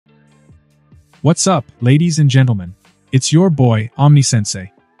What's up, ladies and gentlemen? It's your boy,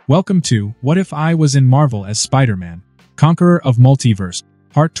 Omni-sensei. Welcome to What If I Was in Marvel as Spider-Man, Conqueror of Multiverse,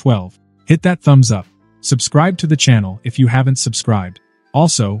 Part 12. Hit that thumbs up. Subscribe to the channel if you haven't subscribed.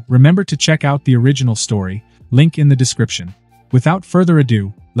 Also, remember to check out the original story, link in the description. Without further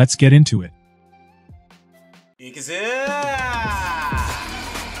ado, let's get into it.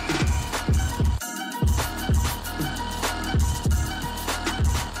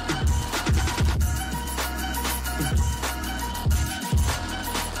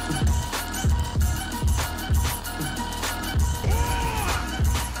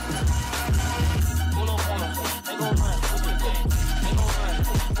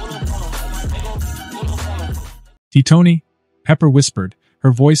 Tony, Pepper whispered,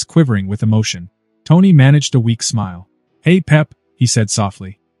 her voice quivering with emotion. Tony managed a weak smile. Hey Pep, he said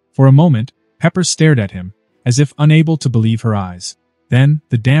softly. For a moment, Pepper stared at him, as if unable to believe her eyes. Then,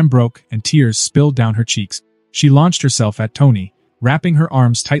 the dam broke and tears spilled down her cheeks. She launched herself at Tony, wrapping her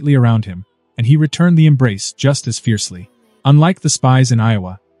arms tightly around him, and he returned the embrace just as fiercely. Unlike the spies in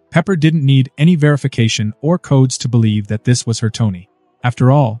Iowa, Pepper didn't need any verification or codes to believe that this was her Tony.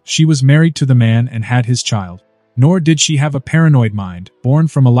 After all, she was married to the man and had his child. Nor did she have a paranoid mind, born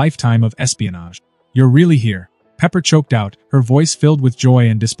from a lifetime of espionage. You're really here, Pepper choked out, her voice filled with joy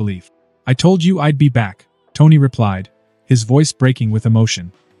and disbelief. I told you I'd be back, Tony replied, his voice breaking with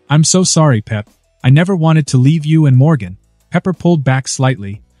emotion. I'm so sorry, Pep. I never wanted to leave you and Morgan. Pepper pulled back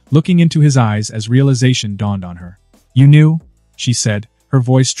slightly, looking into his eyes as realization dawned on her. You knew, she said, her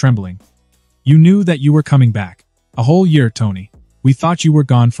voice trembling. You knew that you were coming back. A whole year, Tony. We thought you were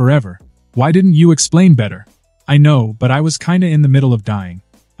gone forever. Why didn't you explain better? I know, but I was kinda in the middle of dying.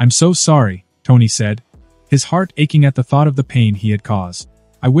 I'm so sorry, Tony said, his heart aching at the thought of the pain he had caused.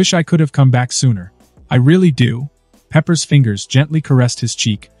 I wish I could have come back sooner. I really do. Pepper's fingers gently caressed his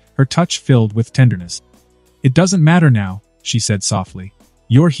cheek, her touch filled with tenderness. It doesn't matter now, she said softly.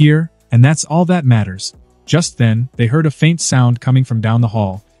 You're here, and that's all that matters. Just then, they heard a faint sound coming from down the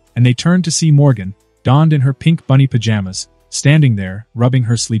hall, and they turned to see Morgan, donned in her pink bunny pajamas, standing there, rubbing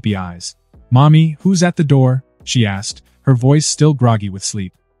her sleepy eyes. Mommy, who's at the door? She asked, her voice still groggy with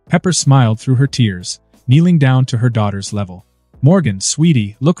sleep. Pepper smiled through her tears, kneeling down to her daughter's level. Morgan,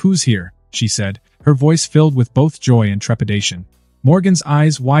 sweetie, look who's here, she said, her voice filled with both joy and trepidation. Morgan's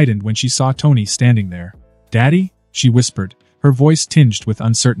eyes widened when she saw Tony standing there. Daddy? She whispered, her voice tinged with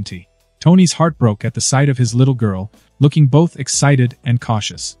uncertainty. Tony's heart broke at the sight of his little girl, looking both excited and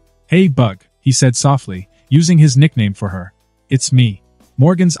cautious. Hey Bug, he said softly, using his nickname for her. It's me.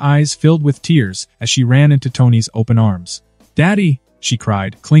 Morgan's eyes filled with tears as she ran into Tony's open arms. Daddy, she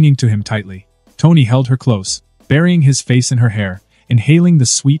cried, clinging to him tightly. Tony held her close, burying his face in her hair, inhaling the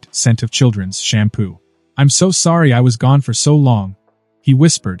sweet scent of children's shampoo. I'm so sorry I was gone for so long, he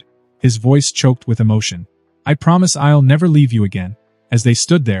whispered, his voice choked with emotion. I promise I'll never leave you again. As they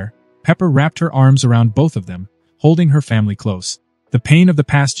stood there, Pepper wrapped her arms around both of them, holding her family close. The pain of the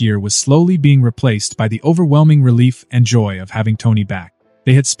past year was slowly being replaced by the overwhelming relief and joy of having Tony back.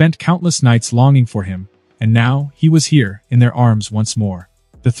 They had spent countless nights longing for him, and now he was here, in their arms once more.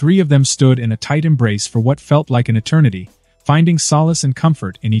 The three of them stood in a tight embrace for what felt like an eternity, finding solace and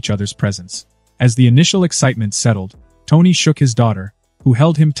comfort in each other's presence. As the initial excitement settled, Tony shook his daughter, who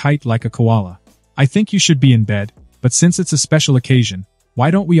held him tight like a koala. I think you should be in bed, but since it's a special occasion, why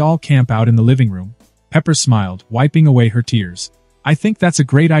don't we all camp out in the living room? Pepper smiled, wiping away her tears. I think that's a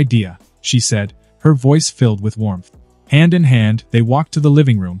great idea, she said, her voice filled with warmth. Hand in hand, they walked to the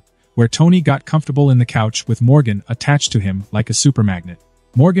living room, where Tony got comfortable in the couch with Morgan attached to him like a super magnet.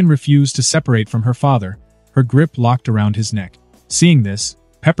 Morgan refused to separate from her father, her grip locked around his neck. Seeing this,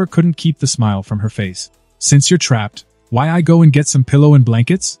 Pepper couldn't keep the smile from her face. Since you're trapped, why I go and get some pillow and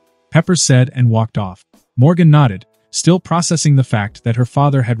blankets? Pepper said and walked off. Morgan nodded, still processing the fact that her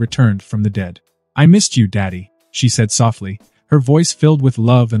father had returned from the dead. I missed you, Daddy, she said softly, her voice filled with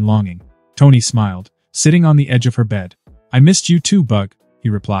love and longing. Tony smiled, sitting on the edge of her bed. I missed you too, Bug, he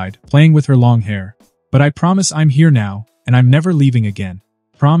replied, playing with her long hair. But I promise I'm here now, and I'm never leaving again.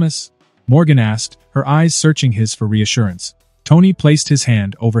 Promise? Morgan asked, her eyes searching his for reassurance. Tony placed his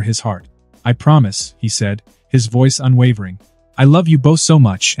hand over his heart. I promise, he said, his voice unwavering. I love you both so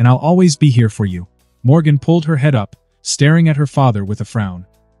much and I'll always be here for you. Morgan pulled her head up, staring at her father with a frown.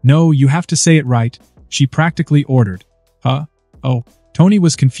 No, you have to say it right, she practically ordered. Huh? Oh. Tony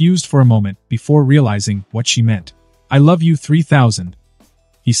was confused for a moment before realizing what she meant. I love you 3000,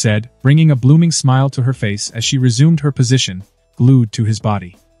 he said, bringing a blooming smile to her face as she resumed her position, glued to his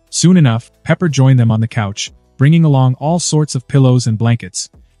body. Soon enough, Pepper joined them on the couch, bringing along all sorts of pillows and blankets,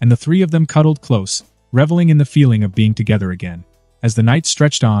 and the three of them cuddled close, reveling in the feeling of being together again. As the night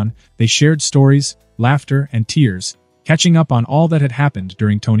stretched on, they shared stories, laughter, and tears, catching up on all that had happened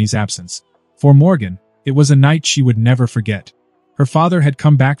during Tony's absence. For Morgan, it was a night she would never forget. Her father had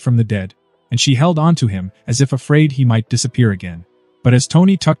come back from the dead, and she held on to him as if afraid he might disappear again. But as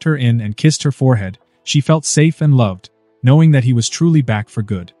Tony tucked her in and kissed her forehead, she felt safe and loved, knowing that he was truly back for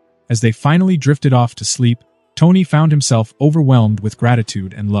good. As they finally drifted off to sleep, Tony found himself overwhelmed with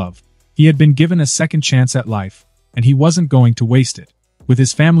gratitude and love. He had been given a second chance at life, and he wasn't going to waste it. With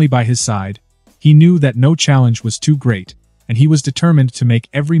his family by his side, he knew that no challenge was too great, and he was determined to make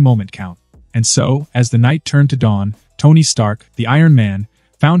every moment count. And so, as the night turned to dawn, Tony Stark, the Iron Man,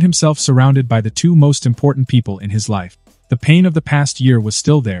 found himself surrounded by the two most important people in his life. The pain of the past year was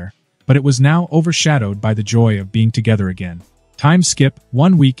still there, but it was now overshadowed by the joy of being together again. Time skip,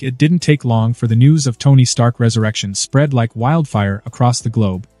 1 week. It didn't take long for the news of Tony Stark resurrection spread like wildfire across the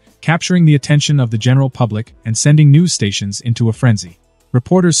globe, capturing the attention of the general public and sending news stations into a frenzy.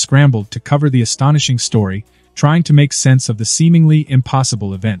 Reporters scrambled to cover the astonishing story, trying to make sense of the seemingly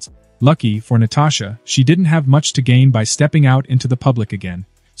impossible events. Lucky for Natasha, she didn't have much to gain by stepping out into the public again,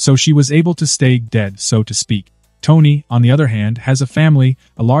 so she was able to stay dead, so to speak. Tony, on the other hand, has a family,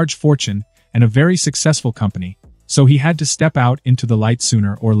 a large fortune, and a very successful company, so he had to step out into the light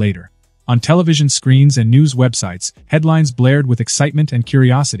sooner or later. On television screens and news websites, headlines blared with excitement and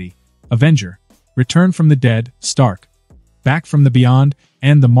curiosity. Avenger, Return from the Dead, Stark, Back from the Beyond,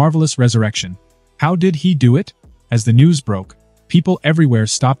 and the Marvelous Resurrection. How did he do it? As the news broke, people everywhere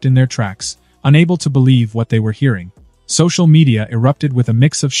stopped in their tracks, unable to believe what they were hearing. Social media erupted with a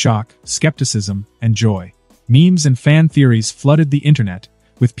mix of shock, skepticism, and joy. Memes and fan theories flooded the internet,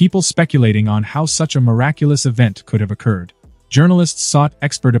 with people speculating on how such a miraculous event could have occurred. Journalists sought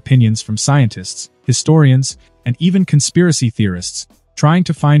expert opinions from scientists, historians, and even conspiracy theorists, trying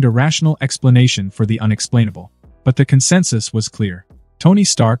to find a rational explanation for the unexplainable. But the consensus was clear. Tony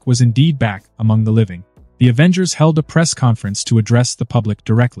Stark was indeed back among the living. The Avengers held a press conference to address the public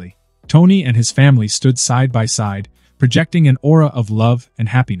directly. Tony and his family stood side by side, projecting an aura of love and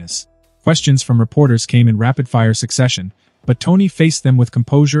happiness. Questions from reporters came in rapid-fire succession, but Tony faced them with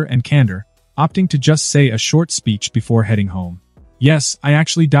composure and candor, opting to just say a short speech before heading home. Yes, I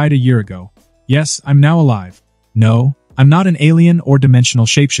actually died a year ago. Yes, I'm now alive. No, I'm not an alien or dimensional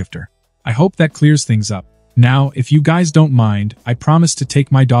shapeshifter. I hope that clears things up. Now, if you guys don't mind, I promise to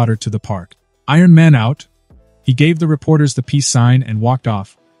take my daughter to the park. Iron Man out. He gave the reporters the peace sign and walked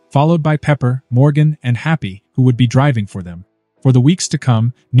off, followed by Pepper, Morgan, and Happy, who would be driving for them. For the weeks to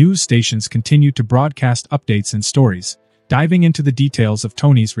come, news stations continued to broadcast updates and stories, diving into the details of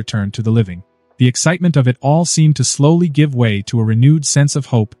Tony's return to the living. The excitement of it all seemed to slowly give way to a renewed sense of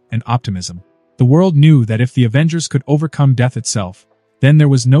hope and optimism. The world knew that if the Avengers could overcome death itself, then there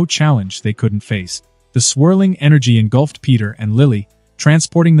was no challenge they couldn't face. The swirling energy engulfed Peter and Lily,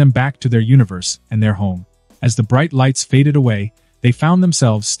 transporting them back to their universe and their home. As the bright lights faded away, they found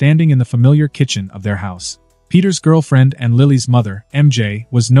themselves standing in the familiar kitchen of their house. Peter's girlfriend and Lily's mother, MJ,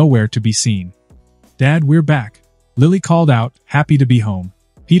 was nowhere to be seen. "Dad, we're back," Lily called out, happy to be home.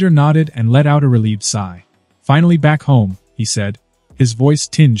 Peter nodded and let out a relieved sigh. "Finally back home," he said, his voice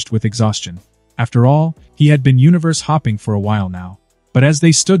tinged with exhaustion. After all, he had been universe hopping for a while now. But as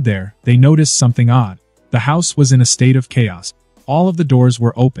they stood there, they noticed something odd. The house was in a state of chaos. All of the doors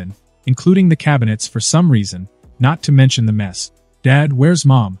were open, including the cabinets for some reason, not to mention the mess. "Dad, where's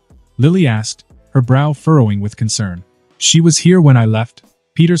Mom?" Lily asked, her brow furrowing with concern. "She was here when I left."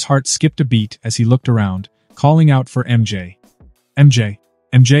 Peter's heart skipped a beat as he looked around, calling out for MJ. "MJ,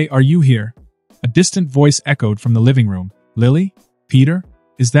 MJ, are you here?" A distant voice echoed from the living room. "Lily? Peter?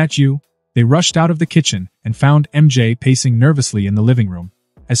 Is that you?" They rushed out of the kitchen and found MJ pacing nervously in the living room.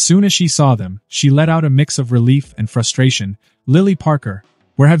 As soon as she saw them, she let out a mix of relief and frustration. "Lily Parker,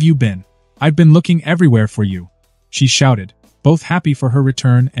 where have you been? I've been looking everywhere for you," she shouted, both happy for her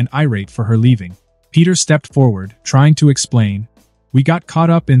return and irate for her leaving. Peter stepped forward, trying to explain. "We got caught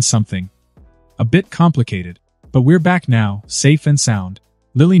up in something. A bit complicated, but we're back now, safe and sound."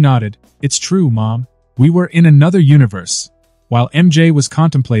 Lily nodded. "It's true, Mom. We were in another universe." While MJ was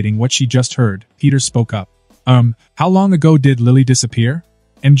contemplating what she just heard, Peter spoke up. How long ago did Lily disappear?"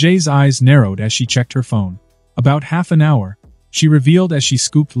 MJ's eyes narrowed as she checked her phone. "About half an hour," she revealed as she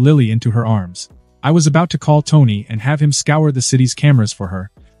scooped Lily into her arms. "I was about to call Tony and have him scour the city's cameras for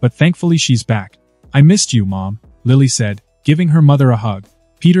her, but thankfully she's back." "I missed you, Mom," Lily said, giving her mother a hug.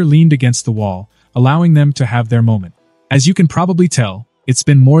 Peter leaned against the wall, allowing them to have their moment. "As you can probably tell, it's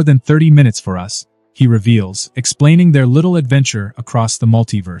been more than 30 minutes for us," he reveals, explaining their little adventure across the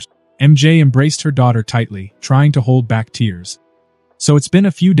multiverse. MJ embraced her daughter tightly, trying to hold back tears. "So it's been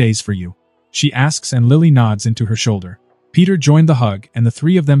a few days for you?" she asks, and Lily nods into her shoulder. Peter joined the hug, and the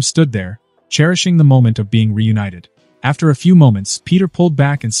three of them stood there, cherishing the moment of being reunited. After a few moments, Peter pulled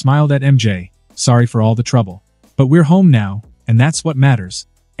back and smiled at MJ. Sorry for all the trouble. But we're home now, and that's what matters.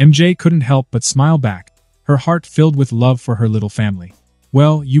 MJ couldn't help but smile back, her heart filled with love for her little family.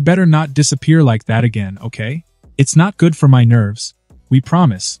 Well, you better not disappear like that again, okay? It's not good for my nerves. We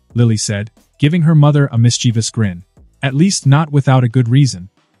promise, Lily said, giving her mother a mischievous grin. At least not without a good reason.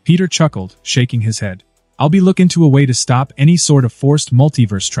 Peter chuckled, shaking his head. I'll be looking into a way to stop any sort of forced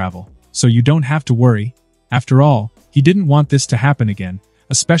multiverse travel, so you don't have to worry. After all, he didn't want this to happen again,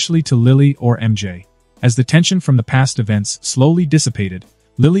 especially to Lily or MJ. As the tension from the past events slowly dissipated,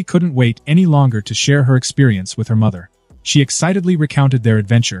 Lily couldn't wait any longer to share her experience with her mother. She excitedly recounted their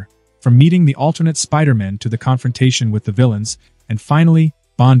adventure, from meeting the alternate Spider-Man to the confrontation with the villains, and finally,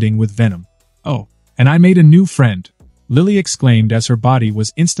 bonding with Venom. Oh, and I made a new friend, Lily exclaimed as her body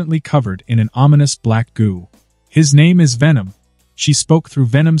was instantly covered in an ominous black goo. His name is Venom. She spoke through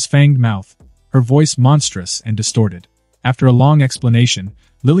Venom's fanged mouth, her voice monstrous and distorted. After a long explanation,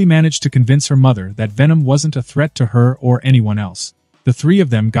 Lily managed to convince her mother that Venom wasn't a threat to her or anyone else. The three of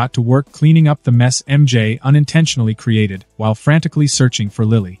them got to work cleaning up the mess MJ unintentionally created while frantically searching for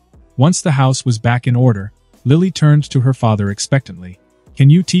Lily. Once the house was back in order, Lily turned to her father expectantly. Can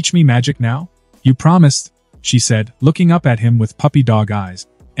you teach me magic now? You promised, she said, looking up at him with puppy dog eyes.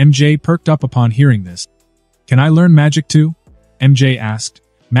 MJ perked up upon hearing this. Can I learn magic too? MJ asked,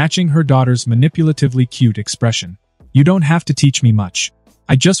 matching her daughter's manipulatively cute expression. You don't have to teach me much.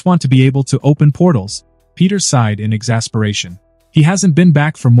 I just want to be able to open portals. Peter sighed in exasperation. He hasn't been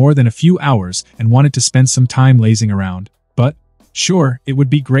back for more than a few hours and wanted to spend some time lazing around. But, sure, it would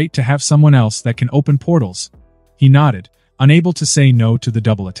be great to have someone else that can open portals. He nodded, unable to say no to the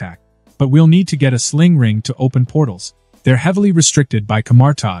double attack. But we'll need to get a sling ring to open portals. They're heavily restricted by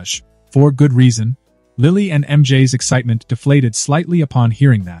Camartage. For good reason. Lily and MJ's excitement deflated slightly upon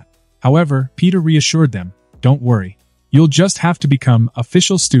hearing that. However, Peter reassured them, don't worry. You'll just have to become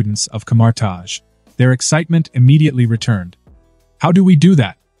official students of Camartage. Their excitement immediately returned. How do we do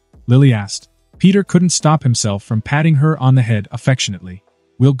that? Lily asked. Peter couldn't stop himself from patting her on the head affectionately.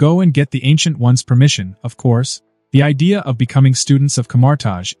 We'll go and get the Ancient One's permission, of course. The idea of becoming students of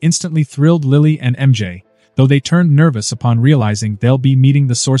Camartage instantly thrilled Lily and MJ, though they turned nervous upon realizing they'll be meeting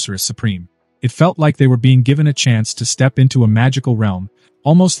the Sorceress Supreme. It felt like they were being given a chance to step into a magical realm,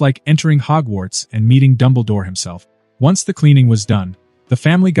 almost like entering Hogwarts and meeting Dumbledore himself. Once the cleaning was done, the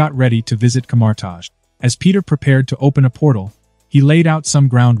family got ready to visit Camartage. As Peter prepared to open a portal, he laid out some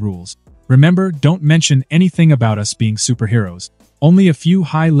ground rules. Remember, don't mention anything about us being superheroes. Only a few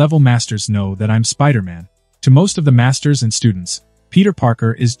high-level masters know that I'm Spider-Man. To most of the masters and students, Peter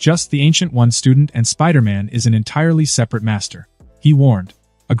Parker is just the Ancient One student and Spider-Man is an entirely separate master. He warned.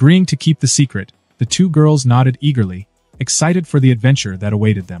 Agreeing to keep the secret, the two girls nodded eagerly, excited for the adventure that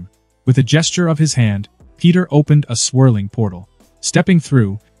awaited them. With a gesture of his hand, Peter opened a swirling portal. Stepping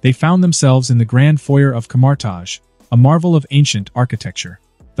through, they found themselves in the grand foyer of Camartage, a marvel of ancient architecture.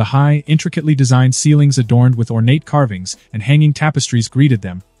 The high, intricately designed ceilings adorned with ornate carvings and hanging tapestries greeted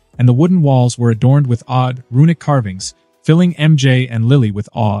them, and the wooden walls were adorned with odd, runic carvings, filling MJ and Lily with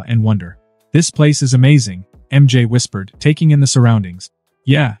awe and wonder. This place is amazing, MJ whispered, taking in the surroundings.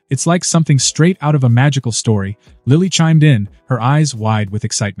 Yeah, it's like something straight out of a magical story, Lily chimed in, her eyes wide with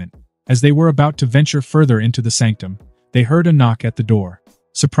excitement. As they were about to venture further into the sanctum, they heard a knock at the door.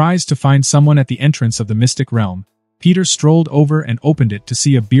 Surprised to find someone at the entrance of the mystic realm, Peter strolled over and opened it to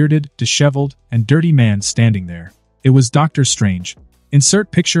see a bearded, disheveled, and dirty man standing there. It was Dr. Strange.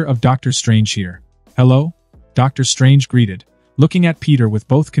 Insert picture of Dr. Strange here. Hello? Dr. Strange greeted, looking at Peter with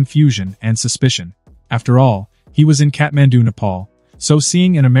both confusion and suspicion. After all, he was in Kathmandu, Nepal, so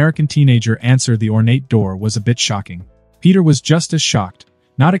seeing an American teenager answer the ornate door was a bit shocking. Peter was just as shocked,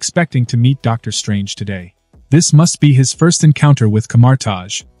 not expecting to meet Dr. Strange today. This must be his first encounter with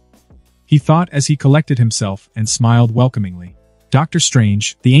Camartage, he thought as he collected himself and smiled welcomingly. Dr.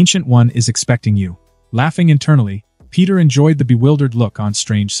 Strange, the Ancient One is expecting you. Laughing internally, Peter enjoyed the bewildered look on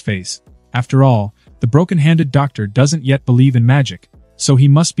Strange's face. After all, the broken-handed doctor doesn't yet believe in magic, so he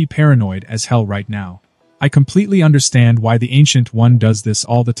must be paranoid as hell right now. I completely understand why the Ancient One does this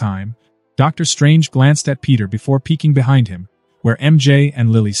all the time. Dr. Strange glanced at Peter before peeking behind him, where MJ and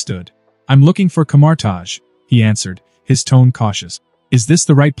Lily stood. I'm looking for Camartage, he answered, his tone cautious. Is this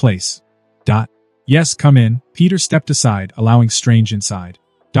the right place? Yes, come in. Peter stepped aside, allowing Strange inside.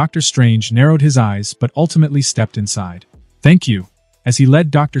 Dr. Strange narrowed his eyes but ultimately stepped inside. Thank you. As he led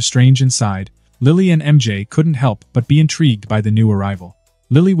Dr. Strange inside, Lily and MJ couldn't help but be intrigued by the new arrival.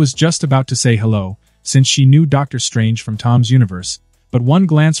 Lily was just about to say hello, since she knew Dr. Strange from Tom's universe, but one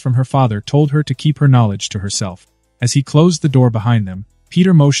glance from her father told her to keep her knowledge to herself. As he closed the door behind them,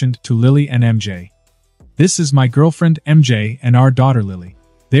 Peter motioned to Lily and MJ. "This is my girlfriend MJ and our daughter Lily.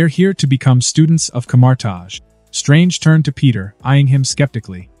 They're here to become students of Camartage." Strange turned to Peter, eyeing him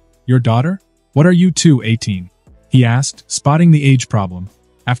skeptically. "Your daughter? What are you two 18? He asked, spotting the age problem.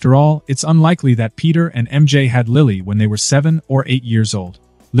 After all, it's unlikely that Peter and MJ had Lily when they were 7 or 8 years old.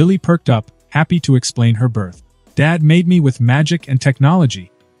 Lily perked up, happy to explain her birth. "Dad made me with magic and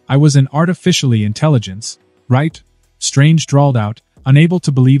technology. I was an artificially intelligence, right?" Strange drawled out, unable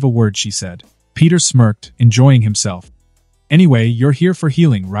to believe a word she said. Peter smirked, enjoying himself. "Anyway, you're here for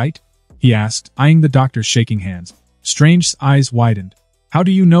healing, right?" he asked, eyeing the doctor shaking hands. Strange's eyes widened. "How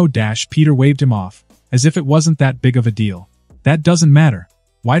do you know?" Peter waved him off, as if it wasn't that big of a deal. "That doesn't matter.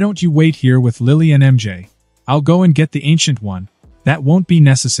 Why don't you wait here with Lily and MJ? I'll go and get the Ancient One." "That won't be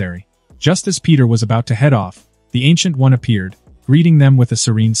necessary." Just as Peter was about to head off, the Ancient One appeared, greeting them with a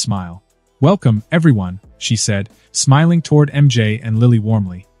serene smile. "Welcome, everyone," she said, smiling toward MJ and Lily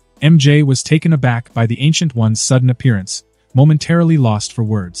warmly. MJ was taken aback by the Ancient One's sudden appearance, momentarily lost for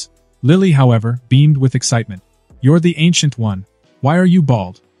words. Lily, however, beamed with excitement. "You're the Ancient One. Why are you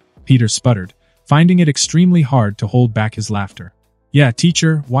bald?" Peter sputtered, finding it extremely hard to hold back his laughter. "Yeah,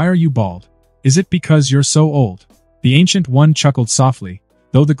 teacher, why are you bald? Is it because you're so old?" The Ancient One chuckled softly,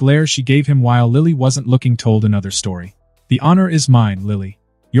 though the glare she gave him while Lily wasn't looking told another story. "The honor is mine, Lily.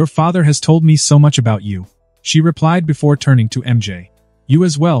 Your father has told me so much about you," she replied before turning to MJ. "You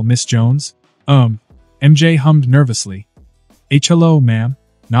as well, Miss Jones?" MJ hummed nervously. "Hello, ma'am."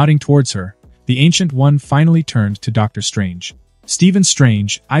 Nodding towards her, the Ancient One finally turned to Dr. Strange. "Stephen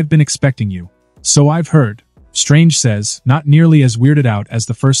Strange, I've been expecting you." "So I've heard," Strange says, not nearly as weirded out as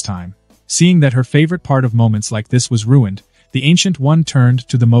the first time. Seeing that her favorite part of moments like this was ruined, the Ancient One turned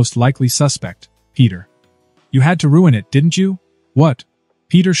to the most likely suspect, Peter. "You had to ruin it, didn't you?" "What?"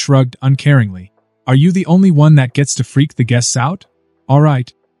 Peter shrugged uncaringly. "Are you the only one that gets to freak the guests out?" "All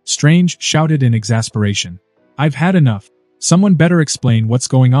right," Strange shouted in exasperation. "I've had enough. Someone better explain what's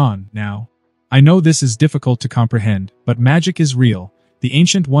going on now. I know this is difficult to comprehend, but magic is real." The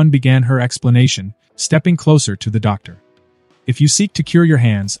Ancient One began her explanation, stepping closer to the doctor. "If you seek to cure your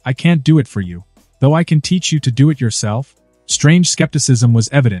hands, I can't do it for you, though I can teach you to do it yourself." Strange skepticism was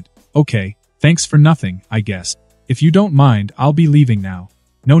evident. "Okay, thanks for nothing, I guess. If you don't mind, I'll be leaving now.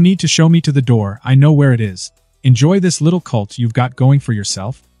 No need to show me to the door, I know where it is. Enjoy this little cult you've got going for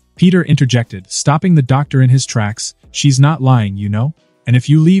yourself." Peter interjected, stopping the doctor in his tracks. "She's not lying, you know? And if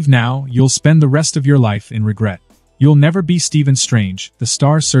you leave now, you'll spend the rest of your life in regret. You'll never be Stephen Strange, the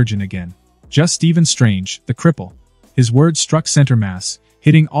star surgeon again. Just Stephen Strange, the cripple." His words struck center mass,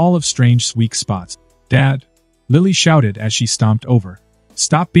 hitting all of Strange's weak spots. "Dad!" Lily shouted as she stomped over.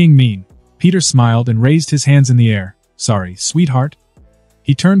 "Stop being mean." Peter smiled and raised his hands in the air. "Sorry, sweetheart."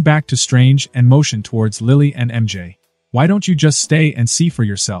 He turned back to Strange and motioned towards Lily and MJ. "Why don't you just stay and see for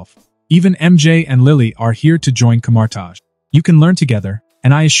yourself? Even MJ and Lily are here to join Camartage. You can learn together,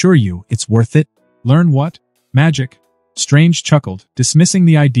 and I assure you, it's worth it." "Learn what?" "Magic." Strange chuckled, dismissing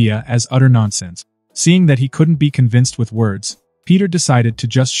the idea as utter nonsense. Seeing that he couldn't be convinced with words, Peter decided to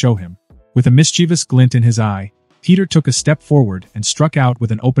just show him. With a mischievous glint in his eye, Peter took a step forward and struck out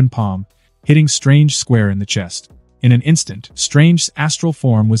with an open palm, hitting Strange square in the chest. In an instant, Strange's astral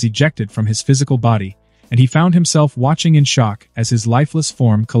form was ejected from his physical body, and he found himself watching in shock as his lifeless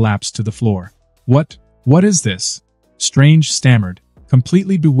form collapsed to the floor. What is this?" Strange stammered,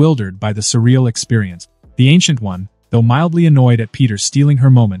 completely bewildered by the surreal experience. The Ancient One, though mildly annoyed at Peter stealing her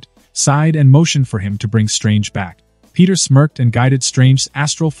moment, sighed and motioned for him to bring Strange back. Peter smirked and guided Strange's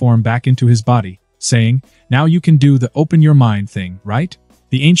astral form back into his body, saying, "Now you can do the open your mind thing, right?"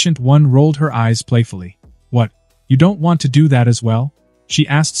 The Ancient One rolled her eyes playfully. "What? You don't want to do that as well?" she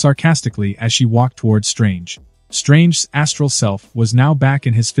asked sarcastically as she walked towards Strange. Strange's astral self was now back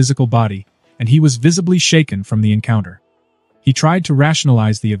in his physical body, and he was visibly shaken from the encounter. He tried to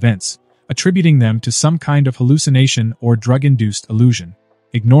rationalize the events, attributing them to some kind of hallucination or drug-induced illusion.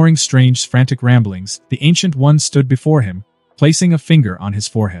 Ignoring Strange's frantic ramblings, the Ancient One stood before him, placing a finger on his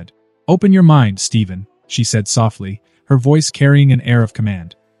forehead. "Open your mind, Stephen," she said softly, her voice carrying an air of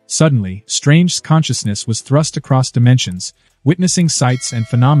command. Suddenly, Strange's consciousness was thrust across dimensions, witnessing sights and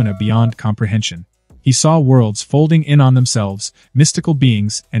phenomena beyond comprehension. He saw worlds folding in on themselves, mystical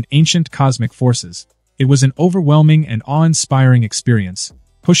beings, and ancient cosmic forces. It was an overwhelming and awe-inspiring experience,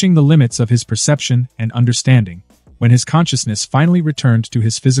 pushing the limits of his perception and understanding. When his consciousness finally returned to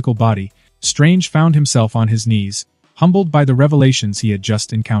his physical body, Strange found himself on his knees, humbled by the revelations he had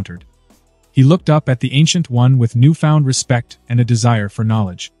just encountered. He looked up at the Ancient One with newfound respect and a desire for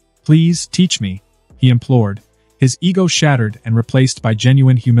knowledge. "Please, teach me," he implored, his ego shattered and replaced by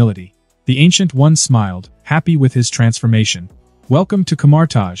genuine humility. The The Ancient One smiled, happy with his transformation. "Welcome to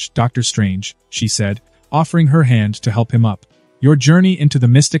Camartage, Dr. Strange," she said, offering her hand to help him up. "Your journey into the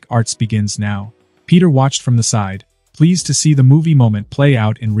mystic arts begins now." Peter watched from the side, pleased to see the movie moment play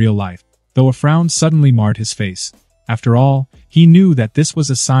out in real life, though a frown suddenly marred his face. After all, he knew that this was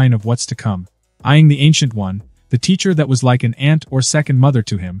a sign of what's to come. Eyeing the Ancient One, the teacher that was like an aunt or second mother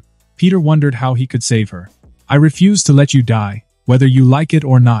to him, Peter wondered how he could save her. "I refuse to let you die, whether you like it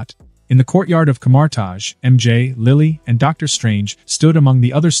or not." In the courtyard of Camartage, MJ, Lily, and Dr. Strange stood among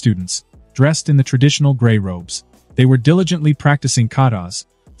the other students, dressed in the traditional gray robes. They were diligently practicing katas,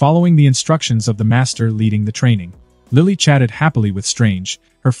 following the instructions of the master leading the training. Lily chatted happily with Strange,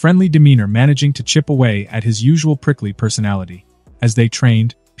 her friendly demeanor managing to chip away at his usual prickly personality. As they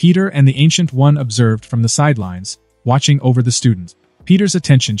trained, Peter and the Ancient One observed from the sidelines, watching over the students. Peter's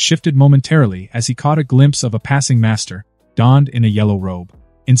attention shifted momentarily as he caught a glimpse of a passing master, donned in a yellow robe.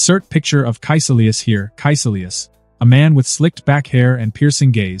 Insert picture of Caecilius here. Caecilius, a man with slicked back hair and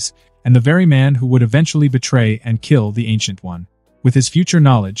piercing gaze, and the very man who would eventually betray and kill the Ancient One. With his future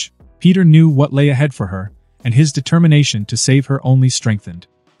knowledge, Peter knew what lay ahead for her, and his determination to save her only strengthened.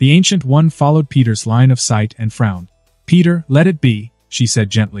 The Ancient One followed Peter's line of sight and frowned. "Peter, let it be," she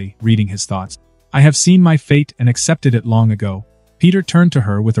said gently, reading his thoughts. "I have seen my fate and accepted it long ago." Peter turned to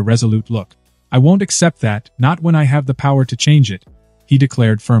her with a resolute look. "I won't accept that, not when I have the power to change it," he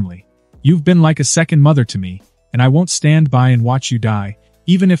declared firmly. "You've been like a second mother to me, and I won't stand by and watch you die,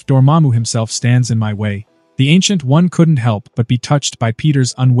 even if Dormammu himself stands in my way." The Ancient One couldn't help but be touched by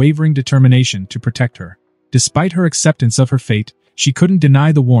Peter's unwavering determination to protect her. Despite her acceptance of her fate, she couldn't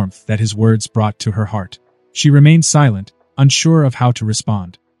deny the warmth that his words brought to her heart. She remained silent, unsure of how to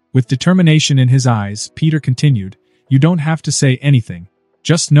respond. With determination in his eyes, Peter continued, "You don't have to say anything.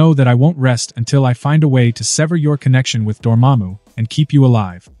 Just know that I won't rest until I find a way to sever your connection with Dormammu and keep you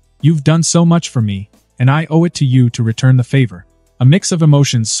alive. You've done so much for me, and I owe it to you to return the favor." A mix of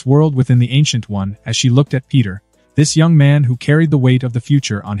emotions swirled within the Ancient One as she looked at Peter, this young man who carried the weight of the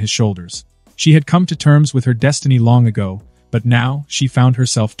future on his shoulders. She had come to terms with her destiny long ago, but now she found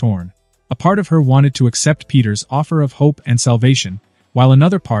herself torn. A part of her wanted to accept Peter's offer of hope and salvation, while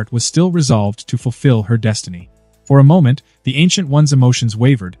another part was still resolved to fulfill her destiny. For a moment, the Ancient One's emotions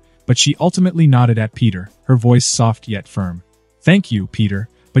wavered, but she ultimately nodded at Peter, her voice soft yet firm. "Thank you, Peter,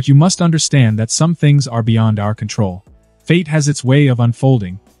 but you must understand that some things are beyond our control. Fate has its way of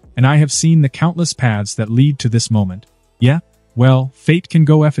unfolding, and I have seen the countless paths that lead to this moment." "Yeah? Well, fate can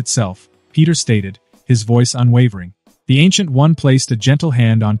go F itself," Peter stated, his voice unwavering. The Ancient One placed a gentle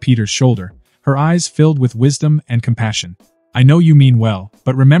hand on Peter's shoulder, her eyes filled with wisdom and compassion. "I know you mean well,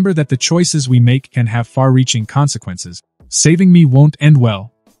 but remember that the choices we make can have far-reaching consequences. Saving me won't end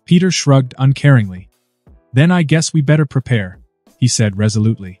well." Peter shrugged uncaringly. "Then I guess we better prepare," he said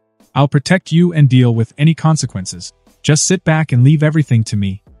resolutely. "I'll protect you and deal with any consequences. Just sit back and leave everything to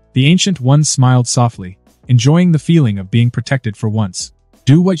me." The Ancient One smiled softly, enjoying the feeling of being protected for once.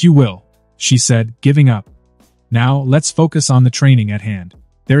 "Do what you will," she said, giving up. "Now, let's focus on the training at hand.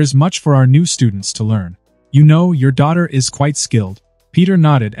 There is much for our new students to learn. You know, your daughter is quite skilled." Peter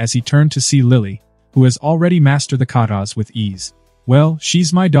nodded as he turned to see Lily, who has already mastered the katas with ease. "Well,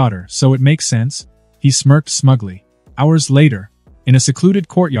 she's my daughter, so it makes sense." He smirked smugly. Hours later, in a secluded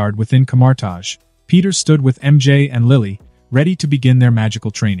courtyard within Camartage, Peter stood with MJ and Lily, ready to begin their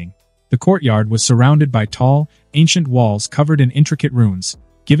magical training. The courtyard was surrounded by tall, ancient walls covered in intricate runes,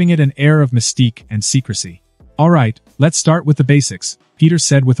 giving it an air of mystique and secrecy. "Alright, let's start with the basics," Peter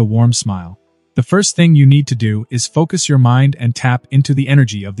said with a warm smile. "The first thing you need to do is focus your mind and tap into the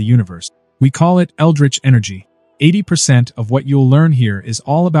energy of the universe. We call it Eldritch energy. 80% of what you'll learn here is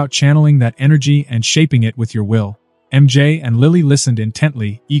all about channeling that energy and shaping it with your will." MJ and Lily listened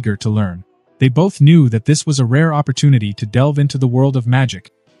intently, eager to learn. They both knew that this was a rare opportunity to delve into the world of magic,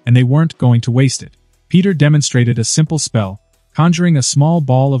 and they weren't going to waste it. Peter demonstrated a simple spell, conjuring a small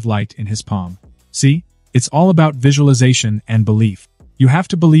ball of light in his palm. "See? It's all about visualization and belief. You have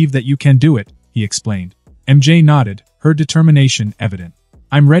to believe that you can do it," he explained. MJ nodded, her determination evident.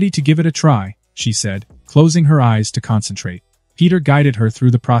 "I'm ready to give it a try," she said, closing her eyes to concentrate. Peter guided her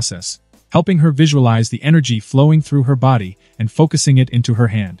through the process, helping her visualize the energy flowing through her body and focusing it into her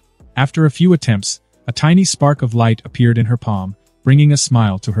hand. After a few attempts, a tiny spark of light appeared in her palm, bringing a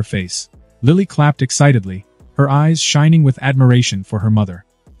smile to her face. Lily clapped excitedly, her eyes shining with admiration for her mother.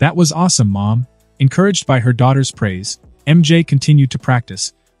 "That was awesome, Mom." Encouraged by her daughter's praise, MJ continued to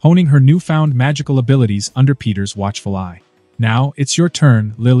practice, honing her newfound magical abilities under Peter's watchful eye. "Now, it's your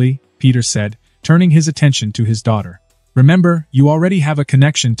turn, Lily," Peter said, turning his attention to his daughter. "Remember, you already have a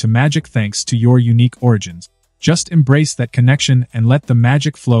connection to magic thanks to your unique origins. Just embrace that connection and let the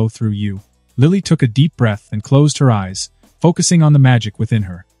magic flow through you. Lily took a deep breath and closed her eyes, focusing on the magic within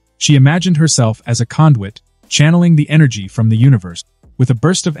her. She imagined herself as a conduit, channeling the energy from the universe. With a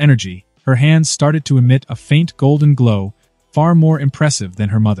burst of energy, her hands started to emit a faint golden glow, far more impressive than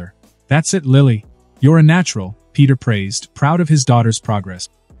her mother. "That's it, Lily. You're a natural," Peter praised, proud of his daughter's progress.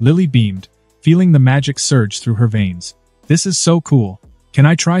 Lily beamed, feeling the magic surge through her veins. "This is so cool. Can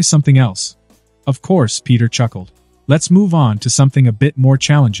I try something else?" "Of course," Peter chuckled. "Let's move on to something a bit more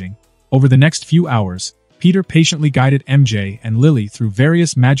challenging." Over the next few hours, Peter patiently guided MJ and Lily through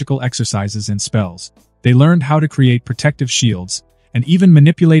various magical exercises and spells. They learned how to create protective shields, and even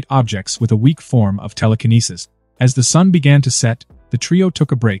manipulate objects with a weak form of telekinesis. As the sun began to set, the trio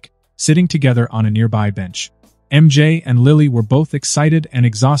took a break, sitting together on a nearby bench. MJ and Lily were both excited and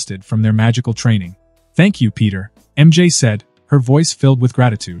exhausted from their magical training. "Thank you, Peter," MJ said, her voice filled with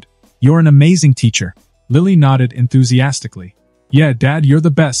gratitude. "You're an amazing teacher." Lily nodded enthusiastically. "Yeah, Dad, you're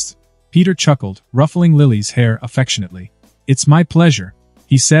the best." Peter chuckled, ruffling Lily's hair affectionately. "It's my pleasure,"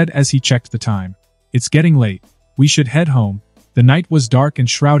 he said as he checked the time. "It's getting late. We should head home." The night was dark and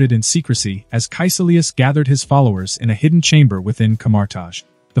shrouded in secrecy as Caecilius gathered his followers in a hidden chamber within Camartage.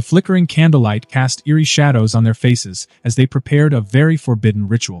 The flickering candlelight cast eerie shadows on their faces as they prepared a very forbidden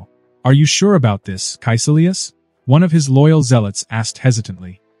ritual. "Are you sure about this, Caecilius?" one of his loyal zealots asked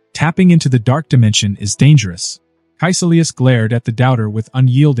hesitantly. "Tapping into the dark dimension is dangerous." Caecilius glared at the doubter with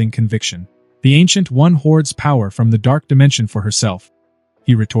unyielding conviction. "The Ancient One hoards power from the dark dimension for herself,"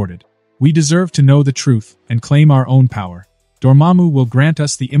 he retorted. "We deserve to know the truth and claim our own power. Dormammu will grant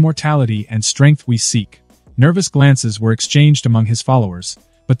us the immortality and strength we seek." Nervous glances were exchanged among his followers,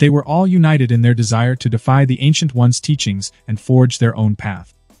 but they were all united in their desire to defy the Ancient One's teachings and forge their own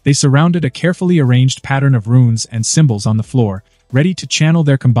path. They surrounded a carefully arranged pattern of runes and symbols on the floor, ready to channel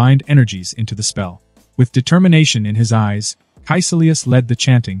their combined energies into the spell. With determination in his eyes, Caecilius led the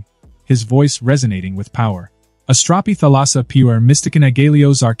chanting, his voice resonating with power. "Astropi thalassa puer mysticin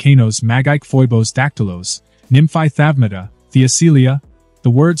agalios arcanos magike phoibos dactylos, nymphae thavmata, theocilia." The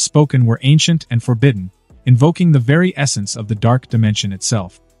words spoken were ancient and forbidden, invoking the very essence of the dark dimension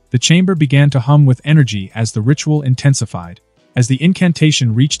itself. The chamber began to hum with energy as the ritual intensified. As the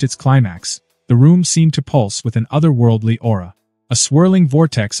incantation reached its climax, the room seemed to pulse with an otherworldly aura. A swirling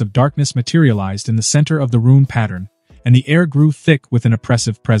vortex of darkness materialized in the center of the rune pattern, and the air grew thick with an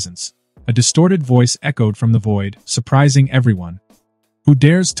oppressive presence. A distorted voice echoed from the void, surprising everyone. "Who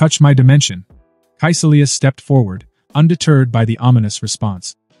dares touch my dimension?" Caecilius stepped forward, undeterred by the ominous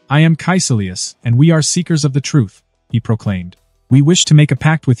response. "I am Caecilius, and we are seekers of the truth," he proclaimed. "We wish to make a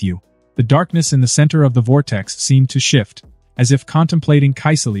pact with you." The darkness in the center of the vortex seemed to shift, as if contemplating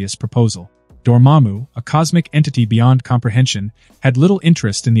Caecilius' proposal. Dormammu, a cosmic entity beyond comprehension, had little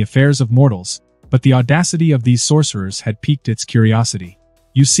interest in the affairs of mortals, but the audacity of these sorcerers had piqued its curiosity.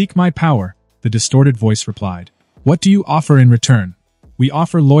 "You seek my power," the distorted voice replied. "What do you offer in return?" "We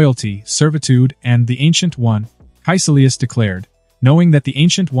offer loyalty, servitude, and the Ancient One," Caecilius declared, knowing that the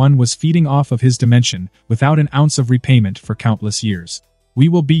Ancient One was feeding off of his dimension without an ounce of repayment for countless years. "We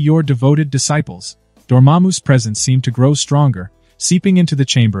will be your devoted disciples." Dormammu's presence seemed to grow stronger, seeping into the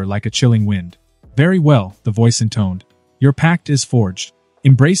chamber like a chilling wind. "Very well," the voice intoned. "Your pact is forged.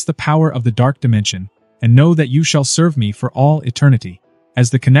 Embrace the power of the dark dimension, and know that you shall serve me for all eternity."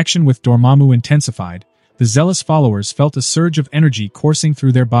 As the connection with Dormammu intensified, the zealous followers felt a surge of energy coursing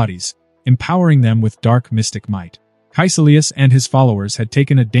through their bodies, empowering them with dark mystic might. Caecilius and his followers had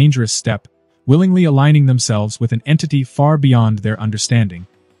taken a dangerous step, willingly aligning themselves with an entity far beyond their understanding.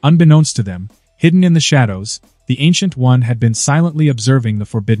 Unbeknownst to them, hidden in the shadows, the Ancient One had been silently observing the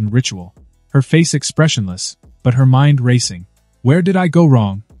forbidden ritual. Her face expressionless, but her mind racing. "Where did I go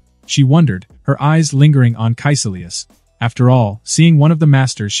wrong?" she wondered, her eyes lingering on Caecilius. After all, seeing one of the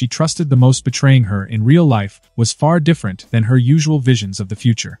masters she trusted the most betraying her in real life was far different than her usual visions of the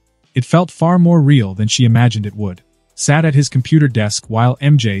future. It felt far more real than she imagined it would. Sat at his computer desk while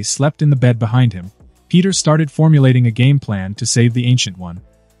MJ slept in the bed behind him, Peter started formulating a game plan to save the Ancient One.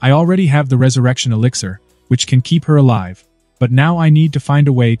 "I already have the resurrection elixir, which can keep her alive, but now I need to find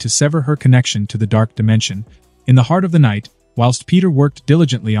a way to sever her connection to the dark dimension." In the heart of the night, whilst Peter worked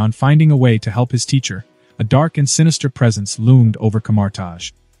diligently on finding a way to help his teacher, a dark and sinister presence loomed over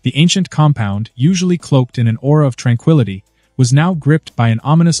Camartage. The ancient compound, usually cloaked in an aura of tranquility, was now gripped by an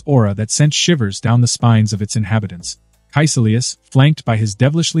ominous aura that sent shivers down the spines of its inhabitants. Caecilius, flanked by his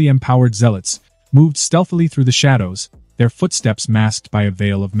devilishly empowered zealots, moved stealthily through the shadows, their footsteps masked by a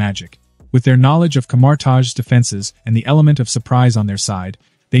veil of magic. With their knowledge of Camartage's defenses and the element of surprise on their side,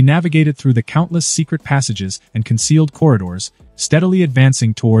 they navigated through the countless secret passages and concealed corridors, steadily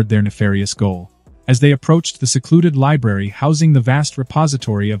advancing toward their nefarious goal. As they approached the secluded library housing the vast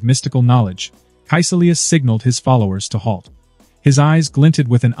repository of mystical knowledge, Caecilius signaled his followers to halt. His eyes glinted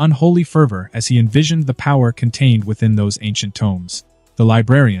with an unholy fervor as he envisioned the power contained within those ancient tomes. The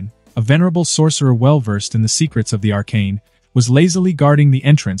librarian, a venerable sorcerer well-versed in the secrets of the arcane, was lazily guarding the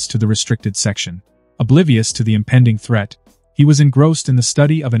entrance to the restricted section. Oblivious to the impending threat, he was engrossed in the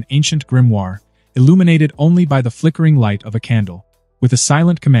study of an ancient grimoire, illuminated only by the flickering light of a candle. With a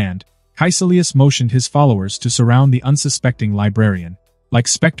silent command, Caecilius motioned his followers to surround the unsuspecting librarian. Like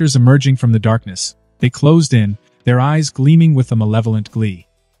specters emerging from the darkness, they closed in, their eyes gleaming with a malevolent glee.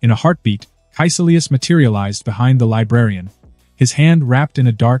 In a heartbeat, Caecilius materialized behind the librarian, his hand wrapped in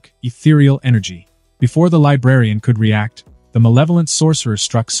a dark, ethereal energy. Before the librarian could react, the malevolent sorcerer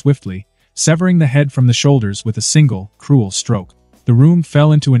struck swiftly, severing the head from the shoulders with a single, cruel stroke. The room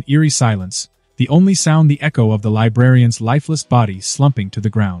fell into an eerie silence, the only sound the echo of the librarian's lifeless body slumping to the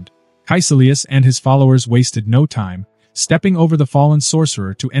ground. Caecilius and his followers wasted no time, stepping over the fallen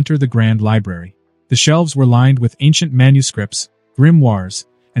sorcerer to enter the grand library. The shelves were lined with ancient manuscripts, grimoires,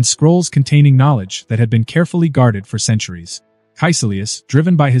 and scrolls containing knowledge that had been carefully guarded for centuries. Caecilius,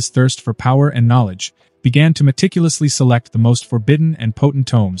 driven by his thirst for power and knowledge, began to meticulously select the most forbidden and potent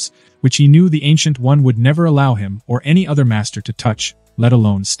tomes, which he knew the Ancient One would never allow him or any other master to touch, let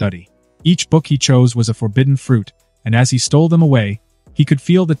alone study. Each book he chose was a forbidden fruit, and as he stole them away, he could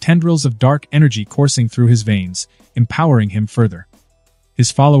feel the tendrils of dark energy coursing through his veins, empowering him further.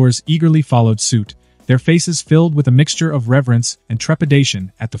 His followers eagerly followed suit, their faces filled with a mixture of reverence and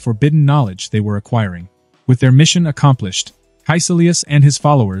trepidation at the forbidden knowledge they were acquiring. With their mission accomplished, Caecilius and his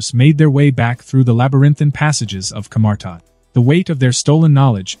followers made their way back through the labyrinthine passages of Camarta. The weight of their stolen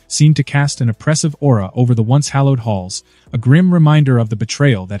knowledge seemed to cast an oppressive aura over the once hallowed halls, a grim reminder of the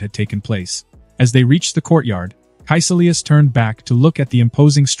betrayal that had taken place. As they reached the courtyard, Caecilius turned back to look at the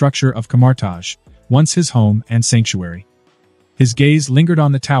imposing structure of Camartage, once his home and sanctuary. His gaze lingered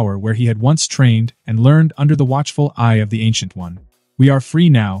on the tower where he had once trained and learned under the watchful eye of the Ancient One. "We are free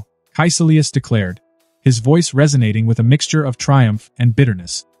now," Caecilius declared, his voice resonating with a mixture of triumph and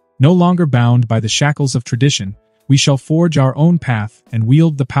bitterness. "No longer bound by the shackles of tradition, we shall forge our own path and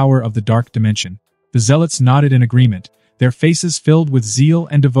wield the power of the dark dimension." The zealots nodded in agreement, their faces filled with zeal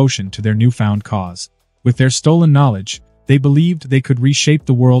and devotion to their newfound cause. With their stolen knowledge, they believed they could reshape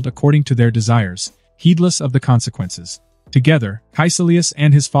the world according to their desires, heedless of the consequences. Together, Caecilius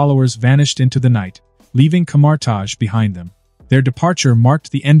and his followers vanished into the night, leaving Camartage behind them. Their departure marked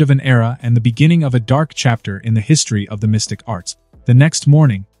the end of an era and the beginning of a dark chapter in the history of the mystic arts. The next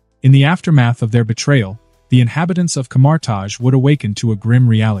morning, in the aftermath of their betrayal, the inhabitants of Camartage would awaken to a grim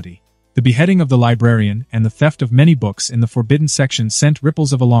reality. The beheading of the librarian and the theft of many books in the forbidden section sent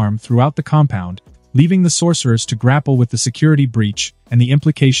ripples of alarm throughout the compound, leaving the sorcerers to grapple with the security breach and the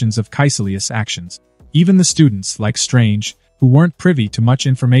implications of Caecilius' actions. Even the students, like Strange, who weren't privy to much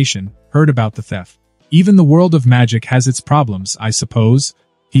information, heard about the theft. "Even the world of magic has its problems, I suppose,"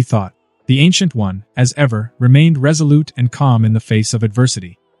 he thought. The Ancient One, as ever, remained resolute and calm in the face of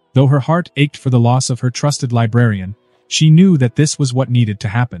adversity. Though her heart ached for the loss of her trusted librarian, she knew that this was what needed to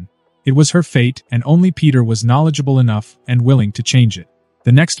happen. It was her fate, and only Peter was knowledgeable enough and willing to change it.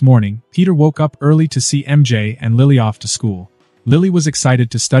 The next morning, Peter woke up early to see MJ and Lily off to school. Lily was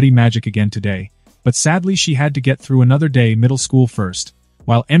excited to study magic again today, but sadly she had to get through another day middle school first,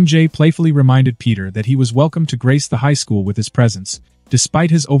 while MJ playfully reminded Peter that he was welcome to grace the high school with his presence,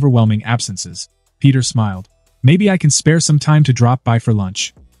 despite his overwhelming absences. Peter smiled. "Maybe I can spare some time to drop by for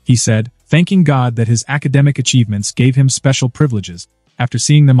lunch," he said, thanking God that his academic achievements gave him special privileges. After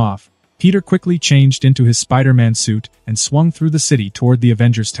seeing them off, Peter quickly changed into his Spider-Man suit and swung through the city toward the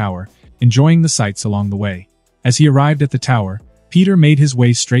Avengers Tower, enjoying the sights along the way. As he arrived at the tower, Peter made his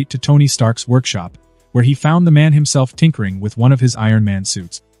way straight to Tony Stark's workshop, where he found the man himself tinkering with one of his Iron Man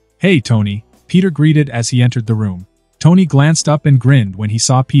suits. "Hey, Tony," Peter greeted as he entered the room. Tony glanced up and grinned when he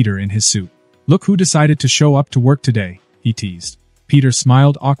saw Peter in his suit. "Look who decided to show up to work today," he teased. Peter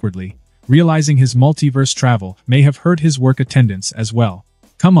smiled awkwardly, realizing his multiverse travel may have hurt his work attendance as well.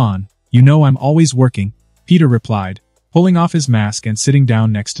 "Come on, you know I'm always working," Peter replied, pulling off his mask and sitting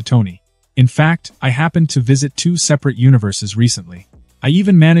down next to Tony. "In fact, I happened to visit 2 separate universes recently. I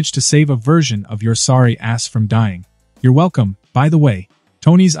even managed to save a version of your sorry ass from dying." "You're welcome, by the way."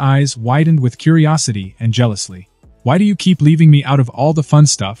 Tony's eyes widened with curiosity and jealousy. "Why do you keep leaving me out of all the fun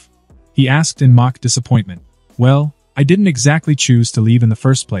stuff?" he asked in mock disappointment. "Well, I didn't exactly choose to leave in the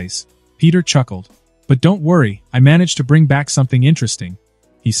first place," Peter chuckled. "But don't worry, I managed to bring back something interesting,"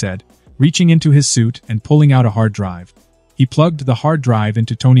 he said, reaching into his suit and pulling out a hard drive. He plugged the hard drive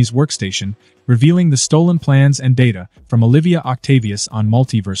into Tony's workstation, revealing the stolen plans and data from Olivia Octavius on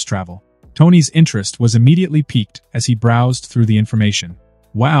multiverse travel. Tony's interest was immediately piqued as he browsed through the information.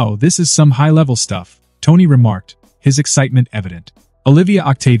 Wow, this is some high-level stuff, Tony remarked, his excitement evident. Olivia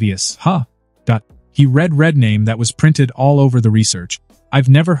Octavius, huh? He read name that was printed all over the research. I've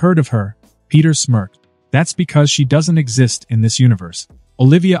never heard of her, Peter smirked. That's because she doesn't exist in this universe.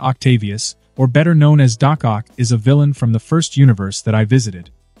 Olivia Octavius, or better known as Doc Ock, is a villain from the first universe that I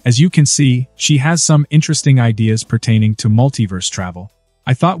visited. As you can see, she has some interesting ideas pertaining to multiverse travel.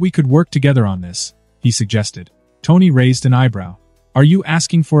 I thought we could work together on this, he suggested. Tony raised an eyebrow. Are you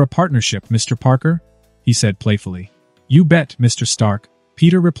asking for a partnership, Mr. Parker? He said playfully. You bet, Mr. Stark,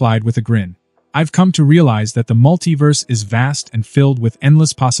 Peter replied with a grin. I've come to realize that the multiverse is vast and filled with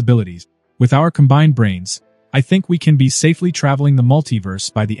endless possibilities. With our combined brains, I think we can be safely traveling the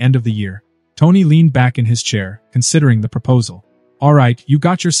multiverse by the end of the year. Tony leaned back in his chair, considering the proposal. All right, you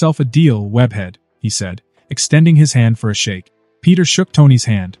got yourself a deal, Webhead, he said, extending his hand for a shake. Peter shook Tony's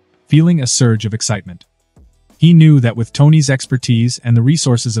hand, feeling a surge of excitement. He knew that with Tony's expertise and the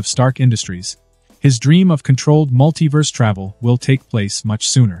resources of Stark Industries, his dream of controlled multiverse travel will take place much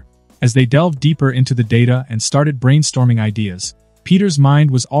sooner. As they delved deeper into the data and started brainstorming ideas, Peter's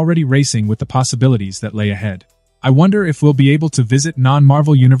mind was already racing with the possibilities that lay ahead. I wonder if we'll be able to visit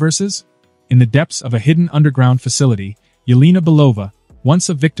non-Marvel universes? In the depths of a hidden underground facility, Yelena Belova, once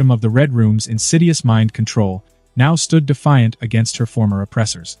a victim of the Red Room's insidious mind control, now stood defiant against her former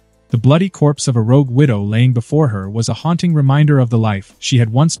oppressors. The bloody corpse of a rogue widow laying before her was a haunting reminder of the life she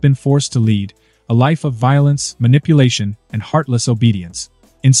had once been forced to lead, a life of violence, manipulation, and heartless obedience.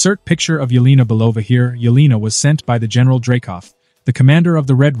 Insert picture of Yelena Belova here. Yelena was sent by the General Dreykov, the commander of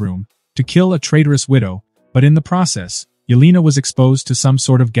the Red Room, to kill a traitorous widow, but in the process, Yelena was exposed to some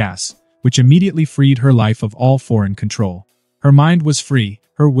sort of gas, which immediately freed her life of all foreign control. Her mind was free,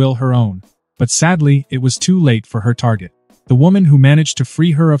 her will her own. But sadly, it was too late for her target. The woman who managed to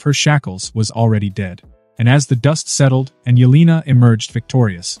free her of her shackles was already dead. And as the dust settled and Yelena emerged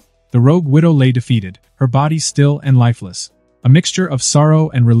victorious, the rogue widow lay defeated, her body still and lifeless. A mixture of sorrow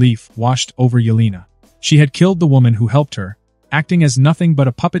and relief washed over Yelena. She had killed the woman who helped her, acting as nothing but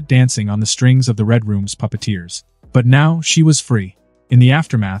a puppet dancing on the strings of the Red Room's puppeteers. But now she was free. In the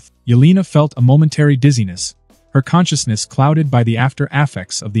aftermath, Yelena felt a momentary dizziness, her consciousness clouded by the after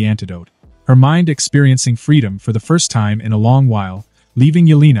effects of the antidote. Her mind experiencing freedom for the first time in a long while, leaving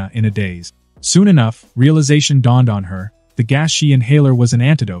Yelena in a daze. Soon enough, realization dawned on her. The gas she inhaler was an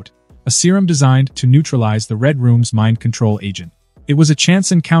antidote, a serum designed to neutralize the Red Room's mind control agent. It was a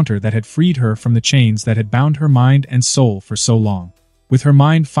chance encounter that had freed her from the chains that had bound her mind and soul for so long. With her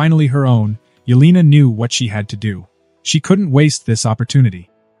mind finally her own, Yelena knew what she had to do. She couldn't waste this opportunity.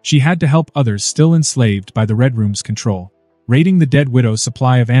 She had to help others still enslaved by the Red Room's control. Raiding the dead widow's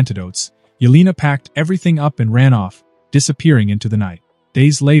supply of antidotes, Yelena packed everything up and ran off, disappearing into the night.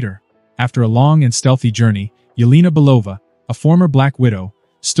 Days later, after a long and stealthy journey, Yelena Belova, a former Black Widow,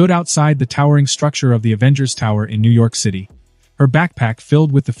 stood outside the towering structure of the Avengers Tower in New York City, her backpack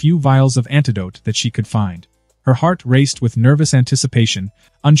filled with the few vials of antidote that she could find. Her heart raced with nervous anticipation,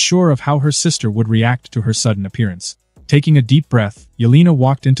 unsure of how her sister would react to her sudden appearance. Taking a deep breath, Yelena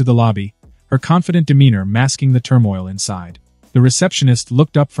walked into the lobby, her confident demeanor masking the turmoil inside. The receptionist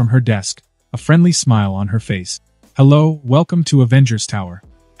looked up from her desk, a friendly smile on her face. "Hello, welcome to Avengers Tower.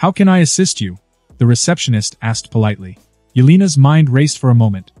 How can I assist you?" the receptionist asked politely. Yelena's mind raced for a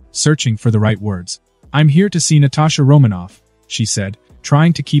moment, searching for the right words. "I'm here to see Natasha Romanoff," she said,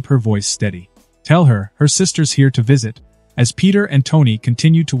 trying to keep her voice steady. "Tell her sister's here to visit." As Peter and Tony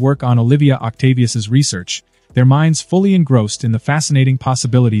continued to work on Olivia Octavius's research, their minds fully engrossed in the fascinating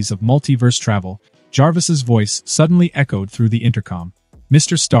possibilities of multiverse travel, Jarvis's voice suddenly echoed through the intercom.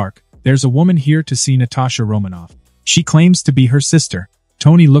 "Mr. Stark, there's a woman here to see Natasha Romanoff. She claims to be her sister."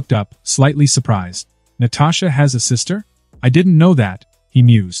 Tony looked up, slightly surprised. "Natasha has a sister? I didn't know that," he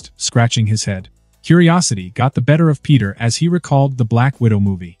mused, scratching his head. Curiosity got the better of Peter as he recalled the Black Widow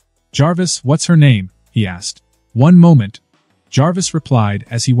movie. "Jarvis, what's her name?" he asked. "One moment," Jarvis replied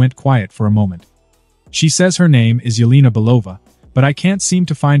as he went quiet for a moment. "She says her name is Yelena Belova, but I can't seem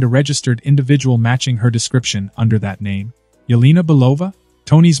to find a registered individual matching her description under that name." "Yelena Belova?"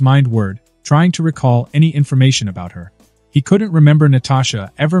 Tony's mind whirred, trying to recall any information about her. He couldn't remember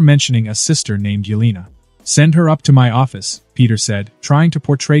Natasha ever mentioning a sister named Yelena. "Send her up to my office," Peter said, trying to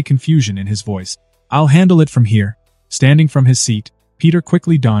portray confusion in his voice. "I'll handle it from here." Standing from his seat, Peter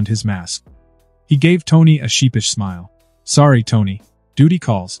quickly donned his mask. He gave Tony a sheepish smile. "Sorry, Tony. Duty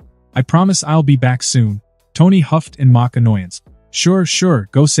calls. I promise I'll be back soon." Tony huffed in mock annoyance. Sure,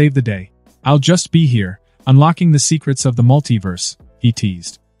 go save the day. I'll just be here, unlocking the secrets of the multiverse," he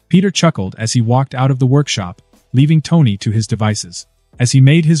teased. Peter chuckled as he walked out of the workshop, leaving Tony to his devices. As he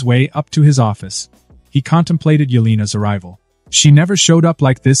made his way up to his office, he contemplated Yelena's arrival. She never showed up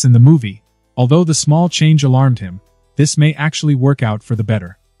like this in the movie. Although the small change alarmed him, this may actually work out for the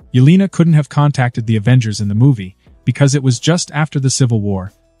better. Yelena couldn't have contacted the Avengers in the movie, because it was just after the Civil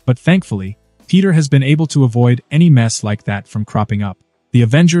War, but thankfully, Peter has been able to avoid any mess like that from cropping up. The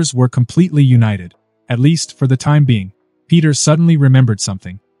Avengers were completely united, at least for the time being. Peter suddenly remembered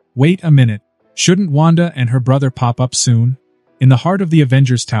something. Wait a minute, shouldn't Wanda and her brother pop up soon? In the heart of the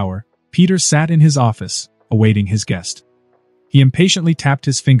Avengers Tower, Peter sat in his office, awaiting his guest. He impatiently tapped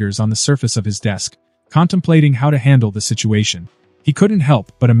his fingers on the surface of his desk, contemplating how to handle the situation. He couldn't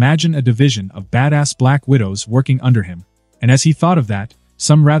help but imagine a division of badass Black Widows working under him, and as he thought of that,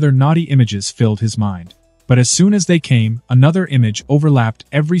 some rather naughty images filled his mind. But as soon as they came, another image overlapped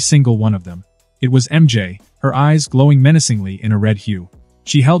every single one of them. It was MJ, her eyes glowing menacingly in a red hue.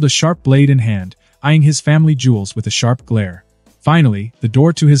 She held a sharp blade in hand, eyeing his family jewels with a sharp glare. Finally, the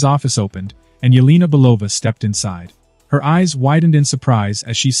door to his office opened, and Yelena Belova stepped inside. Her eyes widened in surprise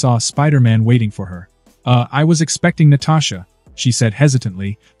as she saw Spider-Man waiting for her. I was expecting Natasha," she said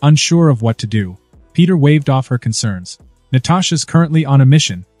hesitantly, unsure of what to do. Peter waved off her concerns. "Natasha's currently on a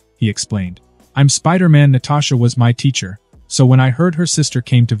mission," he explained. "I'm Spider-Man. Natasha was my teacher, so when I heard her sister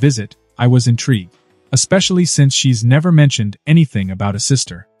came to visit, I was intrigued. Especially since she's never mentioned anything about a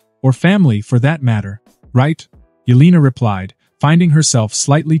sister. Or family, for that matter, right?" Yelena replied, finding herself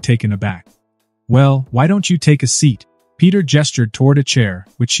slightly taken aback. "Well, why don't you take a seat?" Peter gestured toward a chair,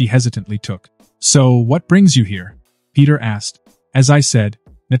 which she hesitantly took. "So, what brings you here?" Peter asked. "As I said,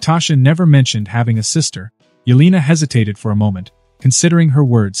 Natasha never mentioned having a sister." Yelena hesitated for a moment, considering her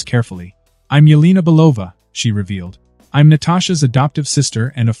words carefully. "I'm Yelena Belova," she revealed. "I'm Natasha's adoptive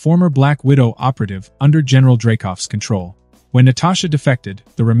sister and a former Black Widow operative under General Dreykov's control. When Natasha defected,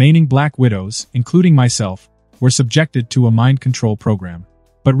 the remaining Black Widows, including myself, were subjected to a mind control program.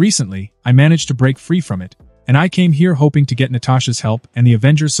 But recently, I managed to break free from it, and I came here hoping to get Natasha's help and the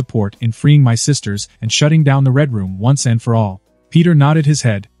Avengers' support in freeing my sisters and shutting down the Red Room once and for all." Peter nodded his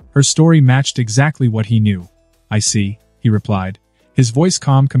head. Her story matched exactly what he knew. "I see," he replied, his voice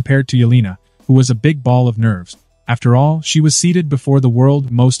calm compared to Yelena, who was a big ball of nerves. After all, she was seated before the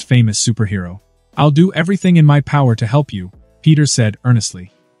world's most famous superhero. "I'll do everything in my power to help you," Peter said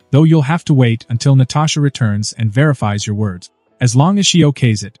earnestly. "Though you'll have to wait until Natasha returns and verifies your words. As long as she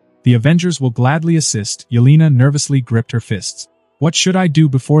okays it, the Avengers will gladly assist." Yelena nervously gripped her fists. "What should I do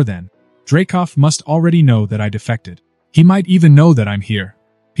before then? Dreykov must already know that I defected. He might even know that I'm here."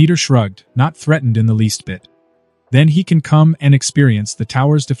 Peter shrugged, not threatened in the least bit. "Then he can come and experience the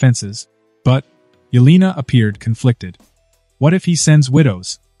tower's defenses." "But..." Yelena appeared conflicted. "What if he sends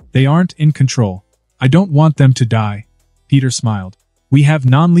widows? They aren't in control. I don't want them to die." Peter smiled. "We have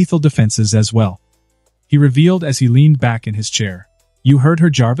non-lethal defenses as well," he revealed as he leaned back in his chair. "You heard her,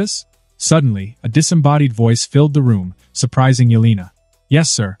 Jarvis?" Suddenly, a disembodied voice filled the room, surprising Yelena. "Yes,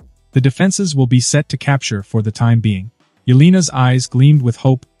 sir. The defenses will be set to capture for the time being." Yelena's eyes gleamed with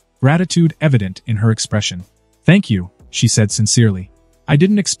hope, gratitude evident in her expression. "Thank you," she said sincerely. "I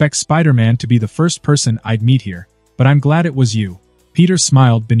didn't expect Spider-Man to be the first person I'd meet here, but I'm glad it was you." Peter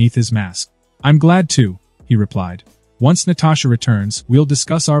smiled beneath his mask. "I'm glad too," he replied. "Once Natasha returns, we'll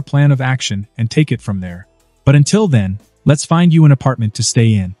discuss our plan of action and take it from there. But until then, let's find you an apartment to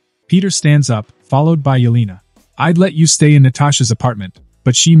stay in." Peter stands up, followed by Yelena. "I'd let you stay in Natasha's apartment,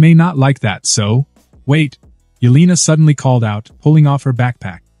 but she may not like that, so..." "Wait," Yelena suddenly called out, pulling off her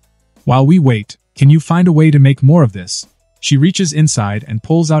backpack. "While we wait, can you find a way to make more of this?" She reaches inside and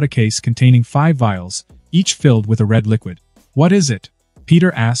pulls out a case containing 5 vials, each filled with a red liquid. "What is it?"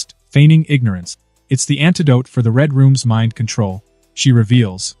 Peter asked, feigning ignorance. "It's the antidote for the Red Room's mind control," she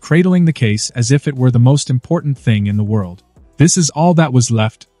reveals, cradling the case as if it were the most important thing in the world. "This is all that was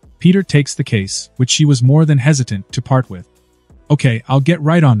left." Peter takes the case, which she was more than hesitant to part with. "Okay, I'll get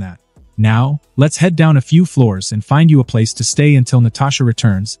right on that. Now, let's head down a few floors and find you a place to stay until Natasha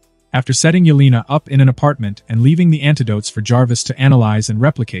returns." After setting Yelena up in an apartment and leaving the antidotes for Jarvis to analyze and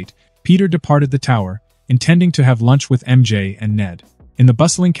replicate, Peter departed the tower, intending to have lunch with MJ and Ned. In the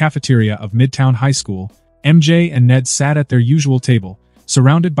bustling cafeteria of Midtown High School, MJ and Ned sat at their usual table,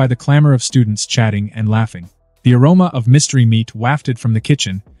 surrounded by the clamor of students chatting and laughing. The aroma of mystery meat wafted from the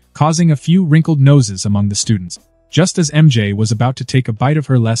kitchen, causing a few wrinkled noses among the students. Just as MJ was about to take a bite of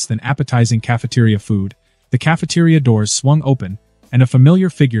her less than appetizing cafeteria food, the cafeteria doors swung open, and a familiar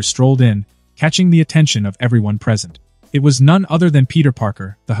figure strolled in, catching the attention of everyone present. It was none other than Peter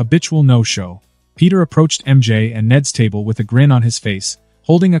Parker, the habitual no-show. Peter approached MJ and Ned's table with a grin on his face,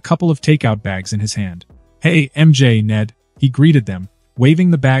 holding a couple of takeout bags in his hand. "Hey, MJ, Ned," he greeted them,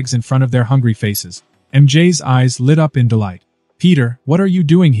 waving the bags in front of their hungry faces. MJ's eyes lit up in delight. "Peter, what are you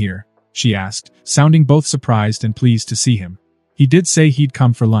doing here?" she asked, sounding both surprised and pleased to see him. He did say he'd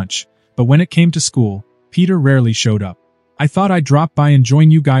come for lunch, but when it came to school, Peter rarely showed up. "I thought I'd drop by and join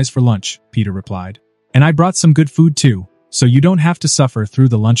you guys for lunch," Peter replied. "And I brought some good food too, so you don't have to suffer through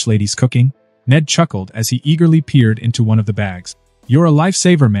the lunch lady's cooking." Ned chuckled as he eagerly peered into one of the bags. "You're a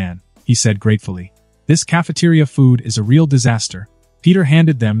lifesaver, man," he said gratefully. "This cafeteria food is a real disaster." Peter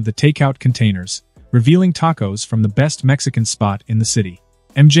handed them the takeout containers, revealing tacos from the best Mexican spot in the city.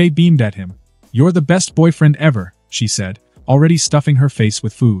 MJ beamed at him. "You're the best boyfriend ever," she said, already stuffing her face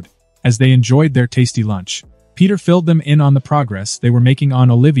with food. As they enjoyed their tasty lunch, Peter filled them in on the progress they were making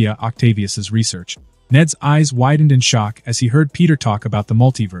on Olivia Octavius's research. Ned's eyes widened in shock as he heard Peter talk about the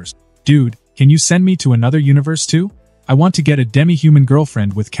multiverse. "Dude, can you send me to another universe too? I want to get a demi-human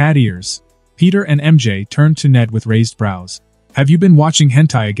girlfriend with cat ears." Peter and MJ turned to Ned with raised brows. "Have you been watching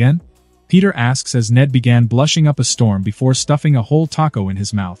hentai again?" Peter asks as Ned began blushing up a storm before stuffing a whole taco in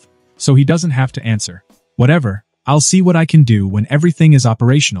his mouth, so he doesn't have to answer. "Whatever, I'll see what I can do when everything is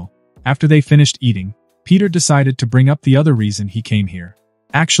operational." After they finished eating, Peter decided to bring up the other reason he came here.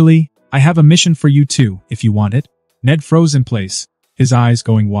 "Actually, I have a mission for you too, if you want it." Ned froze in place, his eyes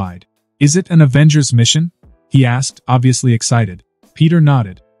going wide. "Is it an Avengers mission?" he asked, obviously excited. Peter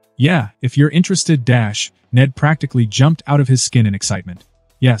nodded. "Yeah, if you're interested." Ned practically jumped out of his skin in excitement.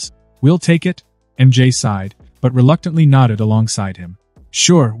 "Yes, we'll take it," MJ sighed, but reluctantly nodded alongside him.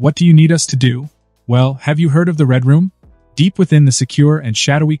 "Sure, what do you need us to do?" "Well, have you heard of the Red Room?" Deep within the secure and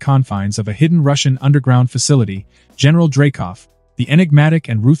shadowy confines of a hidden Russian underground facility, General Dreykov, the enigmatic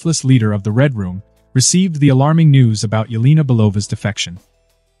and ruthless leader of the Red Room, received the alarming news about Yelena Belova's defection.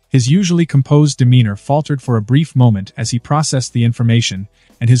 His usually composed demeanor faltered for a brief moment as he processed the information,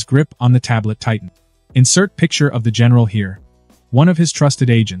 and his grip on the tablet tightened. Insert picture of the general here. One of his trusted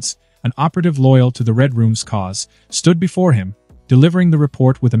agents, an operative loyal to the Red Room's cause, stood before him, delivering the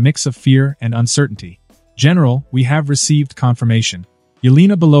report with a mix of fear and uncertainty. "General, we have received confirmation.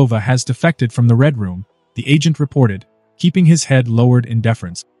 Yelena Belova has defected from the Red Room," the agent reported, keeping his head lowered in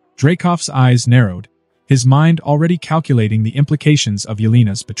deference. Dreykov's eyes narrowed, his mind already calculating the implications of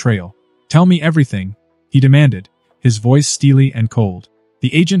Yelena's betrayal. "Tell me everything," he demanded, his voice steely and cold.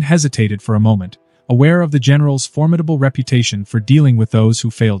 The agent hesitated for a moment, aware of the general's formidable reputation for dealing with those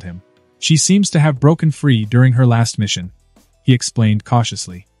who failed him. "She seems to have broken free during her last mission," he explained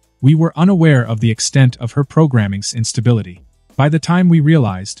cautiously. "We were unaware of the extent of her programming's instability. By the time we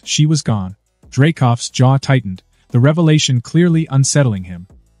realized, she was gone." Dreykov's jaw tightened, the revelation clearly unsettling him.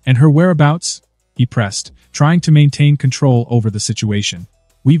 "And her whereabouts?" he pressed, trying to maintain control over the situation.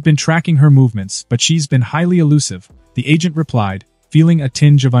 "We've been tracking her movements, but she's been highly elusive," the agent replied, feeling a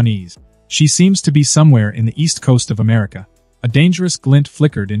tinge of unease. "She seems to be somewhere in the east coast of America." A dangerous glint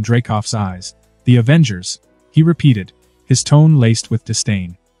flickered in Dreykov's eyes. "The Avengers," he repeated, his tone laced with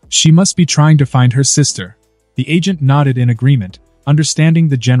disdain. "She must be trying to find her sister." The agent nodded in agreement, understanding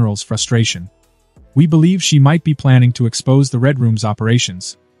the general's frustration. "We believe she might be planning to expose the Red Room's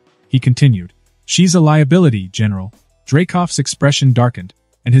operations," he continued. "She's a liability, General." Dreykov's expression darkened,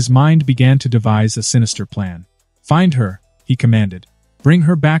 and his mind began to devise a sinister plan. "Find her," he commanded. "Bring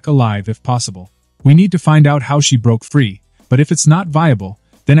her back alive if possible. We need to find out how she broke free, but if it's not viable,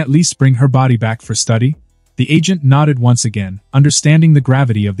 then at least bring her body back for study." The agent nodded once again, understanding the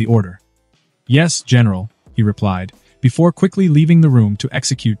gravity of the order. "Yes, General," he replied, before quickly leaving the room to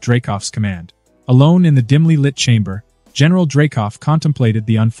execute Dreykov's command. Alone in the dimly lit chamber, General Dreykov contemplated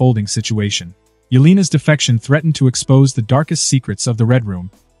the unfolding situation. Yelena's defection threatened to expose the darkest secrets of the Red Room,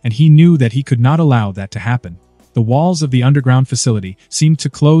 and he knew that he could not allow that to happen. The walls of the underground facility seemed to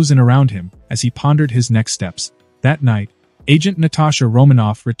close in around him as he pondered his next steps. That night, Agent Natasha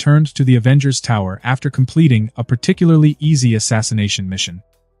Romanoff returned to the Avengers Tower after completing a particularly easy assassination mission.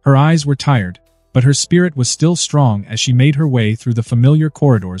 Her eyes were tired, but her spirit was still strong as she made her way through the familiar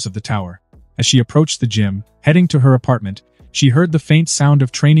corridors of the tower. As she approached the gym, heading to her apartment, she heard the faint sound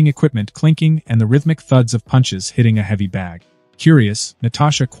of training equipment clinking and the rhythmic thuds of punches hitting a heavy bag. Curious,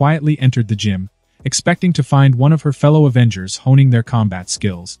 Natasha quietly entered the gym, expecting to find one of her fellow Avengers honing their combat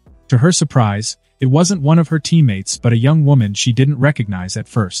skills. To her surprise, it wasn't one of her teammates but a young woman she didn't recognize at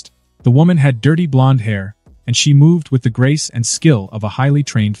first. The woman had dirty blonde hair, and she moved with the grace and skill of a highly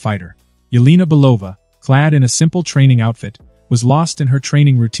trained fighter. Yelena Belova, clad in a simple training outfit, was lost in her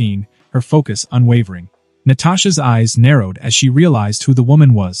training routine, her focus unwavering. Natasha's eyes narrowed as she realized who the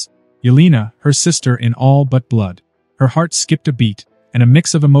woman was. Yelena, her sister in all but blood. Her heart skipped a beat, and a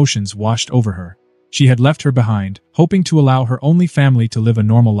mix of emotions washed over her. She had left her behind, hoping to allow her only family to live a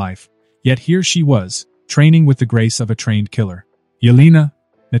normal life. Yet here she was, training with the grace of a trained killer. "Yelena,"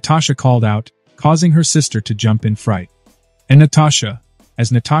 Natasha called out, causing her sister to jump in fright. And Natasha,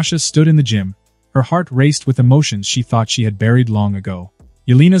 as Natasha stood in the gym, her heart raced with emotions she thought she had buried long ago.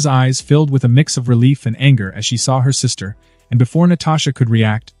 Yelena's eyes filled with a mix of relief and anger as she saw her sister, and before Natasha could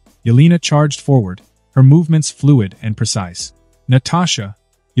react, Yelena charged forward, her movements fluid and precise. Natasha!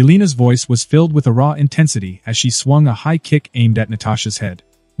 Yelena's voice was filled with a raw intensity as she swung a high kick aimed at Natasha's head.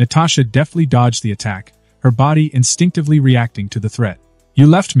 Natasha deftly dodged the attack, her body instinctively reacting to the threat. You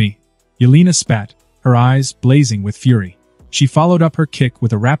left me! Yelena spat, her eyes blazing with fury. She followed up her kick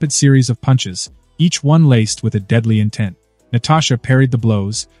with a rapid series of punches, each one laced with a deadly intent. Natasha parried the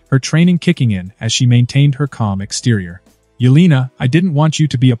blows, her training kicking in as she maintained her calm exterior. Yelena, I didn't want you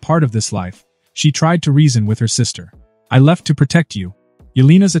to be a part of this life. She tried to reason with her sister. I left to protect you.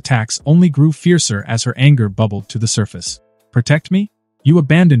 Yelena's attacks only grew fiercer as her anger bubbled to the surface. Protect me? You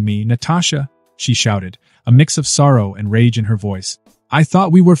abandoned me, Natasha, she shouted, a mix of sorrow and rage in her voice. I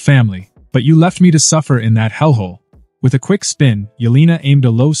thought we were family, but you left me to suffer in that hellhole. With a quick spin, Yelena aimed a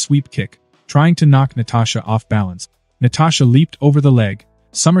low sweep kick, trying to knock Natasha off balance. Natasha leaped over the leg,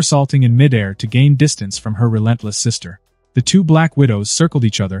 somersaulting in midair to gain distance from her relentless sister. The two Black Widows circled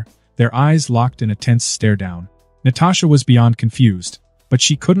each other, their eyes locked in a tense stare-down. Natasha was beyond confused, but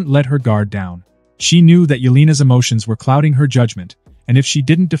she couldn't let her guard down. She knew that Yelena's emotions were clouding her judgment, and if she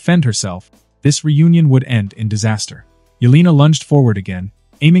didn't defend herself, this reunion would end in disaster. Yelena lunged forward again,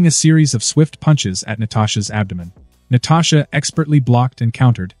 aiming a series of swift punches at Natasha's abdomen. Natasha expertly blocked and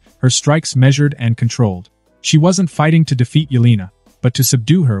countered, her strikes measured and controlled. She wasn't fighting to defeat Yelena, but to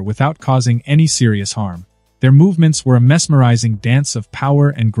subdue her without causing any serious harm. Their movements were a mesmerizing dance of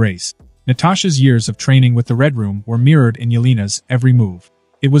power and grace. Natasha's years of training with the Red Room were mirrored in Yelena's every move.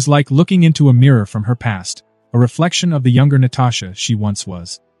 It was like looking into a mirror from her past, a reflection of the younger Natasha she once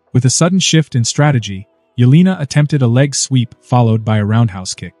was. With a sudden shift in strategy, Yelena attempted a leg sweep followed by a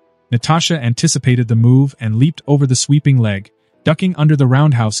roundhouse kick. Natasha anticipated the move and leaped over the sweeping leg, ducking under the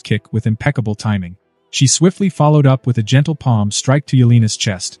roundhouse kick with impeccable timing. She swiftly followed up with a gentle palm strike to Yelena's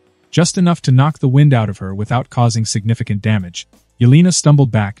chest, just enough to knock the wind out of her without causing significant damage. Yelena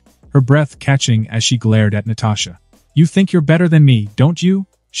stumbled back, her breath catching as she glared at Natasha. You think you're better than me, don't you?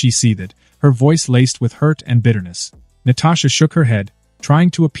 She seethed, her voice laced with hurt and bitterness. Natasha shook her head, trying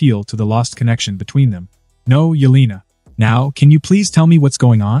to appeal to the lost connection between them. No, Yelena. Now, can you please tell me what's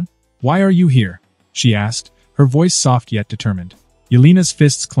going on? Why are you here? She asked, her voice soft yet determined. Yelena's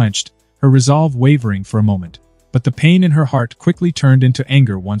fists clenched, her resolve wavering for a moment. But the pain in her heart quickly turned into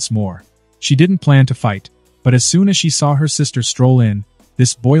anger once more. She didn't plan to fight, but as soon as she saw her sister stroll in,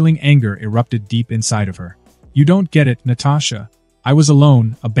 this boiling anger erupted deep inside of her. You don't get it, Natasha. I was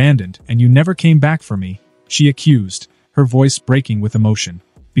alone, abandoned, and you never came back for me, she accused, her voice breaking with emotion.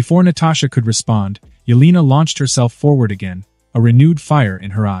 Before Natasha could respond, Yelena launched herself forward again, a renewed fire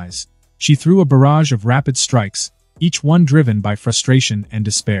in her eyes. She threw a barrage of rapid strikes, each one driven by frustration and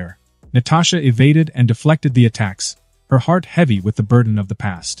despair. Natasha evaded and deflected the attacks, her heart heavy with the burden of the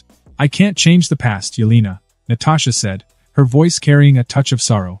past. I can't change the past, Yelena, Natasha said, her voice carrying a touch of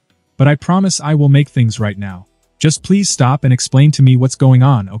sorrow. But I promise I will make things right now. Just please stop and explain to me what's going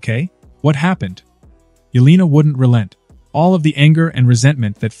on, okay? What happened? Yelena wouldn't relent. All of the anger and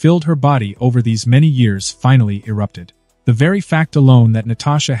resentment that filled her body over these many years finally erupted. The very fact alone that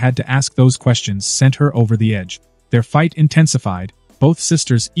Natasha had to ask those questions sent her over the edge. Their fight intensified, both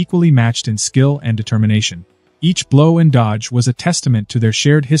sisters equally matched in skill and determination. Each blow and dodge was a testament to their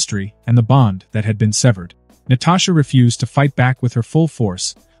shared history and the bond that had been severed. Natasha refused to fight back with her full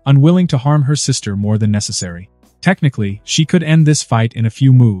force, unwilling to harm her sister more than necessary. Technically, she could end this fight in a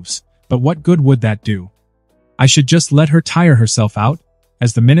few moves, but what good would that do? I should just let her tire herself out?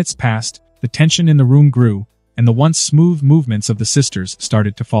 As the minutes passed, the tension in the room grew, and the once smooth movements of the sisters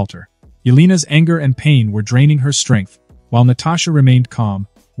started to falter. Yelena's anger and pain were draining her strength, while Natasha remained calm,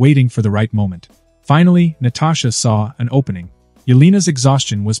 waiting for the right moment. Finally, Natasha saw an opening. Yelena's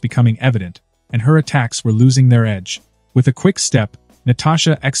exhaustion was becoming evident, and her attacks were losing their edge. With a quick step,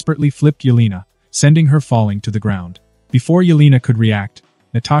 Natasha expertly flipped Yelena, sending her falling to the ground. Before Yelena could react,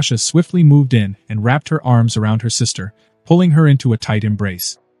 Natasha swiftly moved in and wrapped her arms around her sister, pulling her into a tight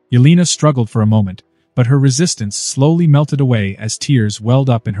embrace. Yelena struggled for a moment, but her resistance slowly melted away as tears welled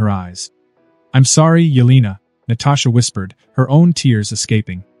up in her eyes. I'm sorry, Yelena, Natasha whispered, her own tears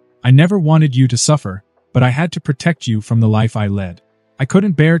escaping. I never wanted you to suffer, but I had to protect you from the life I led. I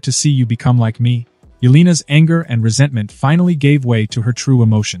couldn't bear to see you become like me. Yelena's anger and resentment finally gave way to her true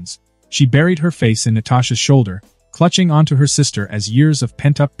emotions. She buried her face in Natasha's shoulder, clutching onto her sister as years of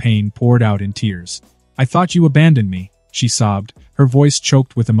pent-up pain poured out in tears. I thought you abandoned me, she sobbed, her voice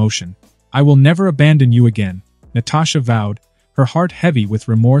choked with emotion. I will never abandon you again, Natasha vowed, her heart heavy with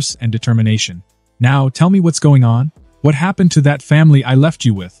remorse and determination. Now tell me what's going on? What happened to that family I left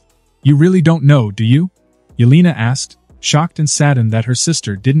you with? You really don't know, do you? Yelena asked, shocked and saddened that her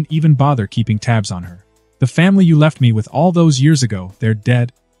sister didn't even bother keeping tabs on her. The family you left me with all those years ago, they're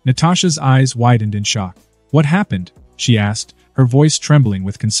dead. Natasha's eyes widened in shock. What happened? She asked, her voice trembling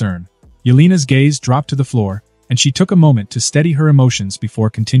with concern. Yelena's gaze dropped to the floor, and she took a moment to steady her emotions before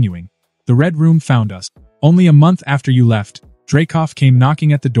continuing. The Red Room found us. Only a month after you left, Dreykov came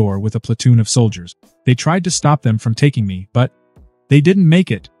knocking at the door with a platoon of soldiers. They tried to stop them from taking me, but they didn't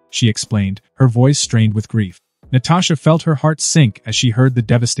make it, she explained, her voice strained with grief. Natasha felt her heart sink as she heard the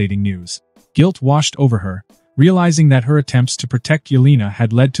devastating news. Guilt washed over her, realizing that her attempts to protect Yelena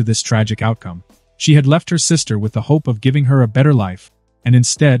had led to this tragic outcome. She had left her sister with the hope of giving her a better life, and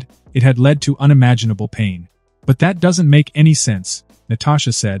instead, it had led to unimaginable pain. But that doesn't make any sense,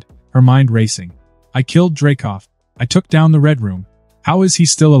 Natasha said, her mind racing. I killed Dreykov. I took down the Red Room. How is he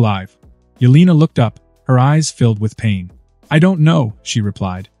still alive? Yelena looked up, her eyes filled with pain. I don't know, she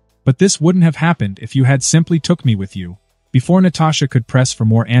replied. But this wouldn't have happened if you had simply took me with you. Before Natasha could press for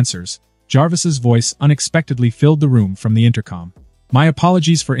more answers, Jarvis's voice unexpectedly filled the room from the intercom. My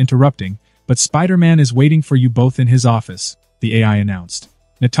apologies for interrupting, but Spider-Man is waiting for you both in his office, the AI announced.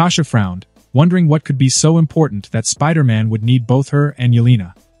 Natasha frowned, wondering what could be so important that Spider-Man would need both her and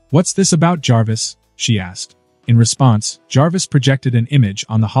Yelena. What's this about, Jarvis? She asked. In response, Jarvis projected an image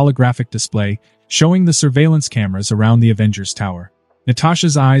on the holographic display, showing the surveillance cameras around the Avengers Tower.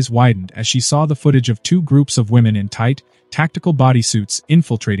 Natasha's eyes widened as she saw the footage of two groups of women in tight, tactical bodysuits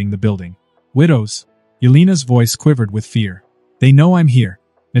infiltrating the building. Widows. Yelena's voice quivered with fear. They know I'm here.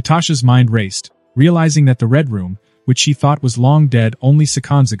 Natasha's mind raced, realizing that the Red Room, which she thought was long dead only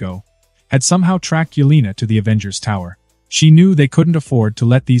seconds ago, had somehow tracked Yelena to the Avengers Tower. She knew they couldn't afford to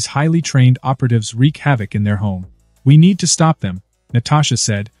let these highly trained operatives wreak havoc in their home. We need to stop them, Natasha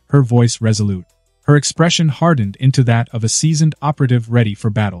said, her voice resolute. Her expression hardened into that of a seasoned operative ready for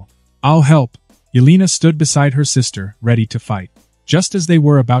battle. I'll help. Yelena stood beside her sister, ready to fight. Just as they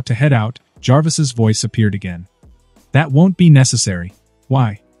were about to head out, Jarvis's voice appeared again. That won't be necessary.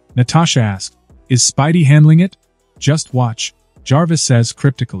 Why? Natasha asked. Is Spidey handling it? Just watch, Jarvis says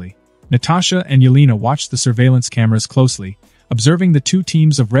cryptically. Natasha and Yelena watched the surveillance cameras closely, observing the two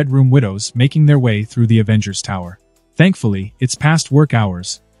teams of Red Room widows making their way through the Avengers Tower. Thankfully, it's past work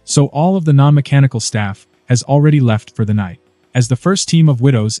hours, so all of the non-mechanical staff has already left for the night. As the first team of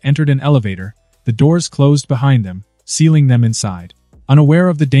widows entered an elevator, the doors closed behind them, sealing them inside. Unaware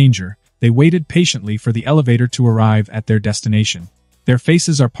of the danger, they waited patiently for the elevator to arrive at their destination. Their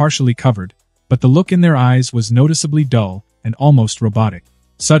faces are partially covered, but the look in their eyes was noticeably dull and almost robotic.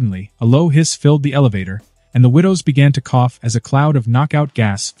 Suddenly, a low hiss filled the elevator, and the widows began to cough as a cloud of knockout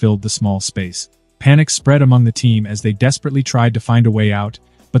gas filled the small space. Panic spread among the team as they desperately tried to find a way out,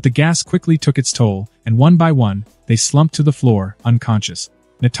 but the gas quickly took its toll, and one by one, they slumped to the floor, unconscious.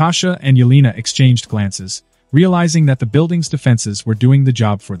 Natasha and Yelena exchanged glances, realizing that the building's defenses were doing the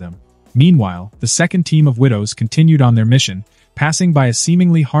job for them. Meanwhile, the second team of widows continued on their mission, passing by a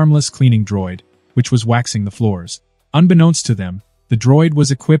seemingly harmless cleaning droid, which was waxing the floors. Unbeknownst to them, the droid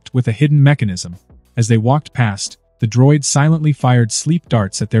was equipped with a hidden mechanism. As they walked past, the droid silently fired sleep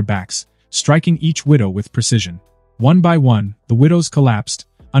darts at their backs, striking each widow with precision. One by one, the widows collapsed,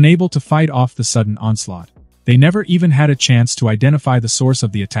 unable to fight off the sudden onslaught. They never even had a chance to identify the source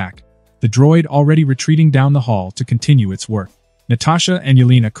of the attack, the droid already retreating down the hall to continue its work. Natasha and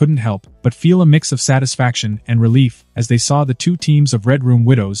Yelena couldn't help but feel a mix of satisfaction and relief as they saw the two teams of Red Room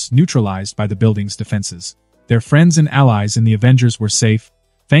widows neutralized by the building's defenses. Their friends and allies in the Avengers were safe,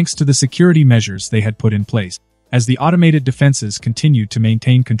 thanks to the security measures they had put in place. As the automated defenses continued to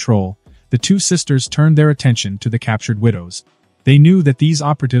maintain control, the two sisters turned their attention to the captured widows. They knew that these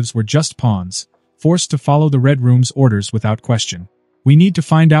operatives were just pawns, forced to follow the Red Room's orders without question. We need to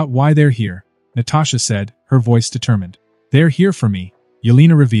find out why they're here, Natasha said, her voice determined. They're here for me,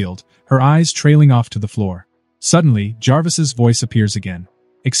 Yelena revealed, her eyes trailing off to the floor. Suddenly, Jarvis's voice appears again.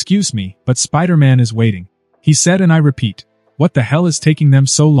 Excuse me, but Spider-Man is waiting. He said, and I repeat, what the hell is taking them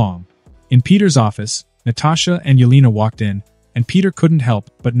so long? In Peter's office, Natasha and Yelena walked in, and Peter couldn't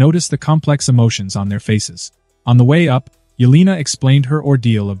help but notice the complex emotions on their faces. On the way up, Yelena explained her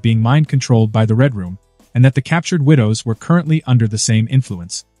ordeal of being mind-controlled by the Red Room, and that the captured widows were currently under the same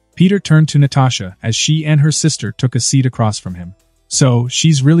influence. Peter turned to Natasha as she and her sister took a seat across from him. So,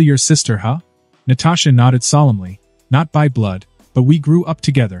 she's really your sister, huh? Natasha nodded solemnly. Not by blood, but we grew up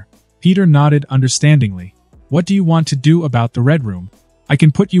together. Peter nodded understandingly. What do you want to do about the Red Room? I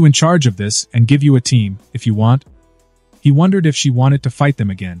can put you in charge of this and give you a team, if you want. He wondered if she wanted to fight them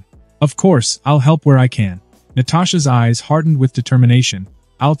again. Of course, I'll help where I can. Natasha's eyes hardened with determination.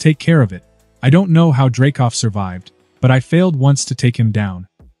 I'll take care of it. I don't know how Dreykov survived, but I failed once to take him down.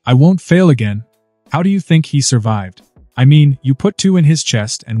 I won't fail again. How do you think he survived? I mean, you put 2 in his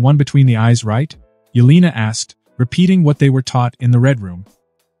chest and 1 between the eyes, right? Yelena asked, repeating what they were taught in the Red Room.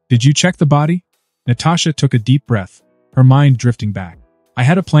 Did you check the body? Natasha took a deep breath, her mind drifting back. I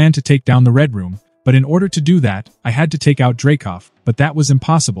had a plan to take down the Red Room, but in order to do that, I had to take out Dreykov, but that was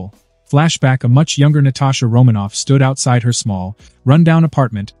impossible. Flashback: a much younger Natasha Romanoff stood outside her small, run-down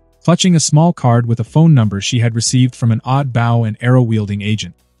apartment, clutching a small card with a phone number she had received from an odd bow and arrow-wielding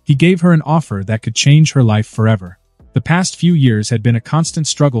agent. He gave her an offer that could change her life forever. The past few years had been a constant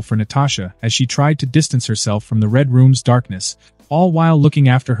struggle for Natasha as she tried to distance herself from the Red Room's darkness, all while looking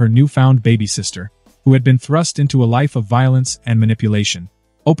after her newfound baby sister, who had been thrust into a life of violence and manipulation.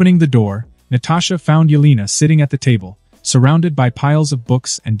 Opening the door, Natasha found Yelena sitting at the table, surrounded by piles of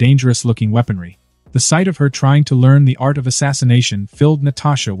books and dangerous-looking weaponry. The sight of her trying to learn the art of assassination filled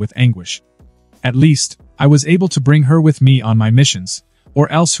Natasha with anguish. At least, I was able to bring her with me on my missions,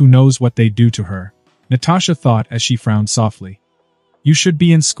 or else who knows what they'd do to her, Natasha thought as she frowned softly. You should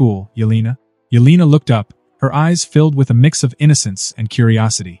be in school, Yelena. Yelena looked up, her eyes filled with a mix of innocence and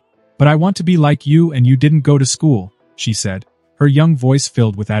curiosity. But I want to be like you, and you didn't go to school, she said, her young voice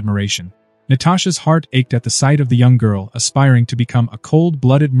filled with admiration. Natasha's heart ached at the sight of the young girl aspiring to become a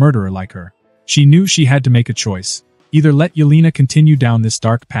cold-blooded murderer like her. She knew she had to make a choice. Either let Yelena continue down this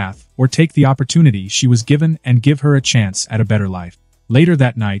dark path, or take the opportunity she was given and give her a chance at a better life. Later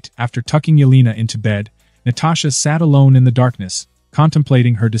that night, after tucking Yelena into bed, Natasha sat alone in the darkness,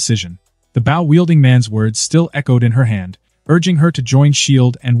 contemplating her decision. The bow-wielding man's words still echoed in her hand, urging her to join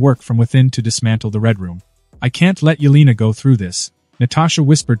S.H.I.E.L.D. and work from within to dismantle the Red Room. I can't let Yelena go through this, Natasha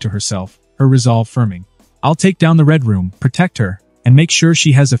whispered to herself, her resolve firming. I'll take down the Red Room, protect her, and make sure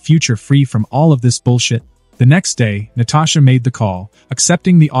she has a future free from all of this bullshit. The next day, Natasha made the call,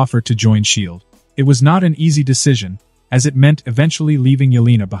 accepting the offer to join S.H.I.E.L.D. It was not an easy decision, as it meant eventually leaving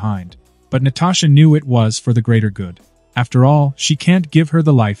Yelena behind. But Natasha knew it was for the greater good. After all, she can't give her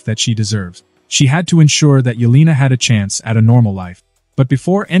the life that she deserves. She had to ensure that Yelena had a chance at a normal life. But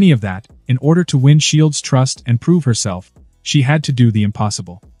before any of that, in order to win S.H.I.E.L.D.'s trust and prove herself, she had to do the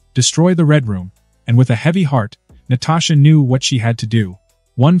impossible. Destroy the Red Room. And with a heavy heart, Natasha knew what she had to do.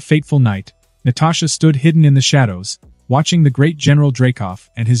 One fateful night, Natasha stood hidden in the shadows, watching the great General Dreykov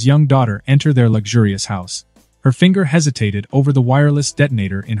and his young daughter enter their luxurious house. Her finger hesitated over the wireless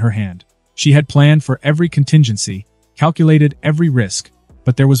detonator in her hand. She had planned for every contingency, calculated every risk,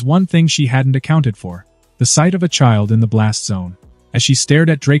 but there was one thing she hadn't accounted for: the sight of a child in the blast zone. As she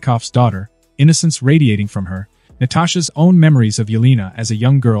stared at Dreykov's daughter, innocence radiating from her, Natasha's own memories of Yelena as a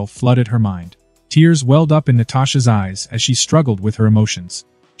young girl flooded her mind. Tears welled up in Natasha's eyes as she struggled with her emotions.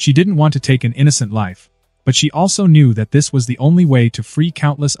 She didn't want to take an innocent life, but she also knew that this was the only way to free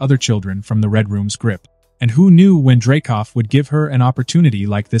countless other children from the Red Room's grip. And who knew when Dreykov would give her an opportunity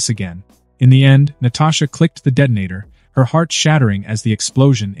like this again? In the end, Natasha clicked the detonator, her heart shattering as the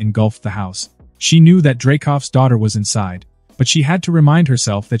explosion engulfed the house. She knew that Dreykov's daughter was inside, but she had to remind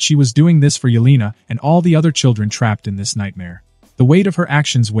herself that she was doing this for Yelena and all the other children trapped in this nightmare. The weight of her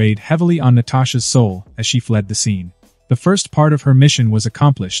actions weighed heavily on Natasha's soul as she fled the scene. The first part of her mission was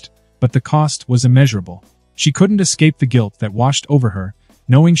accomplished, but the cost was immeasurable. She couldn't escape the guilt that washed over her,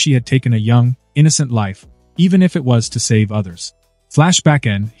 knowing she had taken a young, innocent life, even if it was to save others. Flashback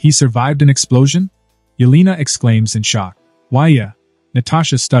end, he survived an explosion? Yelena exclaims in shock. Why yeah,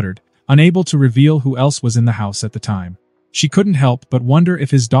 Natasha stuttered, unable to reveal who else was in the house at the time. She couldn't help but wonder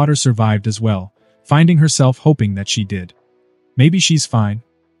if his daughter survived as well, finding herself hoping that she did. Maybe she's fine.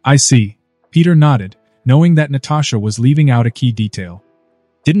 I see. Peter nodded, knowing that Natasha was leaving out a key detail.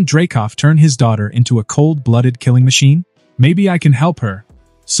 Didn't Dreykov turn his daughter into a cold-blooded killing machine? Maybe I can help her.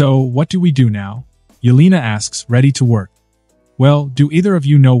 So, what do we do now? Yelena asks, ready to work. Well, do either of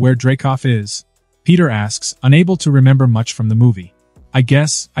you know where Dreykov is? Peter asks, unable to remember much from the movie. I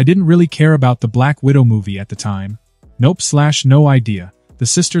guess, I didn't really care about the Black Widow movie at the time. Nope/no idea, the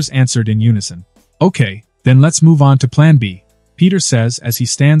sisters answered in unison. Okay, then let's move on to Plan B, Peter says as he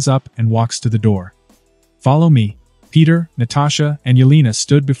stands up and walks to the door. Follow me. Peter, Natasha, and Yelena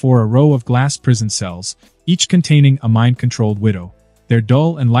stood before a row of glass prison cells, each containing a mind-controlled widow. Their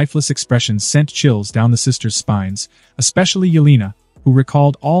dull and lifeless expressions sent chills down the sisters' spines, especially Yelena, who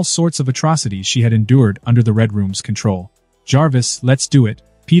recalled all sorts of atrocities she had endured under the Red Room's control. Jarvis, let's do it,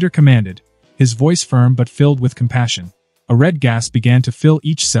 Peter commanded, his voice firm but filled with compassion. A red gas began to fill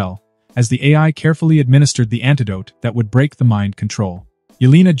each cell, as the AI carefully administered the antidote that would break the mind control.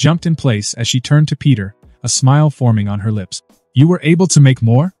 Yelena jumped in place as she turned to Peter, a smile forming on her lips. You were able to make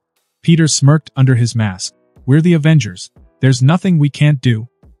more? Peter smirked under his mask. We're the Avengers. There's nothing we can't do.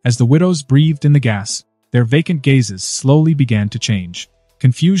 As the widows breathed in the gas, their vacant gazes slowly began to change.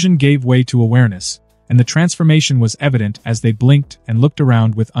 Confusion gave way to awareness, and the transformation was evident as they blinked and looked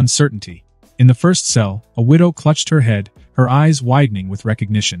around with uncertainty. In the first cell, a widow clutched her head, her eyes widening with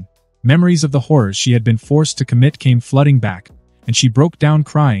recognition. Memories of the horrors she had been forced to commit came flooding back, and she broke down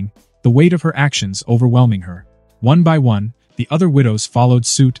crying, the weight of her actions overwhelming her. One by one, the other widows followed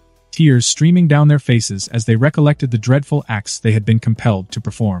suit, tears streaming down their faces as they recollected the dreadful acts they had been compelled to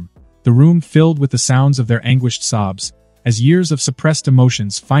perform. The room filled with the sounds of their anguished sobs, as years of suppressed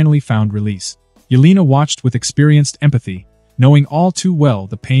emotions finally found release. Yelena watched with experienced empathy, knowing all too well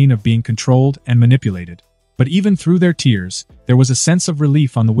the pain of being controlled and manipulated. But even through their tears, there was a sense of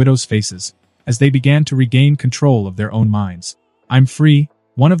relief on the widows' faces, as they began to regain control of their own minds. "I'm free,"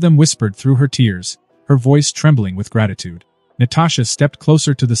 one of them whispered through her tears, her voice trembling with gratitude. Natasha stepped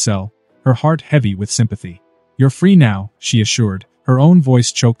closer to the cell, her heart heavy with sympathy. "You're free now," she assured, her own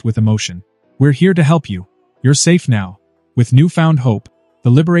voice choked with emotion. "We're here to help you. You're safe now." With newfound hope, the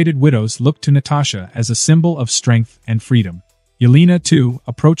liberated widows looked to Natasha as a symbol of strength and freedom. Yelena, too,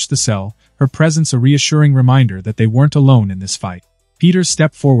 approached the cell, her presence a reassuring reminder that they weren't alone in this fight. Peter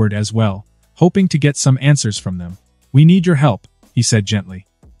stepped forward as well, hoping to get some answers from them. "We need your help," he said gently.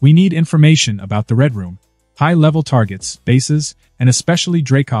 "We need information about the Red Room. High-level targets, bases, and especially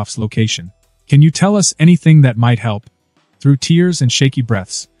Dreykov's location. Can you tell us anything that might help?" Through tears and shaky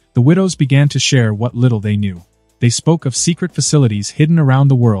breaths, the widows began to share what little they knew. They spoke of secret facilities hidden around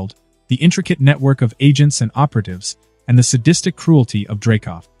the world, the intricate network of agents and operatives, and the sadistic cruelty of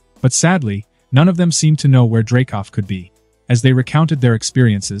Dreykov. But sadly, none of them seemed to know where Dreykov could be. As they recounted their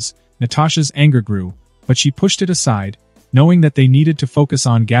experiences, Natasha's anger grew, but she pushed it aside, knowing that they needed to focus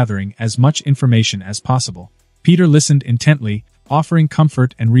on gathering as much information as possible. Peter listened intently, offering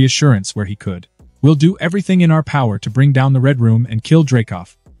comfort and reassurance where he could. "We'll do everything in our power to bring down the Red Room and kill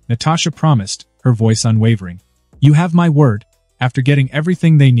Dreykov," Natasha promised, her voice unwavering. "You have my word." After getting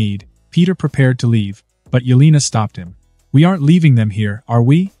everything they need, Peter prepared to leave, but Yelena stopped him. "We aren't leaving them here, are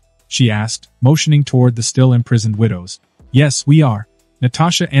we?" she asked, motioning toward the still imprisoned widows. "Yes, we are,"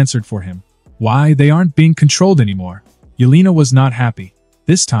 Natasha answered for him. "Why, they aren't being controlled anymore." Yelena was not happy.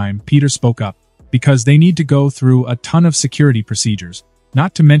 This time, Peter spoke up. "Because they need to go through a ton of security procedures,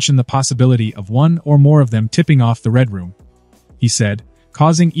 not to mention the possibility of one or more of them tipping off the Red Room," he said,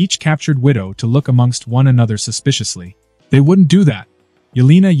 causing each captured widow to look amongst one another suspiciously. "They wouldn't do that,"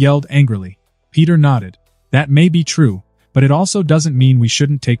 Yelena yelled angrily. Peter nodded. "That may be true, but it also doesn't mean we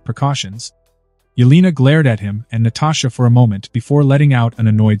shouldn't take precautions." Yelena glared at him and Natasha for a moment before letting out an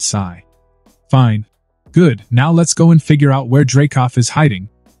annoyed sigh. "Fine. Good, now let's go and figure out where Dreykov is hiding."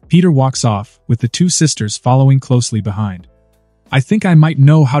 Peter walks off, with the two sisters following closely behind. "I think I might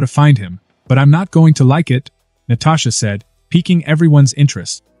know how to find him, but I'm not going to like it," Natasha said, piquing everyone's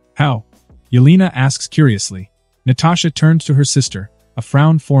interest. "How?" Yelena asks curiously. Natasha turned to her sister, a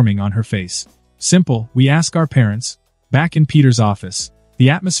frown forming on her face. "Simple, we ask our parents." Back in Peter's office, the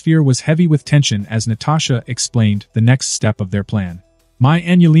atmosphere was heavy with tension as Natasha explained the next step of their plan. My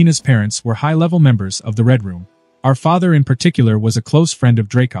and Yelena's parents were high-level members of the Red Room. Our father in particular was a close friend of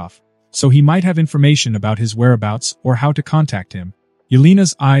Dreykov, so he might have information about his whereabouts or how to contact him.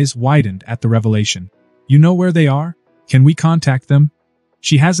 Yelena's eyes widened at the revelation. "You know where they are? Can we contact them?"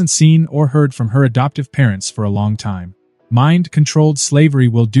 She hasn't seen or heard from her adoptive parents for a long time. Mind-controlled slavery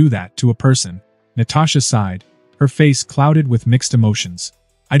will do that to a person. Natasha sighed, her face clouded with mixed emotions.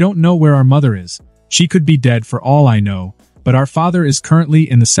 "I don't know where our mother is. She could be dead for all I know, but our father is currently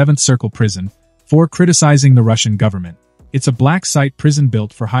in the 7th Circle prison for criticizing the Russian government. It's a black site prison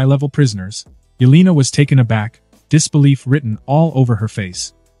built for high-level prisoners." Yelena was taken aback, disbelief written all over her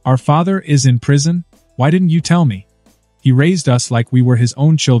face. "Our father is in prison? Why didn't you tell me? He raised us like we were his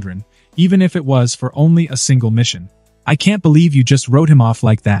own children, even if it was for only a single mission. I can't believe you just wrote him off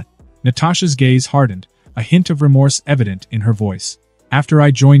like that." Natasha's gaze hardened, a hint of remorse evident in her voice. "After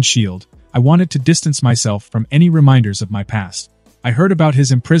I joined S.H.I.E.L.D., I wanted to distance myself from any reminders of my past. I heard about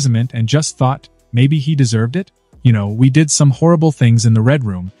his imprisonment and just thought, maybe he deserved it? You know, we did some horrible things in the Red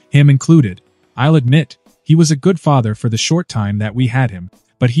Room, him included. I'll admit, he was a good father for the short time that we had him,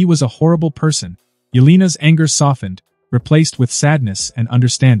 but he was a horrible person." Yelena's anger softened, replaced with sadness and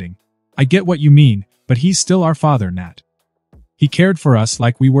understanding. "I get what you mean, but he's still our father, Nat. He cared for us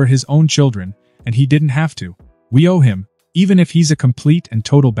like we were his own children, and he didn't have to. We owe him, even if he's a complete and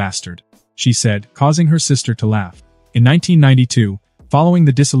total bastard," she said, causing her sister to laugh. In 1992, following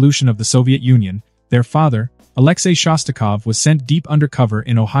the dissolution of the Soviet Union, their father, Alexei Shostakov, was sent deep undercover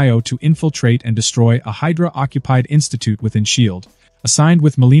in Ohio to infiltrate and destroy a Hydra-occupied institute within S.H.I.E.L.D., assigned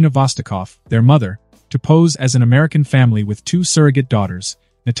with Melina Vostokov, their mother, to pose as an American family with two surrogate daughters,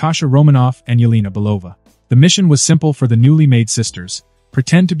 Natasha Romanoff and Yelena Belova. The mission was simple for the newly made sisters: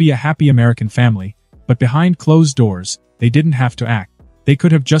 pretend to be a happy American family, but behind closed doors, they didn't have to act. They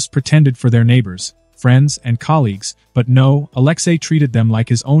could have just pretended for their neighbors, friends, and colleagues, but no, Alexei treated them like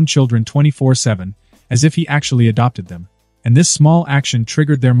his own children 24/7, as if he actually adopted them. And this small action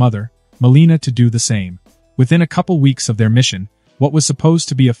triggered their mother, Melina, to do the same. Within a couple weeks of their mission, what was supposed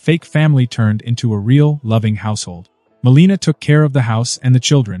to be a fake family turned into a real, loving household. Melina took care of the house and the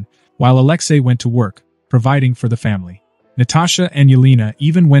children, while Alexei went to work, providing for the family. Natasha and Yelena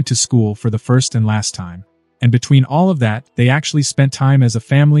even went to school for the first and last time. And between all of that, they actually spent time as a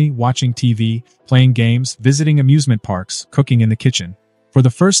family, watching TV, playing games, visiting amusement parks, cooking in the kitchen. For the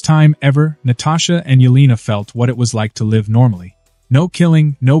first time ever, Natasha and Yelena felt what it was like to live normally. No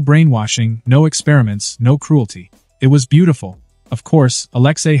killing, no brainwashing, no experiments, no cruelty. It was beautiful. Of course,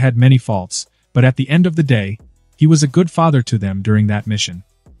 Alexei had many faults, but at the end of the day, he was a good father to them during that mission.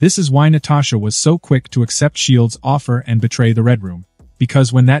 This is why Natasha was so quick to accept S.H.I.E.L.D.'s offer and betray the Red Room.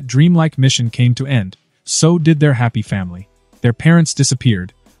 Because when that dreamlike mission came to end, so did their happy family. Their parents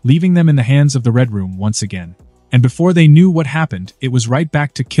disappeared, leaving them in the hands of the Red Room once again. And before they knew what happened, it was right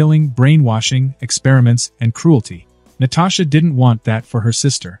back to killing, brainwashing, experiments, and cruelty. Natasha didn't want that for her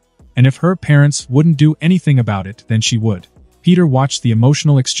sister. And if her parents wouldn't do anything about it, then she would. Peter watched the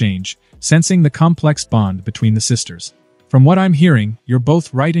emotional exchange, sensing the complex bond between the sisters. From what I'm hearing, you're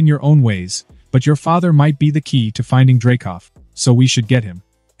both right in your own ways, but your father might be the key to finding Dreykov, so we should get him.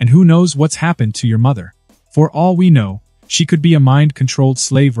 And who knows what's happened to your mother? For all we know, she could be a mind-controlled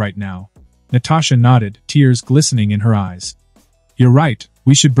slave right now. Natasha nodded, tears glistening in her eyes. You're right,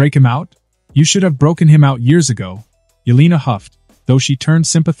 we should break him out? You should have broken him out years ago. Yelena huffed, though she turned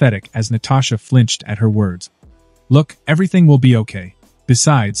sympathetic as Natasha flinched at her words. Look, everything will be okay.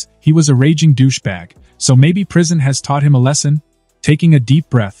 Besides, he was a raging douchebag, so maybe prison has taught him a lesson? Taking a deep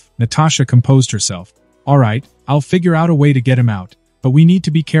breath, Natasha composed herself. Alright, I'll figure out a way to get him out, but we need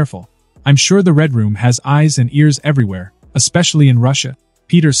to be careful. I'm sure the Red Room has eyes and ears everywhere, especially in Russia.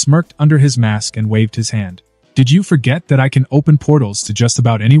 Peter smirked under his mask and waved his hand. Did you forget that I can open portals to just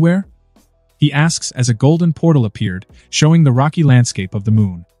about anywhere? He asks as a golden portal appeared, showing the rocky landscape of the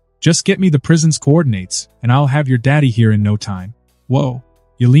moon. Just get me the prison's coordinates, and I'll have your daddy here in no time. Whoa,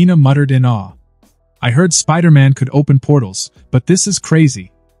 Yelena muttered in awe. I heard Spider-Man could open portals, but this is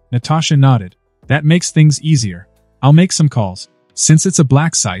crazy. Natasha nodded. That makes things easier. I'll make some calls. Since it's a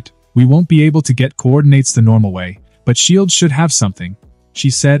black site, we won't be able to get coordinates the normal way, but S.H.I.E.L.D. should have something,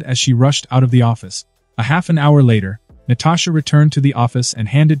 she said as she rushed out of the office. A half an hour later, Natasha returned to the office and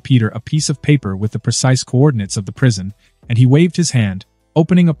handed Peter a piece of paper with the precise coordinates of the prison, and he waved his hand,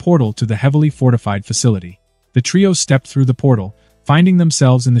 opening a portal to the heavily fortified facility. The trio stepped through the portal, finding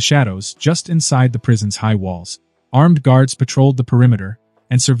themselves in the shadows just inside the prison's high walls. Armed guards patrolled the perimeter,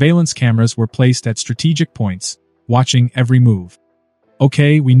 and surveillance cameras were placed at strategic points, watching every move.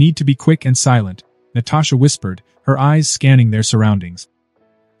 Okay, we need to be quick and silent, Natasha whispered, her eyes scanning their surroundings.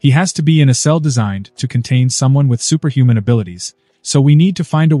 He has to be in a cell designed to contain someone with superhuman abilities, so we need to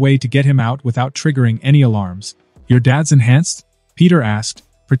find a way to get him out without triggering any alarms. Your dad's enhanced? Peter asked,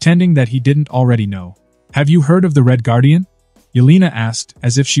 pretending that he didn't already know. Have you heard of the Red Guardian? Yelena asked,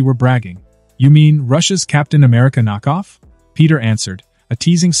 as if she were bragging. You mean Russia's Captain America knockoff? Peter answered, a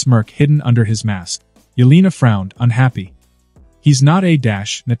teasing smirk hidden under his mask. Yelena frowned, unhappy. He's not a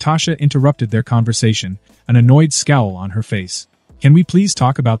dash, Natasha interrupted their conversation, an annoyed scowl on her face. Can we please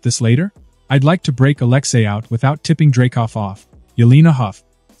talk about this later? I'd like to break Alexei out without tipping Dreykov off. Yelena huffed.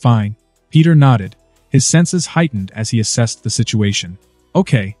 Fine. Peter nodded, his senses heightened as he assessed the situation.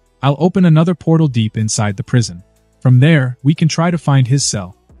 Okay, I'll open another portal deep inside the prison. From there, we can try to find his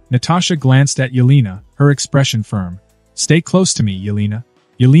cell. Natasha glanced at Yelena, her expression firm. Stay close to me, Yelena.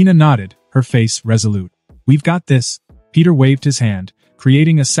 Yelena nodded, her face resolute. We've got this. Peter waved his hand,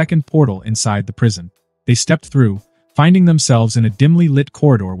 creating a second portal inside the prison. They stepped through, finding themselves in a dimly lit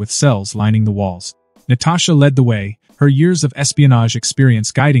corridor with cells lining the walls. Natasha led the way, her years of espionage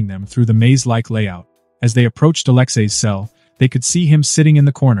experience guiding them through the maze-like layout. As they approached Alexei's cell, they could see him sitting in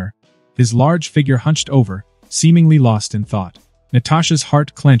the corner, his large figure hunched over, seemingly lost in thought. Natasha's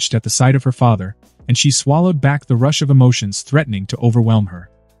heart clenched at the sight of her father, and she swallowed back the rush of emotions threatening to overwhelm her.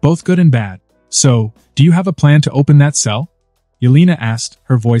 Both good and bad. So, do you have a plan to open that cell? Yelena asked,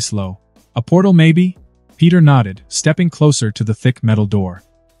 her voice low. A portal maybe? Peter nodded, stepping closer to the thick metal door.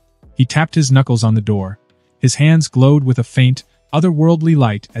 He tapped his knuckles on the door. His hands glowed with a faint, otherworldly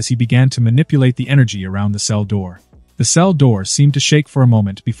light as he began to manipulate the energy around the cell door. The cell door seemed to shake for a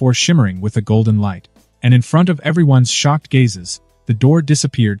moment before shimmering with a golden light. And in front of everyone's shocked gazes, the door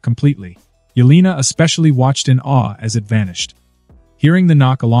disappeared completely. Yelena especially watched in awe as it vanished. Hearing the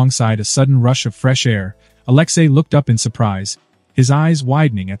knock alongside a sudden rush of fresh air, Alexei looked up in surprise, his eyes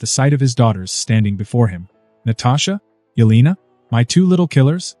widening at the sight of his daughters standing before him. Natasha? Yelena? My two little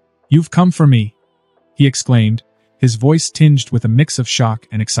killers? You've come for me! He exclaimed, his voice tinged with a mix of shock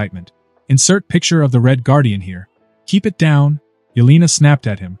and excitement. Insert picture of the Red Guardian here. Keep it down, Yelena snapped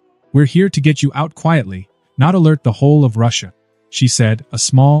at him. We're here to get you out quietly, not alert the whole of Russia, she said, a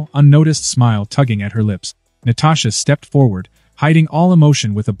small, unnoticed smile tugging at her lips. Natasha stepped forward, hiding all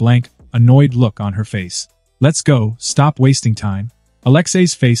emotion with a blank, annoyed look on her face. Let's go, stop wasting time.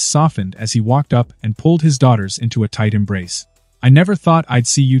 Alexei's face softened as he walked up and pulled his daughters into a tight embrace. I never thought I'd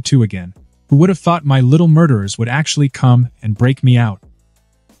see you two again. Who would have thought my little murderers would actually come and break me out?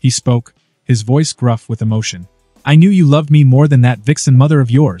 He spoke, his voice gruff with emotion. I knew you loved me more than that vixen mother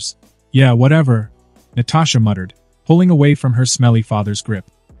of yours. Yeah, whatever, Natasha muttered, pulling away from her smelly father's grip.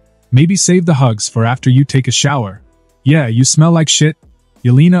 Maybe save the hugs for after you take a shower. Yeah, you smell like shit,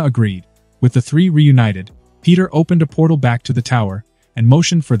 Yelena agreed. With the three reunited, Peter opened a portal back to the tower and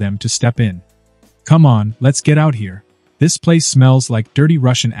motioned for them to step in. Come on, let's get out here. This place smells like dirty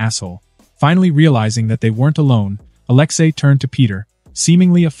Russian asshole. Finally realizing that they weren't alone, Alexei turned to Peter,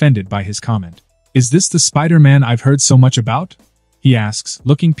 seemingly offended by his comment. Is this the Spider-Man I've heard so much about? He asks,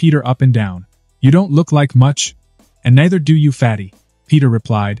 looking Peter up and down. You don't look like much. And neither do you, fatty, Peter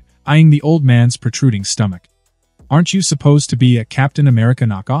replied, eyeing the old man's protruding stomach. Aren't you supposed to be a Captain America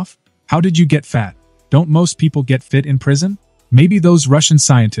knockoff? How did you get fat? Don't most people get fit in prison? Maybe those Russian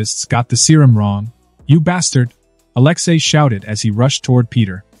scientists got the serum wrong. You bastard! Alexei shouted as he rushed toward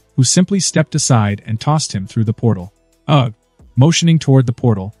Peter, who simply stepped aside and tossed him through the portal. Ugh! Motioning toward the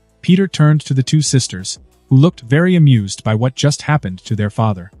portal, Peter turned to the two sisters, who looked very amused by what just happened to their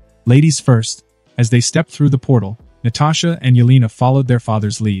father. Ladies first. As they stepped through the portal, Natasha and Yelena followed their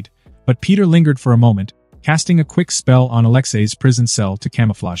father's lead, but Peter lingered for a moment, casting a quick spell on Alexei's prison cell to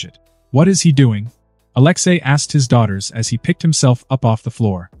camouflage it. What is he doing? Alexei asked his daughters as he picked himself up off the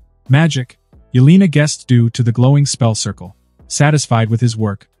floor. Magic, Yelena guessed due to the glowing spell circle. Satisfied with his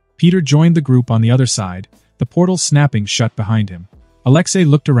work, Peter joined the group on the other side, the portal snapping shut behind him. Alexei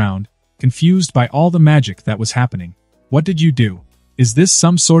looked around, confused by all the magic that was happening. What did you do? Is this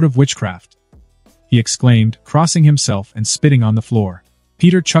some sort of witchcraft? He exclaimed, crossing himself and spitting on the floor.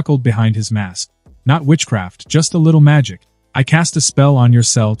 Peter chuckled behind his mask. Not witchcraft, just a little magic. I cast a spell on your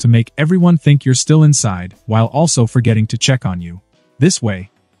cell to make everyone think you're still inside, while also forgetting to check on you. This way,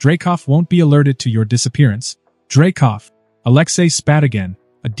 Dreykov won't be alerted to your disappearance. Dreykov! Alexei spat again,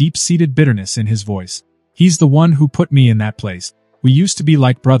 a deep-seated bitterness in his voice. He's the one who put me in that place. We used to be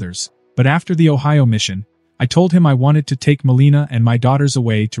like brothers, but after the Ohio mission, I told him I wanted to take Melina and my daughters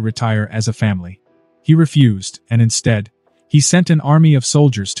away to retire as a family. He refused, and instead, he sent an army of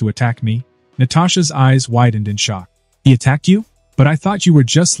soldiers to attack me. Natasha's eyes widened in shock. He attacked you? But I thought you were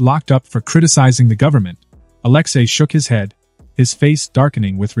just locked up for criticizing the government. Alexei shook his head, his face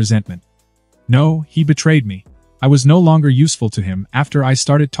darkening with resentment. No, he betrayed me. I was no longer useful to him after I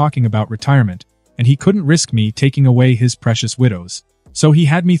started talking about retirement, and he couldn't risk me taking away his precious widows. So he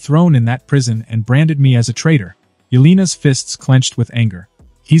had me thrown in that prison and branded me as a traitor. Yelena's fists clenched with anger.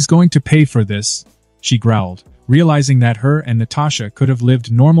 He's going to pay for this, she growled, realizing that her and Natasha could have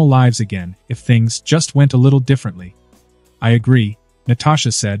lived normal lives again if things just went a little differently. I agree,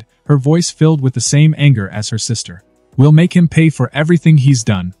 Natasha said, her voice filled with the same anger as her sister. We'll make him pay for everything he's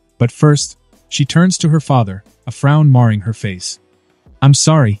done, but first, she turns to her father, a frown marring her face. I'm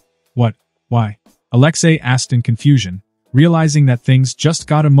sorry. What? Why? Alexei asked in confusion, realizing that things just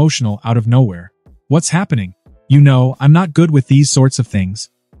got emotional out of nowhere. What's happening? You know, I'm not good with these sorts of things.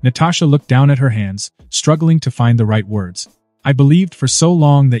 Natasha looked down at her hands, struggling to find the right words. I believed for so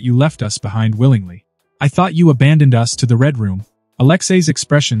long that you left us behind willingly. I thought you abandoned us to the Red Room. Alexei's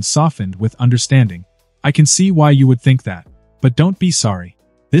expression softened with understanding. I can see why you would think that. But don't be sorry.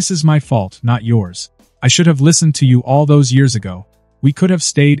 This is my fault, not yours. I should have listened to you all those years ago. We could have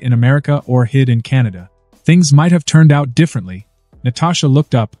stayed in America or hid in Canada. Things might have turned out differently. Natasha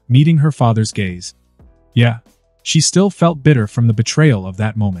looked up, meeting her father's gaze. Yeah. She still felt bitter from the betrayal of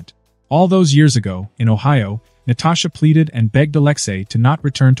that moment. All those years ago, in Ohio, Natasha pleaded and begged Alexei to not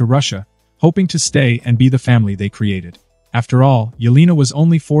return to Russia, hoping to stay and be the family they created. After all, Yelena was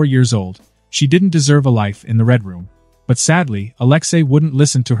only 4 years old. She didn't deserve a life in the Red Room. But sadly, Alexei wouldn't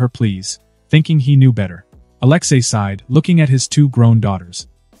listen to her pleas, thinking he knew better. Alexei sighed, looking at his two grown daughters.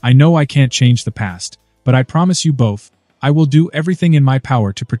 I know I can't change the past, but I promise you both, I will do everything in my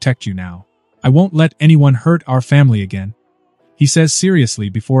power to protect you now. I won't let anyone hurt our family again. He says seriously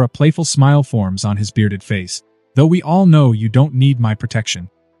before a playful smile forms on his bearded face. Though we all know you don't need my protection.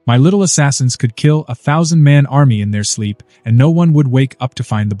 My little assassins could kill a 1,000-man army in their sleep, and no one would wake up to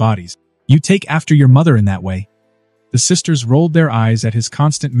find the bodies. You take after your mother in that way." The sisters rolled their eyes at his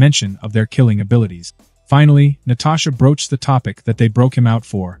constant mention of their killing abilities. Finally, Natasha broached the topic that they broke him out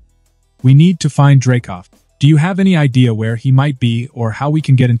for. "We need to find Dreykov. Do you have any idea where he might be or how we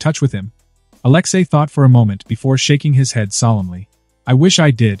can get in touch with him?" Alexei thought for a moment before shaking his head solemnly. "I wish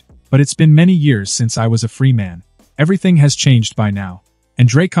I did, but it's been many years since I was a free man. Everything has changed by now. And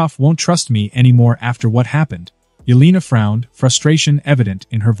Dreykov won't trust me anymore after what happened." Yelena frowned, frustration evident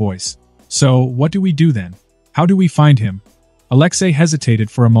in her voice. "So, what do we do then? How do we find him?" Alexei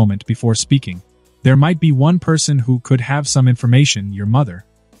hesitated for a moment before speaking. "There might be one person who could have some information, your mother.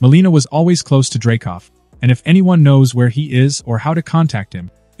 Melina was always close to Dreykov, and if anyone knows where he is or how to contact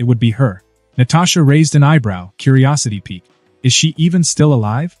him, it would be her." Natasha raised an eyebrow, curiosity piqued. "Is she even still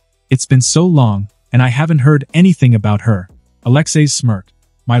alive? It's been so long, and I haven't heard anything about her." Alexei smirked.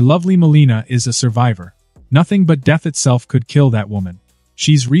 "My lovely Melina is a survivor. Nothing but death itself could kill that woman.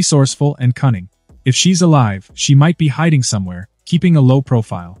 She's resourceful and cunning. If she's alive, she might be hiding somewhere, keeping a low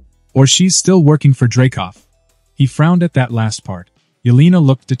profile. Or she's still working for Dreykov." He frowned at that last part. Yelena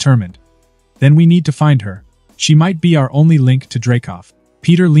looked determined. "Then we need to find her. She might be our only link to Dreykov."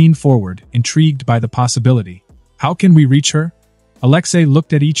 Peter leaned forward, intrigued by the possibility. "How can we reach her?" Alexei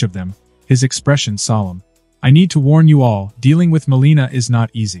looked at each of them, his expression solemn. "I need to warn you all, dealing with Melina is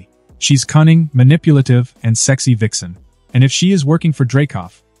not easy. She's cunning, manipulative, and sexy vixen. And if she is working for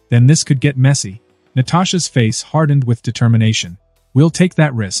Dreykov, then this could get messy." Natasha's face hardened with determination. "We'll take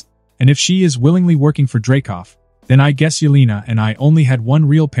that risk. And if she is willingly working for Dreykov, then I guess Yelena and I only had one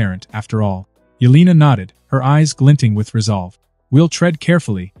real parent after all." Yelena nodded, her eyes glinting with resolve. "We'll tread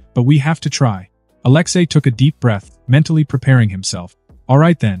carefully, but we have to try." Alexei took a deep breath, mentally preparing himself. "All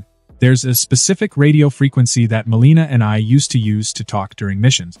right then. There's a specific radio frequency that Melina and I used to use to talk during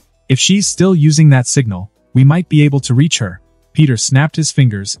missions. If she's still using that signal, we might be able to reach her." Peter snapped his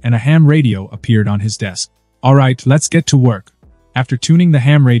fingers and a ham radio appeared on his desk. "All right, let's get to work." After tuning the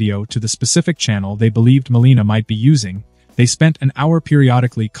ham radio to the specific channel they believed Melina might be using, they spent an hour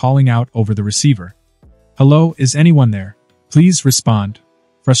periodically calling out over the receiver. "Hello, is anyone there? Please respond."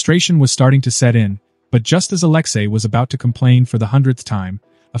 Frustration was starting to set in, but just as Alexei was about to complain for the 100th time,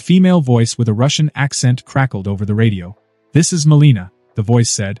 a female voice with a Russian accent crackled over the radio. "This is Melina," the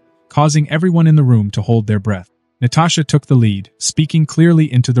voice said, causing everyone in the room to hold their breath. Natasha took the lead, speaking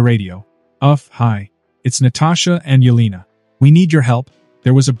clearly into the radio. Hi. It's Natasha and Yelena. We need your help."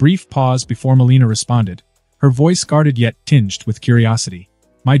 There was a brief pause before Melina responded, her voice guarded yet tinged with curiosity.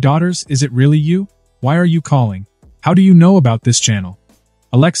 "My daughters, is it really you? Why are you calling? How do you know about this channel?"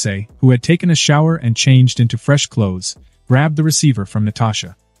 Alexei, who had taken a shower and changed into fresh clothes, grabbed the receiver from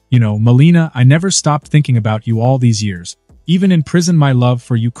Natasha. "You know, Melina, I never stopped thinking about you all these years. Even in prison my love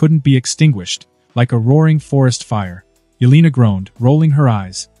for you couldn't be extinguished, like a roaring forest fire." Yelena groaned, rolling her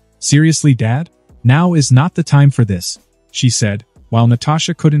eyes. "Seriously, Dad? Now is not the time for this," she said, while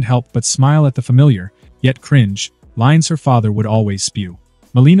Natasha couldn't help but smile at the familiar, yet cringe, lines her father would always spew.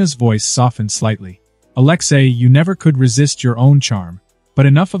 Melina's voice softened slightly. "Alexei, you never could resist your own charm. But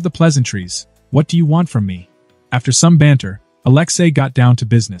enough of the pleasantries. What do you want from me?" After some banter, Alexei got down to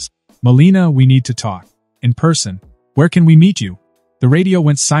business. "Melina, we need to talk. In person. Where can we meet you?" The radio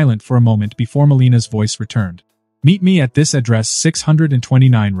went silent for a moment before Melina's voice returned. "Meet me at this address,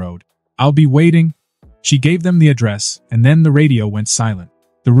 629 Road. I'll be waiting." She gave them the address, and then the radio went silent.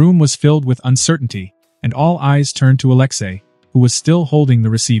 The room was filled with uncertainty, and all eyes turned to Alexei, who was still holding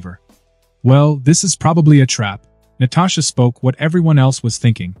the receiver. "Well, this is probably a trap." Natasha spoke what everyone else was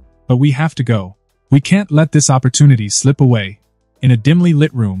thinking, "but we have to go. We can't let this opportunity slip away." In a dimly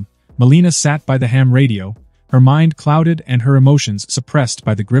lit room, Melina sat by the ham radio, her mind clouded and her emotions suppressed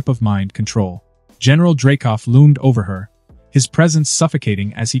by the grip of mind control. General Dreykov loomed over her, his presence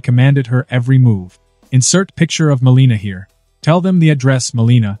suffocating as he commanded her every move. "Insert picture of Melina here. Tell them the address,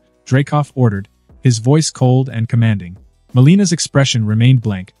 Melina," Dreykov ordered, his voice cold and commanding. Melina's expression remained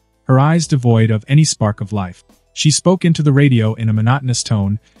blank, her eyes devoid of any spark of life. She spoke into the radio in a monotonous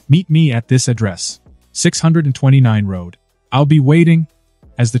tone, "Meet me at this address. 629 Road. I'll be waiting."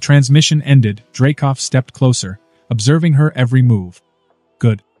 As the transmission ended, Dreykov stepped closer, observing her every move.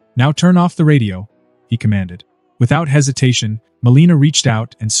 "Good. Now turn off the radio," he commanded. Without hesitation, Melina reached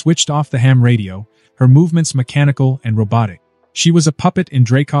out and switched off the ham radio, her movements mechanical and robotic. She was a puppet in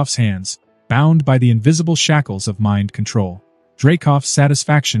Dreykov's hands, bound by the invisible shackles of mind control. Dreykov's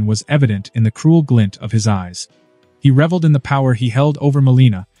satisfaction was evident in the cruel glint of his eyes. He reveled in the power he held over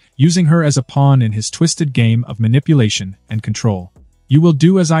Melina, using her as a pawn in his twisted game of manipulation and control. "You will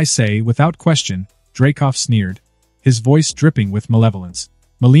do as I say without question," Dreykov sneered, his voice dripping with malevolence.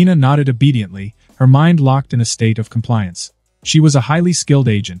 Melina nodded obediently, her mind locked in a state of compliance. She was a highly skilled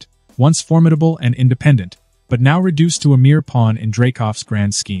agent, once formidable and independent, but now reduced to a mere pawn in Dreykov's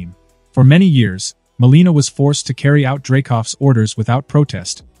grand scheme. For many years, Melina was forced to carry out Dreykov's orders without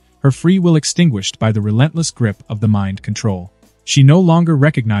protest, her free will extinguished by the relentless grip of the mind control. She no longer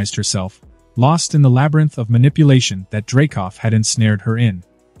recognized herself, lost in the labyrinth of manipulation that Dreykov had ensnared her in.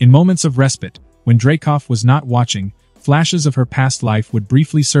 In moments of respite, when Dreykov was not watching, flashes of her past life would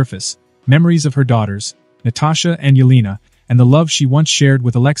briefly surface, memories of her daughters, Natasha and Yelena, and the love she once shared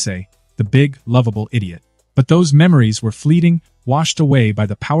with Alexei, the big, lovable idiot. But those memories were fleeting, washed away by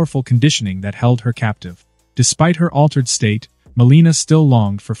the powerful conditioning that held her captive. Despite her altered state, Melina still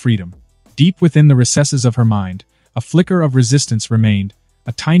longed for freedom. Deep within the recesses of her mind, a flicker of resistance remained,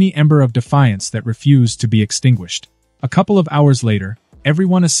 a tiny ember of defiance that refused to be extinguished. A couple of hours later,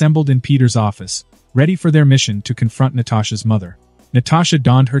 everyone assembled in Peter's office, ready for their mission to confront Natasha's mother. Natasha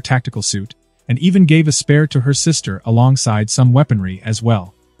donned her tactical suit, and even gave a spare to her sister alongside some weaponry as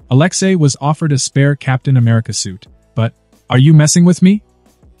well. Alexei was offered a spare Captain America suit, but, "Are you messing with me?"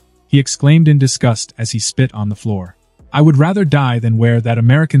 he exclaimed in disgust as he spit on the floor. "I would rather die than wear that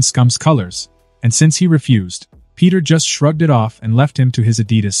American scum's colors," and since he refused, Peter just shrugged it off and left him to his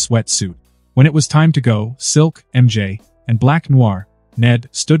Adidas sweatsuit. When it was time to go, Silk, MJ, and Black Noir, Ned,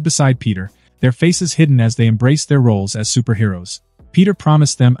 stood beside Peter, their faces hidden as they embraced their roles as superheroes. Peter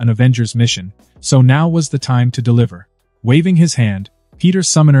promised them an Avengers mission, so now was the time to deliver. Waving his hand, Peter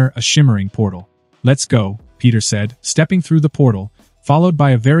summoned a shimmering portal. "Let's go," Peter said, stepping through the portal, followed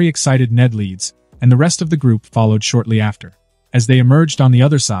by a very excited Ned Leeds, and the rest of the group followed shortly after. As they emerged on the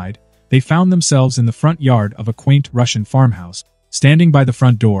other side, they found themselves in the front yard of a quaint Russian farmhouse. Standing by the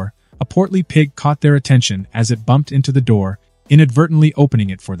front door, a portly pig caught their attention as it bumped into the door, inadvertently opening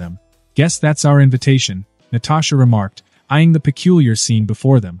it for them. "Guess that's our invitation," Natasha remarked, eyeing the peculiar scene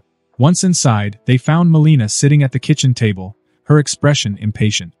before them. Once inside, they found Melina sitting at the kitchen table, her expression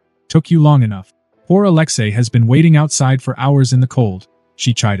impatient. "Took you long enough. Poor Alexei has been waiting outside for hours in the cold,"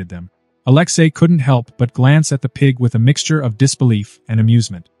 she chided them. Alexei couldn't help but glance at the pig with a mixture of disbelief and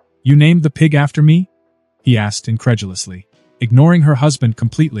amusement. "You named the pig after me?" he asked incredulously. Ignoring her husband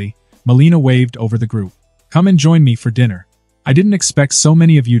completely, Melina waved over the group. "Come and join me for dinner. I didn't expect so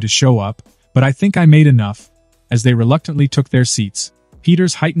many of you to show up, but I think I made enough." As they reluctantly took their seats,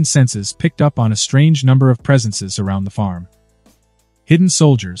 Peter's heightened senses picked up on a strange number of presences around the farm. Hidden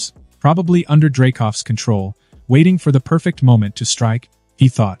soldiers, probably under Dreykov's control, waiting for the perfect moment to strike, he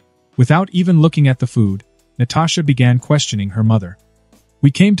thought. Without even looking at the food, Natasha began questioning her mother.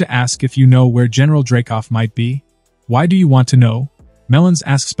 "We came to ask if you know where General Dreykov might be." "Why do you want to know?" Melons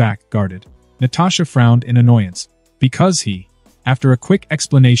asks back, guarded. Natasha frowned in annoyance. "Because he..." After a quick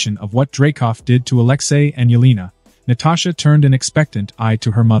explanation of what Dreykov did to Alexei and Yelena, Natasha turned an expectant eye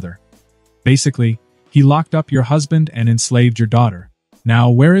to her mother. "Basically, he locked up your husband and enslaved your daughter. Now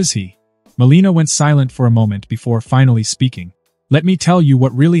where is he?" Melina went silent for a moment before finally speaking. "Let me tell you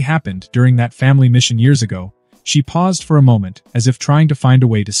what really happened during that family mission years ago." She paused for a moment, as if trying to find a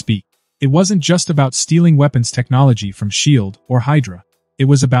way to speak. "It wasn't just about stealing weapons technology from S.H.I.E.L.D. or Hydra. It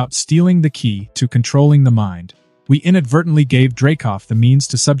was about stealing the key to controlling the mind. We inadvertently gave Dreykov the means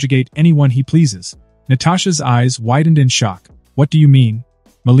to subjugate anyone he pleases." Natasha's eyes widened in shock. "What do you mean?"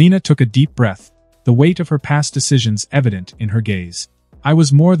 Melina took a deep breath, the weight of her past decisions evident in her gaze. "I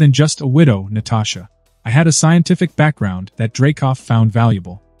was more than just a widow, Natasha. I had a scientific background that Dreykov found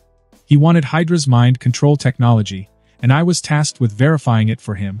valuable. He wanted Hydra's mind control technology, and I was tasked with verifying it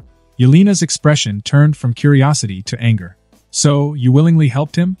for him." Yelena's expression turned from curiosity to anger. "So, you willingly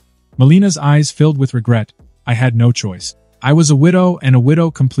helped him?" Melina's eyes filled with regret. "I had no choice. I was a widow, and a widow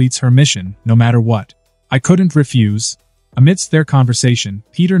completes her mission, no matter what. I couldn't refuse." Amidst their conversation,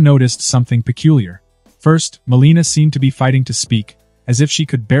 Peter noticed something peculiar. First, Melina seemed to be fighting to speak, as if she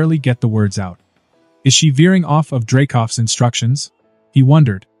could barely get the words out. Is she veering off of Dreykov's instructions? He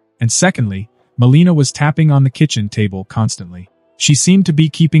wondered. And secondly, Melina was tapping on the kitchen table constantly. She seemed to be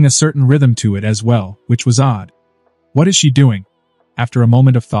keeping a certain rhythm to it as well, which was odd. What is she doing? After a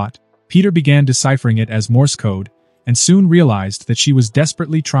moment of thought, Peter began deciphering it as Morse code, and soon realized that she was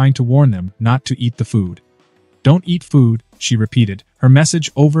desperately trying to warn them not to eat the food. "Don't eat food," she repeated, her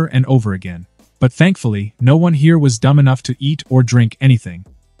message over and over again. But thankfully, no one here was dumb enough to eat or drink anything.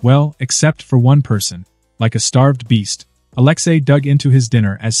 Well, except for one person. Like a starved beast, Alexei dug into his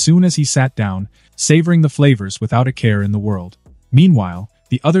dinner as soon as he sat down, savoring the flavors without a care in the world. Meanwhile,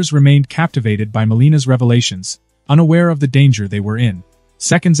 the others remained captivated by Melina's revelations, unaware of the danger they were in.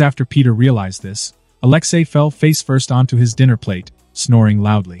 Seconds after Peter realized this, Alexei fell face-first onto his dinner plate, snoring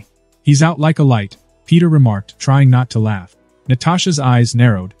loudly. "He's out like a light," Peter remarked, trying not to laugh. Natasha's eyes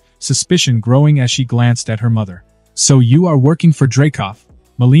narrowed, suspicion growing as she glanced at her mother. "So you are working for Dreykov?"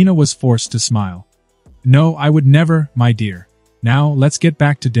 Melina was forced to smile. No, I would never, my dear. Now, let's get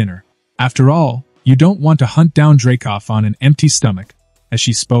back to dinner. After all, you don't want to hunt down Dreykov on an empty stomach. As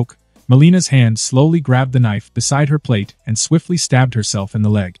she spoke, Melina's hand slowly grabbed the knife beside her plate and swiftly stabbed herself in the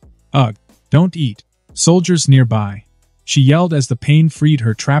leg. Ugh, don't eat. Soldiers nearby. She yelled as the pain freed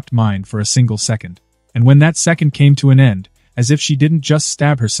her trapped mind for a single second. And when that second came to an end, as if she didn't just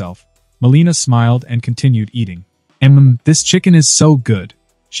stab herself, Melina smiled and continued eating. This chicken is so good,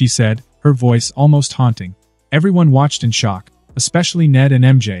 she said, her voice almost haunting. Everyone watched in shock, especially Ned and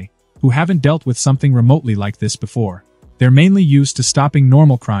MJ, who haven't dealt with something remotely like this before. They're mainly used to stopping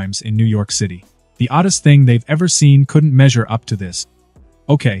normal crimes in New York City. The oddest thing they've ever seen couldn't measure up to this.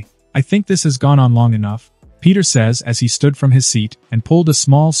 Okay, I think this has gone on long enough, Peter says as he stood from his seat and pulled a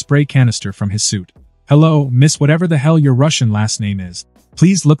small spray canister from his suit. Hello, miss whatever the hell your Russian last name is.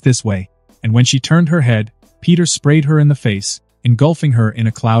 Please look this way. And when she turned her head, Peter sprayed her in the face, engulfing her in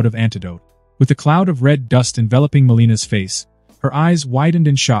a cloud of antidote. With a cloud of red dust enveloping Melina's face, her eyes widened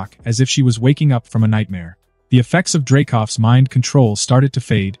in shock as if she was waking up from a nightmare. The effects of Dreykov's mind control started to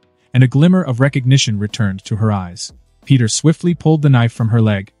fade, and a glimmer of recognition returned to her eyes. Peter swiftly pulled the knife from her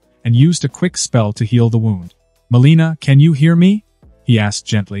leg, and used a quick spell to heal the wound. Melina, can you hear me? He asked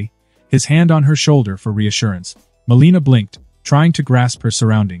gently, his hand on her shoulder for reassurance. Melina blinked, trying to grasp her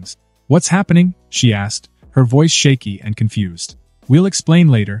surroundings. What's happening? She asked, her voice shaky and confused. We'll explain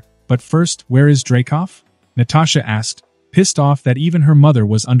later, but first, where is Dreykov? Natasha asked, pissed off that even her mother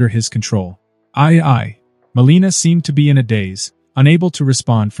was under his control. Aye. Melina seemed to be in a daze, unable to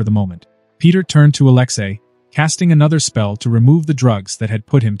respond for the moment. Peter turned to Alexei, casting another spell to remove the drugs that had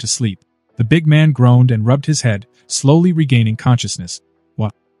put him to sleep. The big man groaned and rubbed his head, slowly regaining consciousness.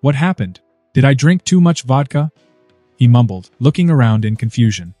 What happened? Did I drink too much vodka? He mumbled, looking around in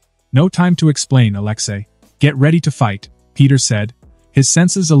confusion. No time to explain, Alexei. Get ready to fight, Peter said, his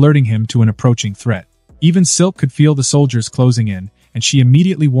senses alerting him to an approaching threat. Even Silk could feel the soldiers closing in, and she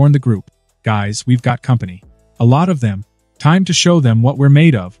immediately warned the group. Guys, we've got company. A lot of them. Time to show them what we're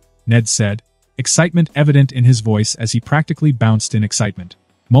made of, Ned said, excitement evident in his voice as he practically bounced in excitement.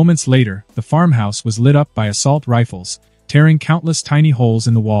 Moments later, the farmhouse was lit up by assault rifles, tearing countless tiny holes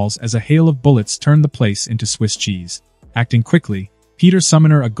in the walls as a hail of bullets turned the place into Swiss cheese. Acting quickly, Peter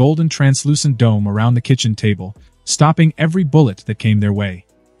summoned a golden translucent dome around the kitchen table, stopping every bullet that came their way.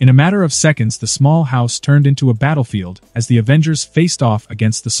 In a matter of seconds, the small house turned into a battlefield as the Avengers faced off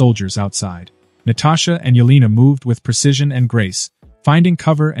against the soldiers outside. Natasha and Yelena moved with precision and grace, finding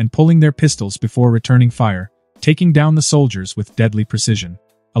cover and pulling their pistols before returning fire, taking down the soldiers with deadly precision.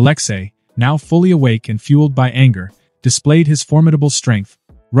 Alexei, now fully awake and fueled by anger, displayed his formidable strength,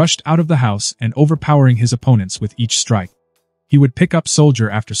 rushed out of the house and overpowering his opponents with each strike. He would pick up soldier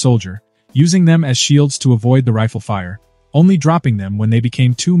after soldier, using them as shields to avoid the rifle fire, only dropping them when they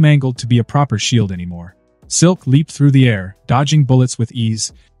became too mangled to be a proper shield anymore. Silk leaped through the air, dodging bullets with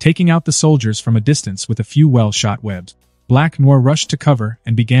ease, taking out the soldiers from a distance with a few well-shot webs. Black Noir rushed to cover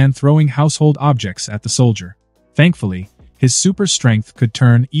and began throwing household objects at the soldier. Thankfully, his super strength could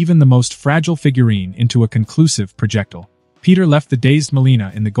turn even the most fragile figurine into a conclusive projectile. Peter left the dazed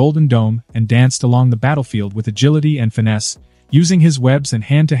Melina in the Golden Dome and danced along the battlefield with agility and finesse, using his webs and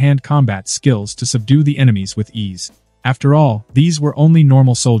hand-to-hand combat skills to subdue the enemies with ease. After all, these were only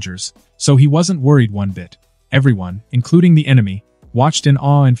normal soldiers, so he wasn't worried one bit. Everyone, including the enemy, watched in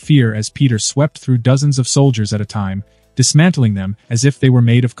awe and fear as Peter swept through dozens of soldiers at a time, dismantling them as if they were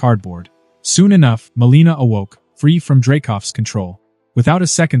made of cardboard. Soon enough, Melina awoke, free from Dreykov's control. Without a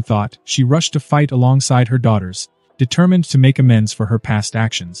second thought, she rushed to fight alongside her daughters, determined to make amends for her past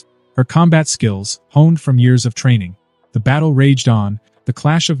actions. Her combat skills, honed from years of training. The battle raged on, the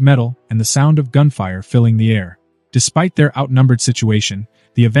clash of metal and the sound of gunfire filling the air. Despite their outnumbered situation,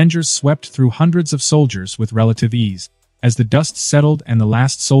 the Avengers swept through hundreds of soldiers with relative ease. As the dust settled and the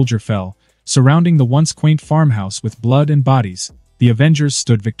last soldier fell, surrounding the once quaint farmhouse with blood and bodies, the Avengers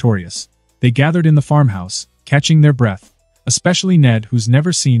stood victorious. They gathered in the farmhouse, catching their breath, especially Ned, who's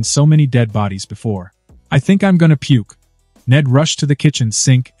never seen so many dead bodies before. I think I'm gonna puke. Ned rushed to the kitchen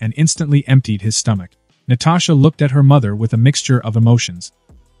sink and instantly emptied his stomach. Natasha looked at her mother with a mixture of emotions.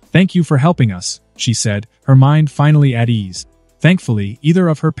 Thank you for helping us, she said, her mind finally at ease. Thankfully, either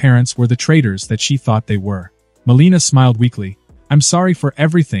of her parents were the traitors that she thought they were. Melina smiled weakly. I'm sorry for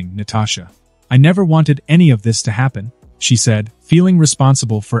everything, Natasha. I never wanted any of this to happen, she said, feeling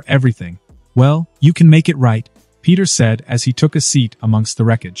responsible for everything. Well, you can make it right, Peter said as he took a seat amongst the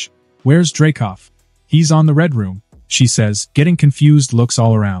wreckage. Where's Dreykov? He's on the Red Room, she says, getting confused looks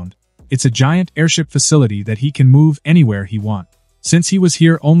all around. It's a giant airship facility that he can move anywhere he wants. Since he was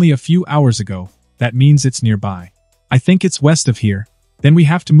here only a few hours ago, that means it's nearby. I think it's west of here, Then we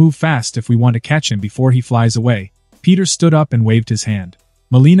have to move fast if we want to catch him before he flies away. Peter stood up and waved his hand.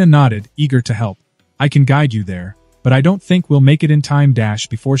 Melina nodded, eager to help. I can guide you there, but I don't think we'll make it in time.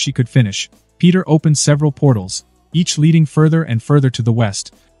 Before she could finish, Peter opened several portals, each leading further and further to the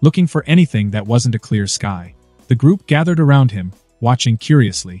west, looking for anything that wasn't a clear sky. The group gathered around him, watching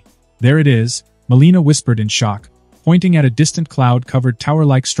curiously. There it is, Melina whispered in shock, pointing at a distant cloud-covered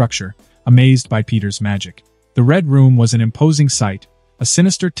tower-like structure, amazed by Peter's magic. The Red Room was an imposing sight, a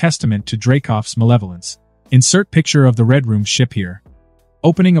sinister testament to Dracov's malevolence. Insert picture of the Red Room ship here.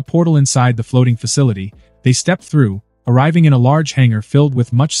 Opening a portal inside the floating facility, they stepped through, arriving in a large hangar filled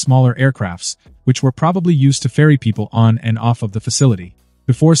with much smaller aircrafts, which were probably used to ferry people on and off of the facility.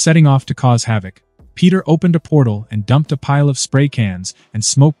 Before setting off to cause havoc, Peter opened a portal and dumped a pile of spray cans and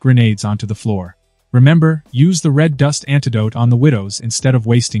smoke grenades onto the floor. Remember, use the red dust antidote on the widows instead of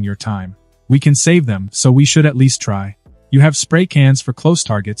wasting your time. We can save them, so we should at least try. You have spray cans for close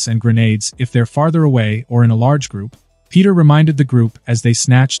targets and grenades if they're farther away or in a large group. Peter reminded the group as they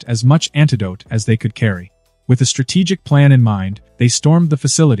snatched as much antidote as they could carry. With a strategic plan in mind, they stormed the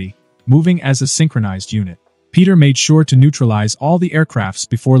facility, moving as a synchronized unit. Peter made sure to neutralize all the aircrafts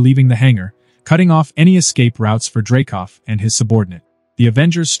before leaving the hangar, cutting off any escape routes for Dracov and his subordinate. The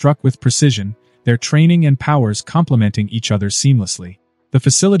Avengers struck with precision, their training and powers complementing each other seamlessly. The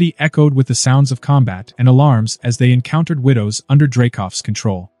facility echoed with the sounds of combat and alarms as they encountered widows under Dracov's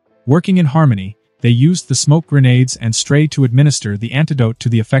control. Working in harmony, they used the smoke grenades and stray to administer the antidote to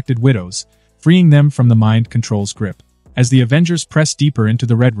the affected widows, freeing them from the mind control's grip. As the Avengers pressed deeper into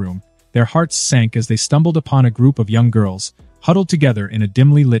the Red Room, their hearts sank as they stumbled upon a group of young girls, huddled together in a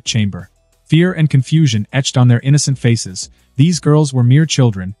dimly lit chamber. Fear and confusion etched on their innocent faces. These girls were mere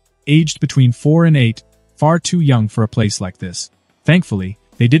children, aged between 4 and 8, far too young for a place like this. Thankfully,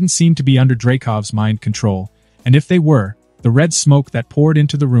 they didn't seem to be under Dracov's mind control, and if they were, the red smoke that poured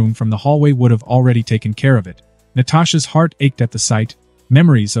into the room from the hallway would have already taken care of it. Natasha's heart ached at the sight,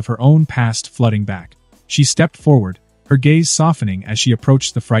 memories of her own past flooding back. She stepped forward, her gaze softening as she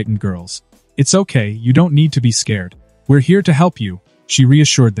approached the frightened girls. It's okay, you don't need to be scared. We're here to help you, she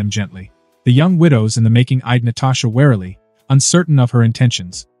reassured them gently. The young widows in the making eyed Natasha warily, uncertain of her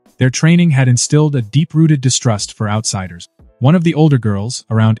intentions. Their training had instilled a deep-rooted distrust for outsiders. One of the older girls,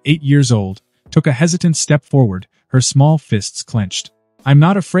 around 8 years old, took a hesitant step forward, her small fists clenched. I'm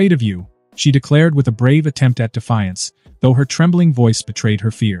not afraid of you, she declared with a brave attempt at defiance, though her trembling voice betrayed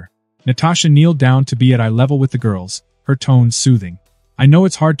her fear. Natasha kneeled down to be at eye level with the girls, her tone soothing. I know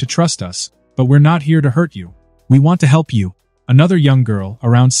it's hard to trust us, but we're not here to hurt you. We want to help you. Another young girl,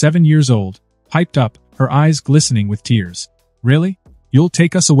 around 7 years old, piped up, her eyes glistening with tears. Really? You'll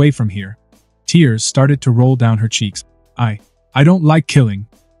take us away from here? Tears started to roll down her cheeks. I don't like killing.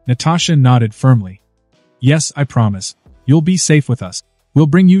 Natasha nodded firmly. Yes, I promise. You'll be safe with us. We'll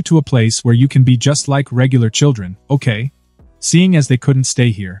bring you to a place where you can be just like regular children, okay? Seeing as they couldn't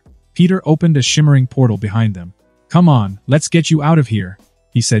stay here, Peter opened a shimmering portal behind them. Come on, let's get you out of here,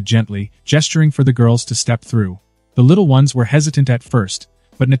 he said gently, gesturing for the girls to step through. The little ones were hesitant at first,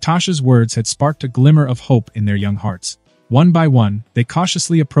 but Natasha's words had sparked a glimmer of hope in their young hearts. One by one, they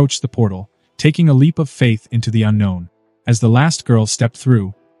cautiously approached the portal, taking a leap of faith into the unknown. As the last girl stepped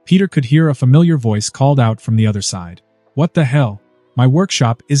through, Peter could hear a familiar voice called out from the other side. What the hell? My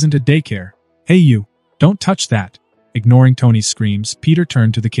workshop isn't a daycare. Hey you, don't touch that. Ignoring Tony's screams, Peter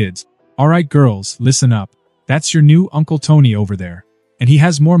turned to the kids. Alright girls, listen up. That's your new Uncle Tony over there. And he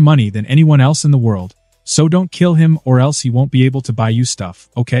has more money than anyone else in the world, so don't kill him or else he won't be able to buy you stuff,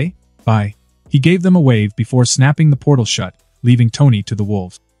 okay? Bye. He gave them a wave before snapping the portal shut, leaving Tony to the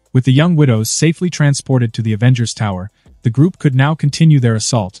wolves. With the young widows safely transported to the Avengers Tower, the group could now continue their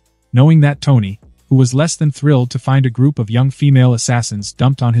assault, knowing that Tony, who was less than thrilled to find a group of young female assassins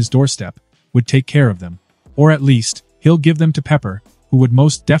dumped on his doorstep, would take care of them. Or at least, he'll give them to Pepper, who would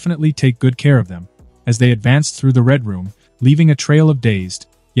most definitely take good care of them. As they advanced through the Red Room, leaving a trail of dazed,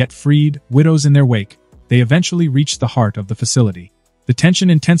 yet freed, widows in their wake, they eventually reached the heart of the facility. The tension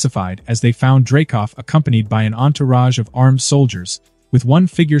intensified as they found Dracov accompanied by an entourage of armed soldiers, with one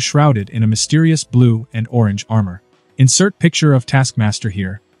figure shrouded in a mysterious blue and orange armor. Insert picture of Taskmaster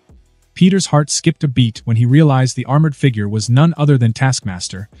here. Peter's heart skipped a beat when he realized the armored figure was none other than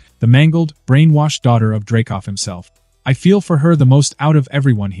Taskmaster, the mangled, brainwashed daughter of Dracov himself. I feel for her the most out of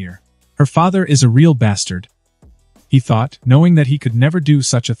everyone here. Her father is a real bastard, he thought, knowing that he could never do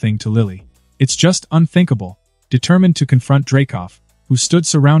such a thing to Lily. It's just unthinkable. Determined to confront Dracov, who stood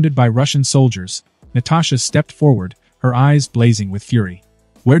surrounded by Russian soldiers, Natasha stepped forward, her eyes blazing with fury.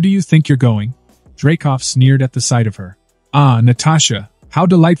 Where do you think you're going? Dracov sneered at the sight of her. Ah, Natasha, how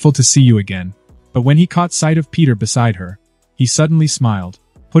delightful to see you again. But when he caught sight of Peter beside her, He suddenly smiled,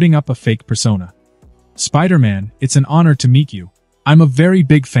 putting up a fake persona. Spider-Man, it's an honor to meet you. I'm a very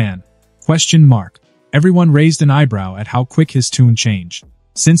big fan. Question mark. Everyone raised an eyebrow at how quick his tune changed.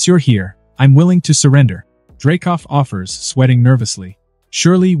 Since you're here, I'm willing to surrender. Dreykov offers, sweating nervously.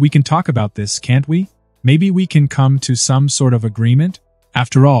 Surely we can talk about this, can't we? Maybe we can come to some sort of agreement?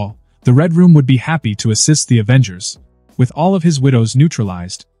 After all, the Red Room would be happy to assist the Avengers. With all of his widows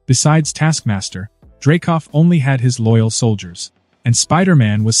neutralized, besides Taskmaster, Dreykov only had his loyal soldiers. And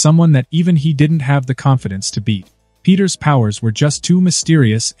Spider-Man was someone that even he didn't have the confidence to beat. Peter's powers were just too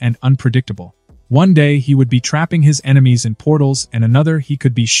mysterious and unpredictable. One day he would be trapping his enemies in portals, and another he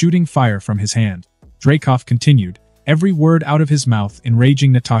could be shooting fire from his hand. Dreykov continued, every word out of his mouth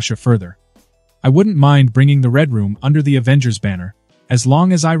enraging Natasha further. I wouldn't mind bringing the Red Room under the Avengers banner, as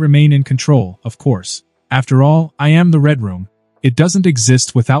long as I remain in control, of course. After all, I am the Red Room. It doesn't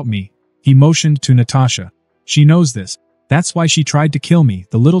exist without me. He motioned to Natasha. She knows this. That's why she tried to kill me,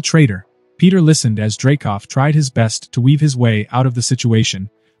 the little traitor. Peter listened as Dreykov tried his best to weave his way out of the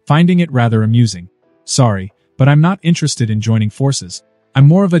situation, finding it rather amusing. Sorry, but I'm not interested in joining forces. I'm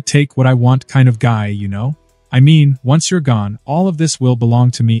more of a take-what-I-want kind of guy, you know? I mean, once you're gone, all of this will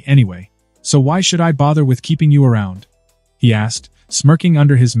belong to me anyway. So why should I bother with keeping you around? He asked, smirking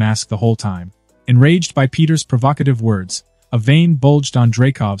under his mask the whole time. Enraged by Peter's provocative words, a vein bulged on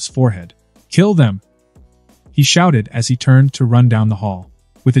Dreykov's forehead. Kill them! He shouted as he turned to run down the hall.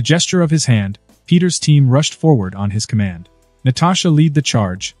 With a gesture of his hand, Peter's team rushed forward on his command. Natasha led the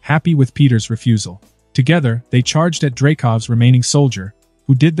charge, happy with Peter's refusal. Together, they charged at Dreykov's remaining soldier,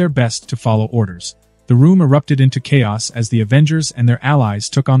 who did their best to follow orders. The room erupted into chaos as the Avengers and their allies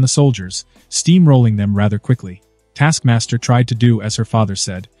took on the soldiers, steamrolling them rather quickly. Taskmaster tried to do as her father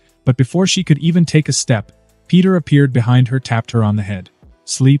said, but before she could even take a step, Peter appeared behind her, tapped her on the head.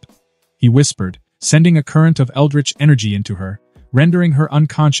 Sleep? He whispered, sending a current of eldritch energy into her, rendering her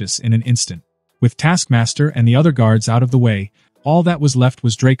unconscious in an instant. With Taskmaster and the other guards out of the way, all that was left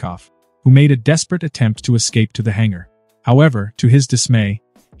was Dreykov, who made a desperate attempt to escape to the hangar. However, to his dismay,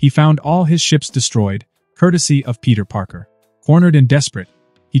 he found all his ships destroyed, courtesy of Peter Parker. Cornered and desperate,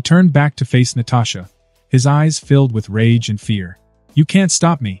 he turned back to face Natasha, his eyes filled with rage and fear. You can't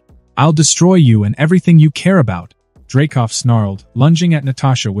stop me. I'll destroy you and everything you care about, Dreykov snarled, lunging at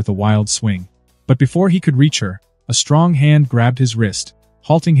Natasha with a wild swing. But before he could reach her, a strong hand grabbed his wrist,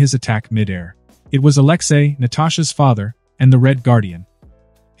 halting his attack mid-air. It was Alexei, Natasha's father, and the Red Guardian.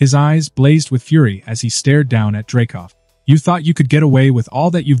 His eyes blazed with fury as he stared down at Dreykov. You thought you could get away with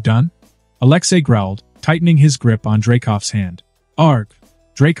all that you've done? Alexei growled, tightening his grip on Dreykov's hand. Arg!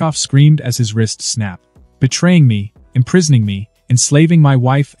 Dreykov screamed as his wrist snapped. Betraying me, imprisoning me, enslaving my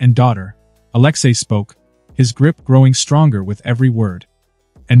wife and daughter. Alexei spoke, his grip growing stronger with every word.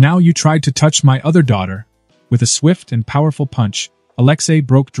 And now you tried to touch my other daughter. With a swift and powerful punch, Alexei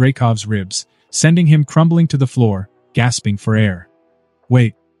broke Dreykov's ribs, sending him crumbling to the floor, gasping for air.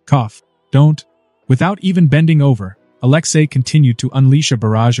 Wait, cough, don't. Without even bending over, Alexei continued to unleash a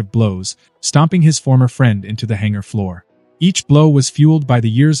barrage of blows, stomping his former friend into the hangar floor. Each blow was fueled by the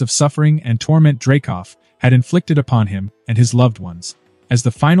years of suffering and torment Dreykov had inflicted upon him and his loved ones. As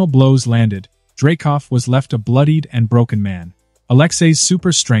the final blows landed, Dreykov was left a bloodied and broken man. Alexei's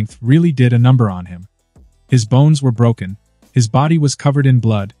super strength really did a number on him. His bones were broken, his body was covered in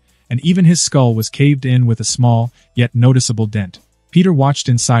blood, and even his skull was caved in with a small, yet noticeable dent. Peter watched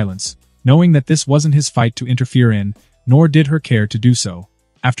in silence, knowing that this wasn't his fight to interfere in, nor did her care to do so.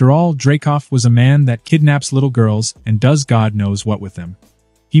 After all, Dreykov was a man that kidnaps little girls and does God knows what with them.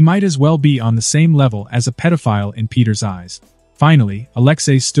 He might as well be on the same level as a pedophile in Peter's eyes. Finally,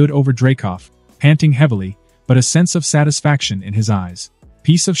 Alexei stood over Dreykov, panting heavily, but a sense of satisfaction in his eyes.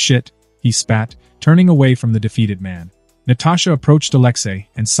 Piece of shit, he spat, turning away from the defeated man. Natasha approached Alexei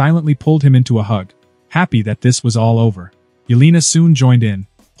and silently pulled him into a hug, happy that this was all over. Yelena soon joined in,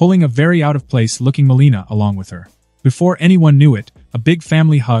 pulling a very out-of-place-looking Melina along with her. Before anyone knew it, a big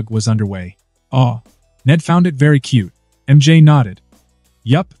family hug was underway. Aw, Ned found it very cute. MJ nodded.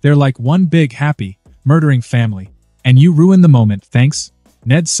 Yup, they're like one big happy, murdering family. And you ruined the moment, thanks?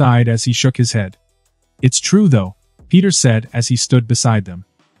 Ned sighed as he shook his head. It's true though, Peter said as he stood beside them.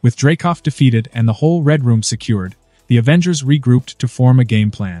 With Dreykov defeated and the whole Red Room secured, the Avengers regrouped to form a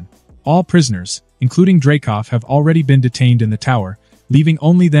game plan. All prisoners, including Dreykov, have already been detained in the tower, leaving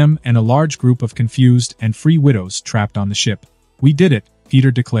only them and a large group of confused and free widows trapped on the ship. We did it,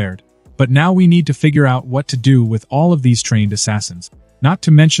 Peter declared. But now we need to figure out what to do with all of these trained assassins, not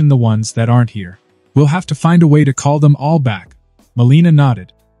to mention the ones that aren't here. We'll have to find a way to call them all back. Melina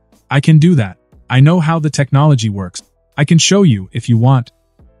nodded. I can do that. I know how the technology works. I can show you if you want.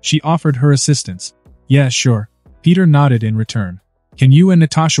 She offered her assistance. Yeah, sure. Peter nodded in return. Can you and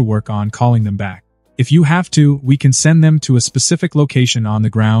Natasha work on calling them back? If you have to, we can send them to a specific location on the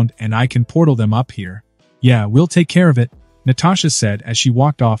ground and I can portal them up here. Yeah, we'll take care of it, Natasha said as she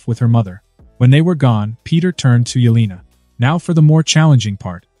walked off with her mother. When they were gone, Peter turned to Yelena. Now for the more challenging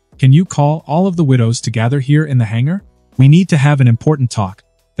part. Can you call all of the widows to gather here in the hangar? We need to have an important talk.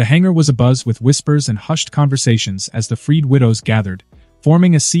 The hangar was abuzz with whispers and hushed conversations as the freed widows gathered,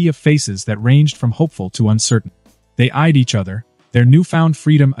 forming a sea of faces that ranged from hopeful to uncertain. They eyed each other, their newfound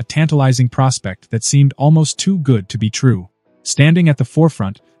freedom a tantalizing prospect that seemed almost too good to be true. Standing at the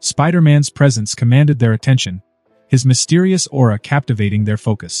forefront, Spider-Man's presence commanded their attention, his mysterious aura captivating their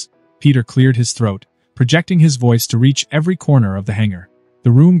focus. Peter cleared his throat, projecting his voice to reach every corner of the hangar.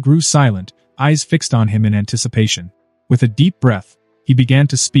 The room grew silent, eyes fixed on him in anticipation. With a deep breath, he began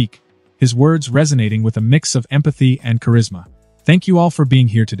to speak, his words resonating with a mix of empathy and charisma. Thank you all for being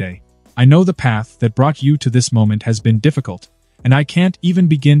here today. I know the path that brought you to this moment has been difficult, and I can't even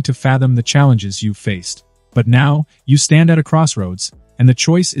begin to fathom the challenges you've faced. But now, you stand at a crossroads, and the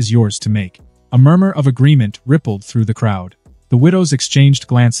choice is yours to make. A murmur of agreement rippled through the crowd. The widows exchanged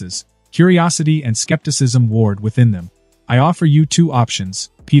glances, curiosity and skepticism warred within them. I offer you two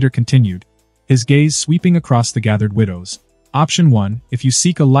options, Peter continued, his gaze sweeping across the gathered widows. Option 1, if you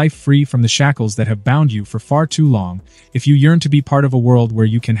seek a life free from the shackles that have bound you for far too long, if you yearn to be part of a world where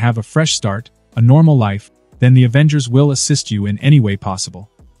you can have a fresh start, a normal life, then the Avengers will assist you in any way possible.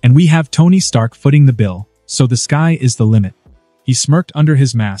 And we have Tony Stark footing the bill, so the sky is the limit. He smirked under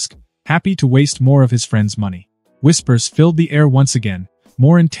his mask, happy to waste more of his friend's money. Whispers filled the air once again,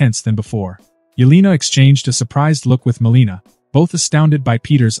 more intense than before. Yelena exchanged a surprised look with Melina, both astounded by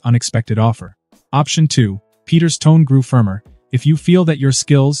Peter's unexpected offer. Option 2, Peter's tone grew firmer. If you feel that your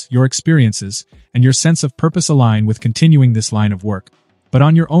skills, your experiences, and your sense of purpose align with continuing this line of work, but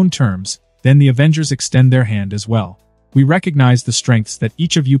on your own terms, then the Avengers extend their hand as well. We recognize the strengths that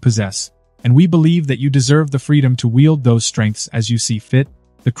each of you possess, and we believe that you deserve the freedom to wield those strengths as you see fit.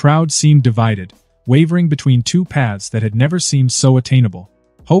 The crowd seemed divided, wavering between two paths that had never seemed so attainable.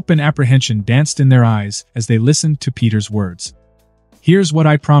 Hope and apprehension danced in their eyes as they listened to Peter's words. Here's what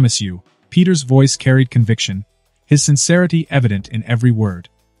I promise you. Peter's voice carried conviction, his sincerity evident in every word.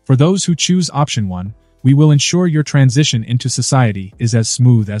 For those who choose option 1, we will ensure your transition into society is as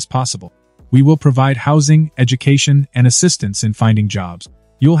smooth as possible. We will provide housing, education, and assistance in finding jobs.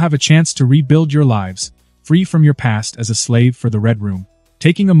 You'll have a chance to rebuild your lives, free from your past as a slave for the Red Room.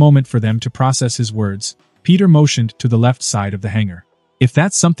 Taking a moment for them to process his words, Peter motioned to the left side of the hangar. If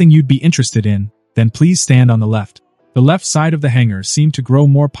that's something you'd be interested in, then please stand on the left. The left side of the hangar seemed to grow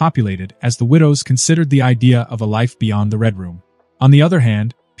more populated as the widows considered the idea of a life beyond the Red Room. On the other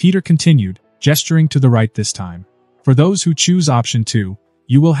hand, Peter continued, gesturing to the right this time. For those who choose option 2,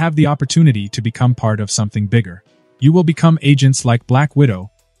 you will have the opportunity to become part of something bigger. You will become agents like Black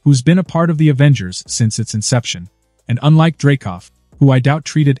Widow, who's been a part of the Avengers since its inception. And unlike Dreykov, who I doubt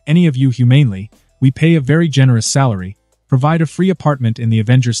treated any of you humanely, we pay a very generous salary, provide a free apartment in the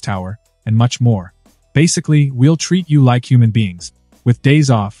Avengers Tower, and much more. Basically, we'll treat you like human beings, with days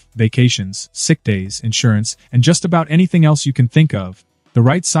off, vacations, sick days, insurance, and just about anything else you can think of. The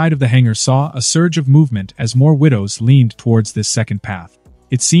right side of the hangar saw a surge of movement as more widows leaned towards this second path.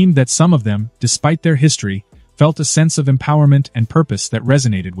 It seemed that some of them, despite their history, felt a sense of empowerment and purpose that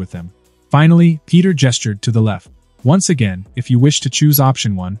resonated with them. Finally, Peter gestured to the left. Once again, if you wish to choose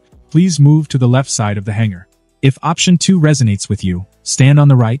option 1, please move to the left side of the hangar. If option 2 resonates with you, stand on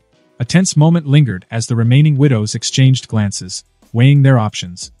the right. A tense moment lingered as the remaining widows exchanged glances, weighing their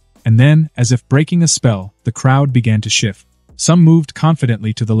options. And then, as if breaking a spell, the crowd began to shift. Some moved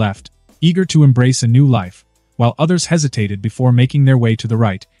confidently to the left, eager to embrace a new life, while others hesitated before making their way to the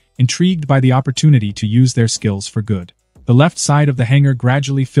right, intrigued by the opportunity to use their skills for good. The left side of the hangar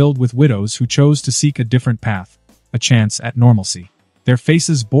gradually filled with widows who chose to seek a different path, a chance at normalcy. Their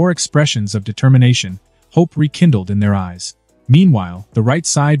faces bore expressions of determination, hope rekindled in their eyes. Meanwhile, the right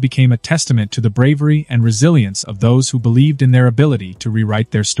side became a testament to the bravery and resilience of those who believed in their ability to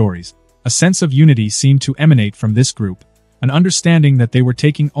rewrite their stories. A sense of unity seemed to emanate from this group, an understanding that they were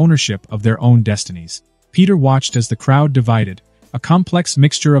taking ownership of their own destinies. Peter watched as the crowd divided, a complex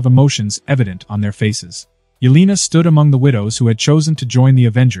mixture of emotions evident on their faces. Yelena stood among the widows who had chosen to join the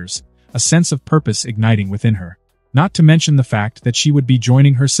Avengers, a sense of purpose igniting within her. Not to mention the fact that she would be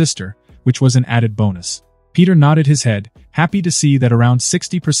joining her sister, which was an added bonus. Peter nodded his head, happy to see that around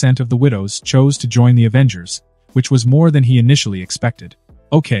 60% of the widows chose to join the Avengers, which was more than he initially expected.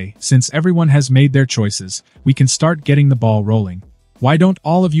 Okay, since everyone has made their choices, we can start getting the ball rolling. Why don't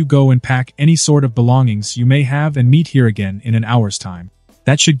all of you go and pack any sort of belongings you may have and meet here again in an hour's time?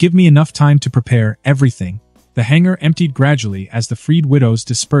 That should give me enough time to prepare everything. The hangar emptied gradually as the freed widows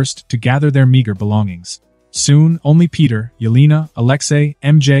dispersed to gather their meager belongings. Soon, only Peter, Yelena, Alexei,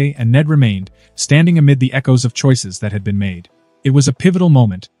 MJ, and Ned remained, standing amid the echoes of choices that had been made. It was a pivotal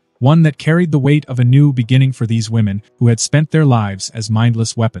moment, one that carried the weight of a new beginning for these women who had spent their lives as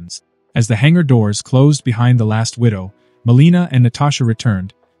mindless weapons. As the hangar doors closed behind the last widow, Melina and Natasha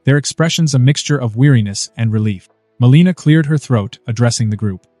returned, their expressions a mixture of weariness and relief. Melina cleared her throat, addressing the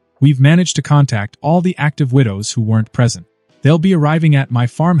group. "We've managed to contact all the active widows who weren't present. They'll be arriving at my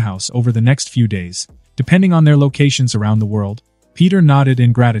farmhouse over the next few days, depending on their locations around the world." Peter nodded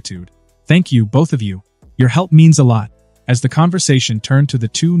in gratitude. "Thank you, both of you. Your help means a lot." As the conversation turned to the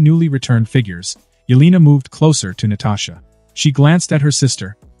two newly returned figures, Yelena moved closer to Natasha. She glanced at her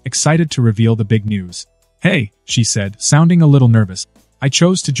sister, excited to reveal the big news. "Hey," she said, sounding a little nervous. "I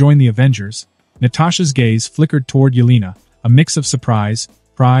chose to join the Avengers." Natasha's gaze flickered toward Yelena, a mix of surprise,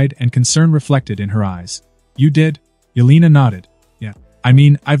 pride, and concern reflected in her eyes. "You did?" Yelena nodded. "Yeah. I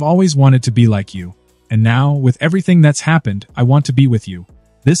mean, I've always wanted to be like you. And now, with everything that's happened, I want to be with you.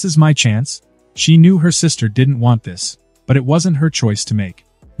 This is my chance." She knew her sister didn't want this, but it wasn't her choice to make.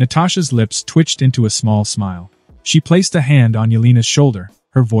 Natasha's lips twitched into a small smile. She placed a hand on Yelena's shoulder,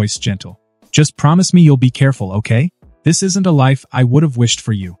 her voice gentle. "Just promise me you'll be careful, okay? This isn't a life I would have wished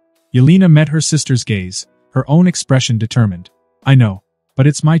for you." Yelena met her sister's gaze, her own expression determined. "I know. But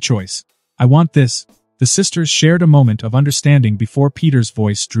it's my choice. I want this." The sisters shared a moment of understanding before Peter's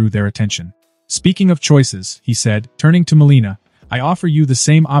voice drew their attention. "Speaking of choices," he said, turning to Melina, "I offer you the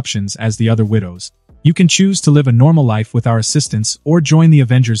same options as the other widows. You can choose to live a normal life with our assistance or join the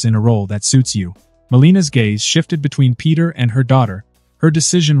Avengers in a role that suits you." Melina's gaze shifted between Peter and her daughter, her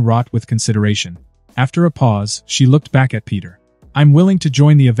decision wrought with consideration. After a pause, she looked back at Peter. "I'm willing to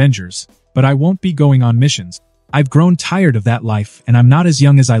join the Avengers, but I won't be going on missions. I've grown tired of that life and I'm not as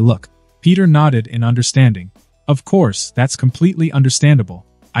young as I look." Peter nodded in understanding. "Of course, that's completely understandable.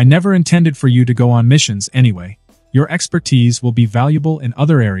 I never intended for you to go on missions anyway. Your expertise will be valuable in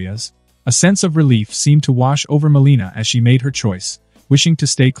other areas." A sense of relief seemed to wash over Melina as she made her choice, wishing to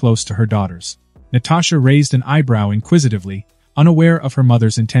stay close to her daughters. Natasha raised an eyebrow inquisitively, unaware of her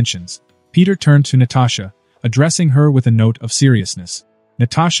mother's intentions. Peter turned to Natasha, addressing her with a note of seriousness.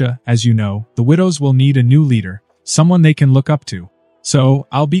 "Natasha, as you know, the widows will need a new leader, someone they can look up to. So,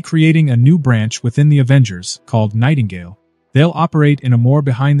 I'll be creating a new branch within the Avengers, called Nightingale. They'll operate in a more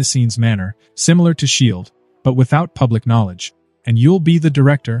behind-the-scenes manner, similar to S.H.I.E.L.D., but without public knowledge. And you'll be the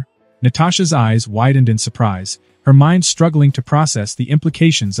director?" Natasha's eyes widened in surprise, her mind struggling to process the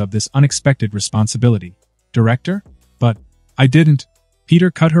implications of this unexpected responsibility. "Director? But I didn't."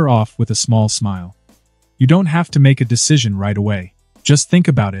 Peter cut her off with a small smile. "You don't have to make a decision right away. Just think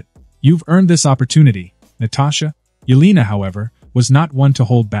about it. You've earned this opportunity, Natasha." Yelena, however, was not one to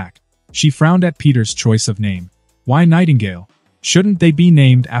hold back. She frowned at Peter's choice of name. "Why Nightingale? Shouldn't they be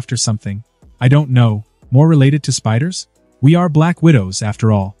named after something? I don't know, more related to spiders? We are Black Widows,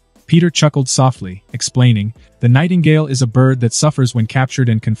 after all." Peter chuckled softly, explaining, "The nightingale is a bird that suffers when captured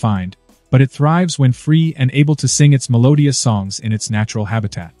and confined, but it thrives when free and able to sing its melodious songs in its natural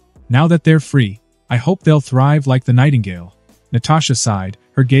habitat. Now that they're free, I hope they'll thrive like the nightingale." Natasha sighed,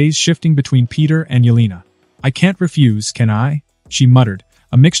 her gaze shifting between Peter and Yelena. "I can't refuse, can I?" she muttered,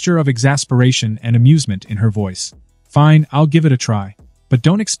 a mixture of exasperation and amusement in her voice. "Fine, I'll give it a try. But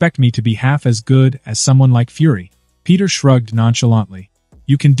don't expect me to be half as good as someone like Fury." Peter shrugged nonchalantly.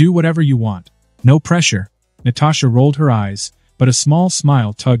 "You can do whatever you want. No pressure." Natasha rolled her eyes, but a small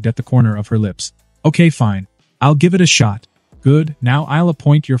smile tugged at the corner of her lips. "Okay, fine. I'll give it a shot." "Good, now I'll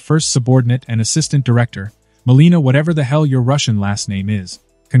appoint your first subordinate and assistant director, Melina, whatever the hell your Russian last name is."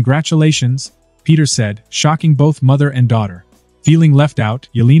 "Congratulations," Peter said, shocking both mother and daughter. Feeling left out,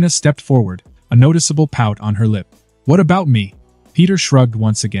 Yelena stepped forward, a noticeable pout on her lip. "What about me?" Peter shrugged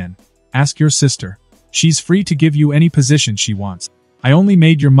once again. "Ask your sister. She's free to give you any position she wants. I only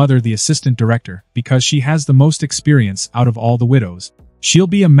made your mother the assistant director because she has the most experience out of all the widows. She'll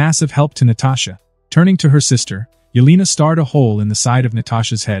be a massive help to Natasha." Turning to her sister, Yelena starred a hole in the side of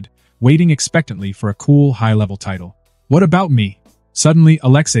Natasha's head, waiting expectantly for a cool, high-level title. "What about me?" Suddenly,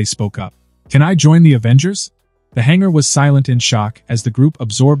 Alexei spoke up. "Can I join the Avengers?" The hangar was silent in shock as the group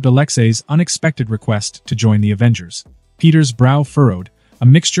absorbed Alexei's unexpected request to join the Avengers. Peter's brow furrowed, a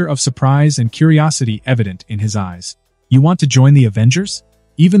mixture of surprise and curiosity evident in his eyes. "You want to join the Avengers?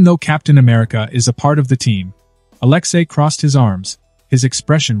 Even though Captain America is a part of the team?" Alexei crossed his arms, his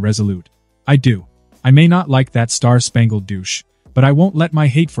expression resolute. "I do. I may not like that star-spangled douche, but I won't let my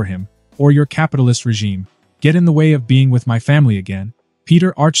hate for him, or your capitalist regime, get in the way of being with my family again."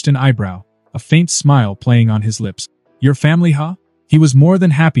 Peter arched an eyebrow, a faint smile playing on his lips. "Your family, huh?" He was more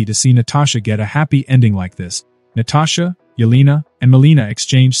than happy to see Natasha get a happy ending like this. Natasha, Yelena, and Melina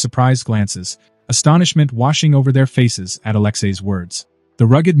exchanged surprised glances, astonishment washing over their faces at Alexei's words. The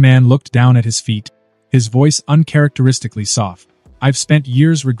rugged man looked down at his feet, his voice uncharacteristically soft. I've spent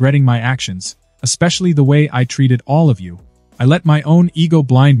years regretting my actions, especially the way I treated all of you. I let my own ego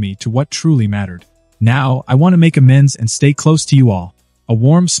blind me to what truly mattered. Now, I want to make amends and stay close to you all. A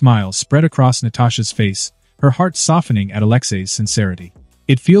warm smile spread across Natasha's face, her heart softening at Alexei's sincerity.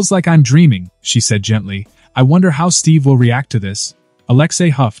 It feels like I'm dreaming, she said gently. I wonder how Steve will react to this. Alexei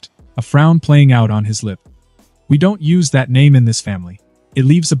huffed, a frown playing out on his lip. We don't use that name in this family. It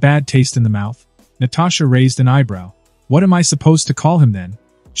leaves a bad taste in the mouth. Natasha raised an eyebrow. What am I supposed to call him then?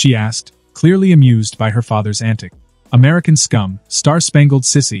 She asked, clearly amused by her father's antic. American scum, star-spangled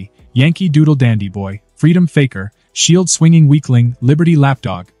sissy, Yankee doodle dandy boy, freedom faker, shield-swinging weakling, liberty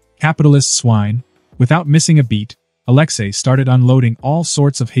lapdog, capitalist swine. Without missing a beat, Alexei started unloading all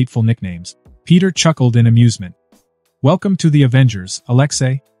sorts of hateful nicknames. Peter chuckled in amusement. Welcome to the Avengers,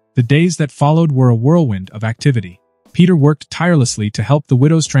 Alexei. The days that followed were a whirlwind of activity. Peter worked tirelessly to help the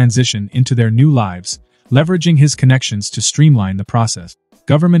widows transition into their new lives, leveraging his connections to streamline the process.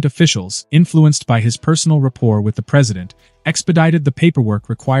 Government officials, influenced by his personal rapport with the president, expedited the paperwork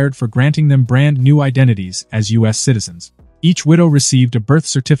required for granting them brand new identities as U.S. citizens. Each widow received a birth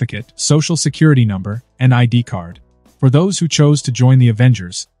certificate, social security number, and ID card. For those who chose to join the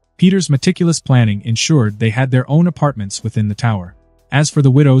Avengers, Peter's meticulous planning ensured they had their own apartments within the tower. As for the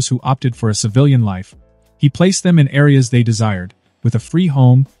widows who opted for a civilian life, he placed them in areas they desired, with a free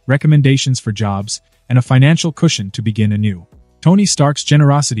home, recommendations for jobs, and a financial cushion to begin anew. Tony Stark's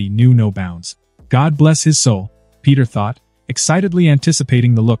generosity knew no bounds. God bless his soul, Peter thought, excitedly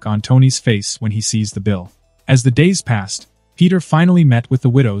anticipating the look on Tony's face when he sees the bill. As the days passed, Peter finally met with the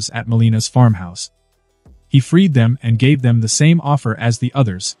widows at Melina's farmhouse. He freed them and gave them the same offer as the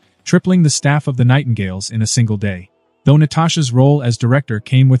others, tripling the staff of the Nightingales in a single day. Though Natasha's role as director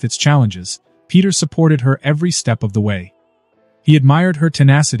came with its challenges, Peter supported her every step of the way. He admired her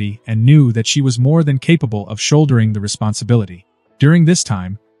tenacity and knew that she was more than capable of shouldering the responsibility. During this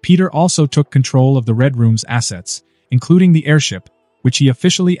time, Peter also took control of the Red Room's assets, including the airship, which he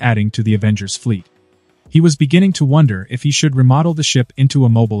officially adding to the Avengers fleet. He was beginning to wonder if he should remodel the ship into a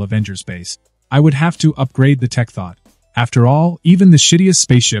mobile Avengers base. I would have to upgrade the tech, thought. After all, even the shittiest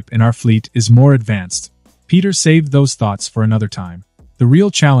spaceship in our fleet is more advanced. Peter saved those thoughts for another time. The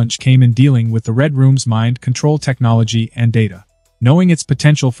real challenge came in dealing with the Red Room's mind control technology and data. Knowing its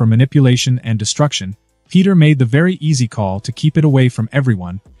potential for manipulation and destruction, Peter made the very easy call to keep it away from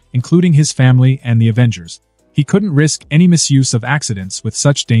everyone, including his family and the Avengers. He couldn't risk any misuse of accidents with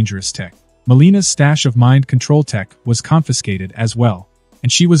such dangerous tech. Melina's stash of mind control tech was confiscated as well,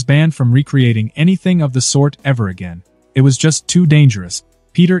 and she was banned from recreating anything of the sort ever again. It was just too dangerous.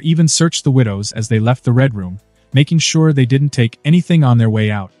 Peter even searched the widows as they left the Red Room, making sure they didn't take anything on their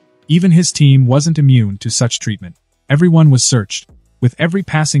way out. Even his team wasn't immune to such treatment. Everyone was searched. With every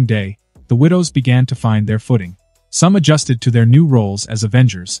passing day, the widows began to find their footing. Some adjusted to their new roles as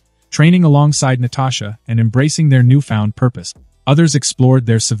Avengers, training alongside Natasha and embracing their newfound purpose. Others explored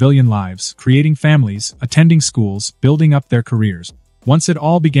their civilian lives, creating families, attending schools, building up their careers. Once it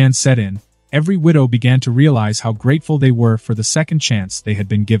all began set in, every widow began to realize how grateful they were for the second chance they had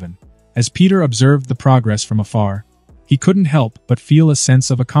been given. As Peter observed the progress from afar, he couldn't help but feel a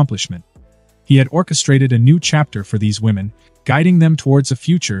sense of accomplishment. He had orchestrated a new chapter for these women, guiding them towards a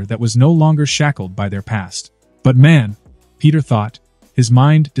future that was no longer shackled by their past. But man, Peter thought, his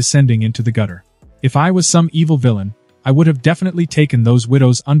mind descending into the gutter. If I was some evil villain, I would have definitely taken those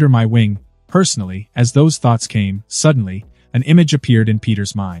widows under my wing. Personally, as those thoughts came, suddenly, an image appeared in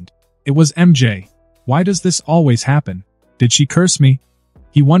Peter's mind. It was MJ. Why does this always happen? Did she curse me?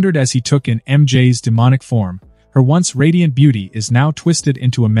 He wondered as he took in MJ's demonic form. Her once radiant beauty is now twisted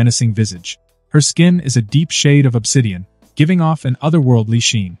into a menacing visage. Her skin is a deep shade of obsidian, giving off an otherworldly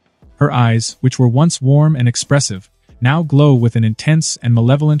sheen. Her eyes, which were once warm and expressive, now glow with an intense and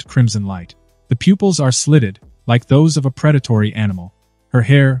malevolent crimson light. The pupils are slitted, like those of a predatory animal. Her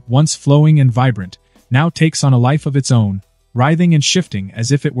hair, once flowing and vibrant, now takes on a life of its own, writhing and shifting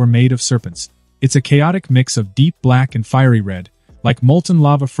as if it were made of serpents. It's a chaotic mix of deep black and fiery red, like molten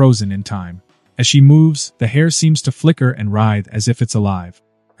lava frozen in time. As she moves, the hair seems to flicker and writhe as if it's alive.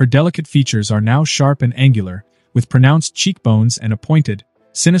 Her delicate features are now sharp and angular, with pronounced cheekbones and a pointed,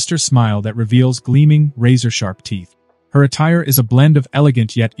 sinister smile that reveals gleaming, razor-sharp teeth. Her attire is a blend of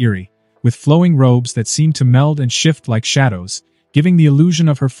elegant yet eerie, with flowing robes that seem to meld and shift like shadows, giving the illusion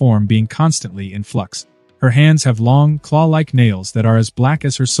of her form being constantly in flux. Her hands have long, claw-like nails that are as black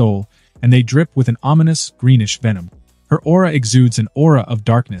as her soul, and they drip with an ominous, greenish venom. Her aura exudes an aura of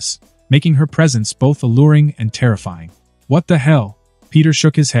darkness, making her presence both alluring and terrifying. What the hell? Peter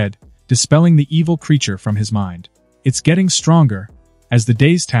shook his head, dispelling the evil creature from his mind. It's getting stronger. As the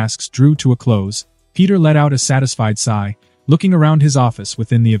day's tasks drew to a close, Peter let out a satisfied sigh, looking around his office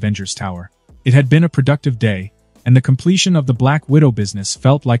within the Avengers Tower. It had been a productive day, and the completion of the Black Widow business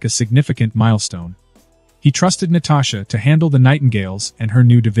felt like a significant milestone. He trusted Natasha to handle the Nightingales and her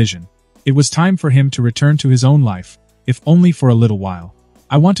new division. It was time for him to return to his own life, if only for a little while.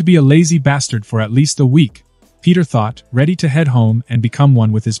 I want to be a lazy bastard for at least a week, Peter thought, ready to head home and become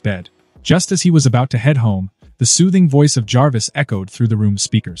one with his bed. Just as he was about to head home, the soothing voice of Jarvis echoed through the room's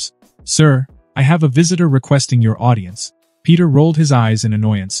speakers. Sir, I have a visitor requesting your audience. Peter rolled his eyes in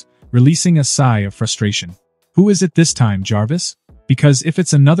annoyance, releasing a sigh of frustration. Who is it this time, Jarvis? Because if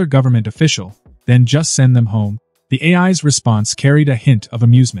it's another government official, then just send them home. The AI's response carried a hint of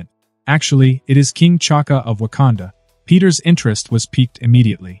amusement. Actually, it is King T'Chaka of Wakanda. Peter's interest was piqued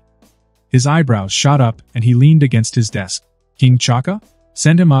immediately. His eyebrows shot up and he leaned against his desk. King T'Chaka?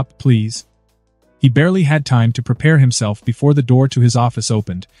 Send him up, please. He barely had time to prepare himself before the door to his office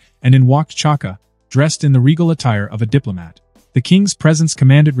opened, and in walked T'Chaka, dressed in the regal attire of a diplomat. The king's presence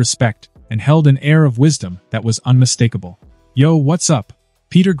commanded respect and held an air of wisdom that was unmistakable. Yo, what's up?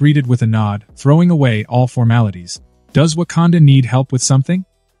 Peter greeted with a nod, throwing away all formalities. Does Wakanda need help with something?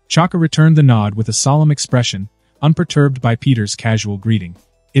 T'Chaka returned the nod with a solemn expression, unperturbed by Peter's casual greeting.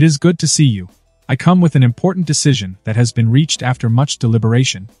 It is good to see you. I come with an important decision that has been reached after much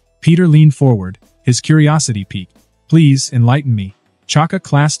deliberation. Peter leaned forward, his curiosity piqued. Please enlighten me. T'Chaka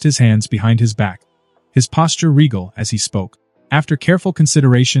clasped his hands behind his back, his posture regal as he spoke. After careful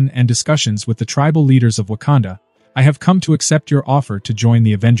consideration and discussions with the tribal leaders of Wakanda, I have come to accept your offer to join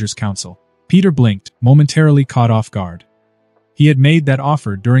the Avengers Council. Peter blinked, momentarily caught off guard. He had made that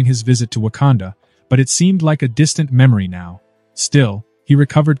offer during his visit to Wakanda, but it seemed like a distant memory now. Still, he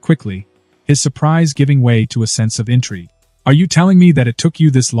recovered quickly, his surprise giving way to a sense of intrigue. Are you telling me that it took you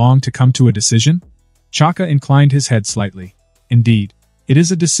this long to come to a decision? T'Chaka inclined his head slightly. Indeed, it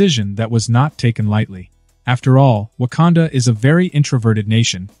is a decision that was not taken lightly. After all, Wakanda is a very introverted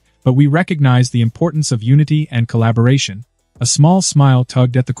nation, but we recognize the importance of unity and collaboration. A small smile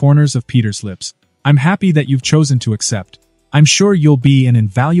tugged at the corners of Peter's lips. I'm happy that you've chosen to accept. I'm sure you'll be an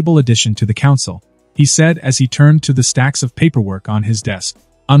invaluable addition to the council, he said as he turned to the stacks of paperwork on his desk.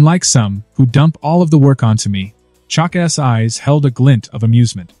 Unlike some, who dump all of the work onto me, T'Chaka's eyes held a glint of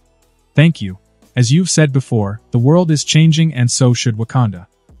amusement. Thank you. As you've said before, the world is changing and so should Wakanda.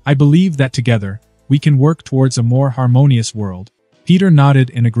 I believe that together, we can work towards a more harmonious world. Peter nodded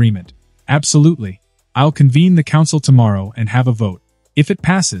in agreement. Absolutely. I'll convene the council tomorrow and have a vote. If it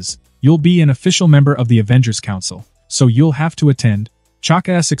passes, you'll be an official member of the Avengers Council, so you'll have to attend.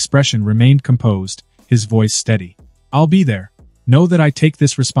 T'Chaka's expression remained composed, his voice steady. I'll be there. Know that I take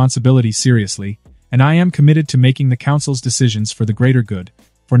this responsibility seriously, and I am committed to making the council's decisions for the greater good,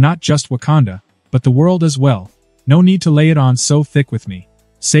 for not just Wakanda, but the world as well. No need to lay it on so thick with me.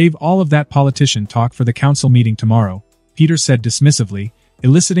 Save all of that politician talk for the council meeting tomorrow, Peter said dismissively,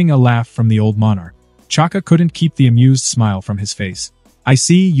 eliciting a laugh from the old monarch. T'Chaka couldn't keep the amused smile from his face. I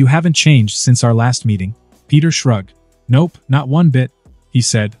see you haven't changed since our last meeting. Peter shrugged. Nope, not one bit, he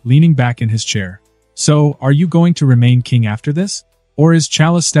said, leaning back in his chair. So, are you going to remain king after this? Or is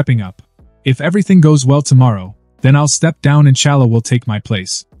T'Challa stepping up? If everything goes well tomorrow, then I'll step down and T'Challa will take my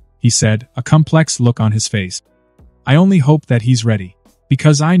place, he said, a complex look on his face. I only hope that he's ready.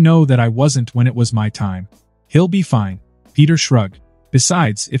 Because I know that I wasn't when it was my time. He'll be fine, Peter shrugged.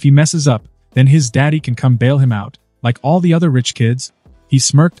 Besides, if he messes up, then his daddy can come bail him out, like all the other rich kids. He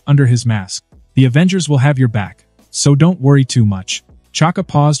smirked under his mask. The Avengers will have your back, so don't worry too much. T'Chaka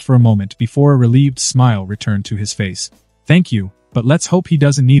paused for a moment before a relieved smile returned to his face. Thank you, but let's hope he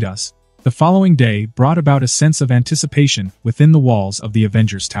doesn't need us. The following day brought about a sense of anticipation within the walls of the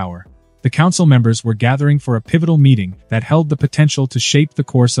Avengers Tower. The council members were gathering for a pivotal meeting that held the potential to shape the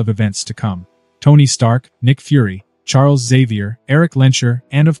course of events to come. Tony Stark, Nick Fury, Charles Xavier, Eric Lenscher,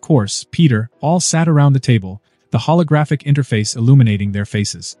 and of course, Peter, all sat around the table, the holographic interface illuminating their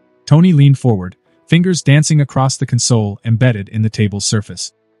faces. Tony leaned forward, fingers dancing across the console embedded in the table's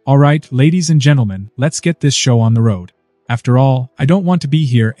surface. Alright, ladies and gentlemen, let's get this show on the road. After all, I don't want to be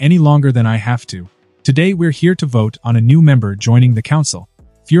here any longer than I have to. Today we're here to vote on a new member joining the council.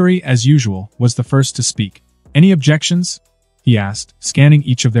 Fury, as usual, was the first to speak. Any objections? He asked, scanning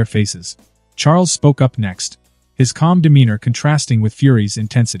each of their faces. Charles spoke up next, his calm demeanor contrasting with Fury's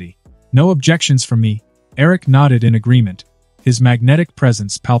intensity. No objections from me. Eric nodded in agreement, his magnetic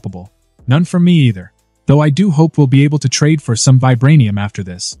presence palpable. None from me either. Though I do hope we'll be able to trade for some vibranium after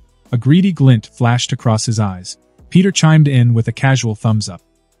this. A greedy glint flashed across his eyes. Peter chimed in with a casual thumbs up.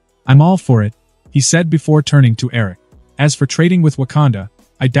 I'm all for it, he said before turning to Eric. As for trading with Wakanda,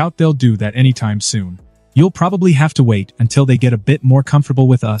 I doubt they'll do that anytime soon. You'll probably have to wait until they get a bit more comfortable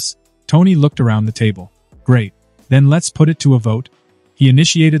with us. Tony looked around the table. Great. Then let's put it to a vote. He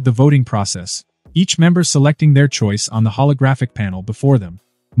initiated the voting process, each member selecting their choice on the holographic panel before them.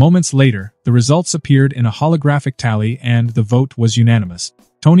 Moments later, the results appeared in a holographic tally and the vote was unanimous.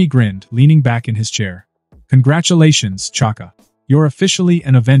 Tony grinned, leaning back in his chair. Congratulations, Chaka. You're officially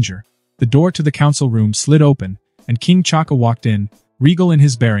an Avenger. The door to the council room slid open, and King Chaka walked in, regal in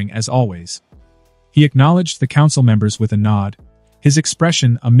his bearing as always. He acknowledged the council members with a nod, his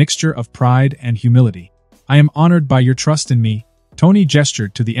expression a mixture of pride and humility. I am honored by your trust in me. Tony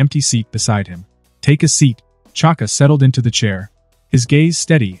gestured to the empty seat beside him. Take a seat. Chaka settled into the chair, his gaze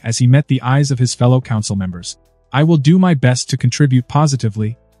steady as he met the eyes of his fellow council members. I will do my best to contribute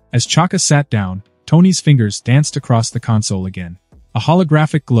positively. As Chaka sat down, Tony's fingers danced across the console again. A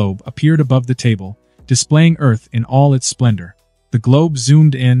holographic globe appeared above the table, displaying Earth in all its splendor. The globe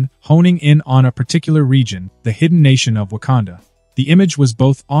zoomed in, honing in on a particular region, the hidden nation of Wakanda. The image was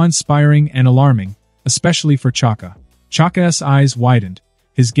both awe-inspiring and alarming, especially for Chaka. Chaka's eyes widened,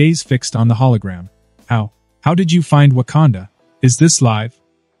 his gaze fixed on the hologram. How did you find Wakanda? Is this live?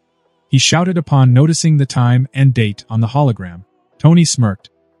 He shouted upon noticing the time and date on the hologram. Tony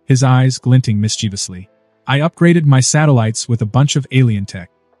smirked, his eyes glinting mischievously. I upgraded my satellites with a bunch of alien tech.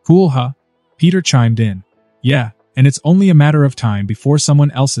 Cool, huh? Peter chimed in. Yeah, and it's only a matter of time before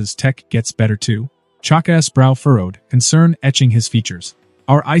someone else's tech gets better too. Chaka's brow furrowed, concern etching his features.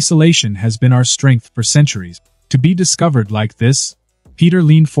 Our isolation has been our strength for centuries. To be discovered like this? Peter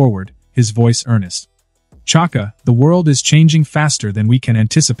leaned forward, his voice earnest. Chaka, the world is changing faster than we can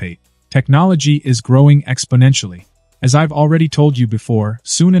anticipate. Technology is growing exponentially. As I've already told you before,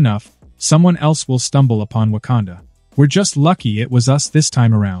 soon enough, someone else will stumble upon Wakanda. We're just lucky it was us this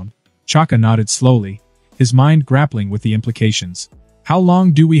time around. Chaka nodded slowly, his mind grappling with the implications. How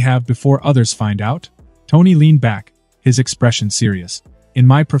long do we have before others find out? Tony leaned back, his expression serious. In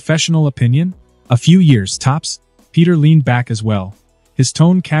my professional opinion, a few years tops. Peter leaned back as well, his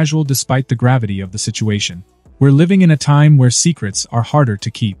tone casual despite the gravity of the situation. We're living in a time where secrets are harder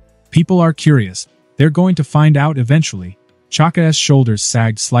to keep. People are curious. They're going to find out eventually. Chaka's shoulders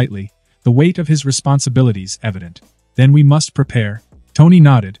sagged slightly, the weight of his responsibilities evident. Then we must prepare. Tony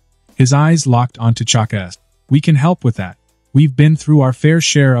nodded, his eyes locked onto Chaka's. We can help with that. We've been through our fair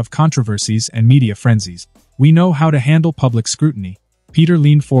share of controversies and media frenzies. We know how to handle public scrutiny. Peter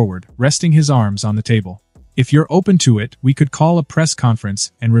leaned forward, resting his arms on the table. If you're open to it, we could call a press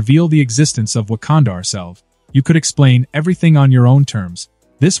conference and reveal the existence of Wakanda ourselves. You could explain everything on your own terms.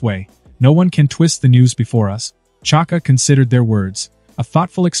 This way, no one can twist the news before us. Chaka considered their words, a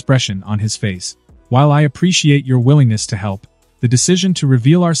thoughtful expression on his face. While I appreciate your willingness to help, the decision to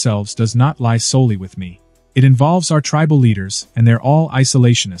reveal ourselves does not lie solely with me. It involves our tribal leaders, and they're all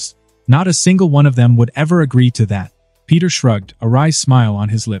isolationists. Not a single one of them would ever agree to that. Peter shrugged, a wry smile on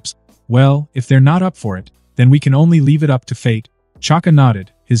his lips. Well, if they're not up for it, then we can only leave it up to fate. Chaka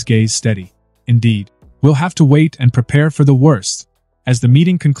nodded, his gaze steady. Indeed. We'll have to wait and prepare for the worst. As the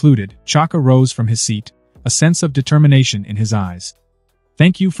meeting concluded, Chaka rose from his seat, a sense of determination in his eyes.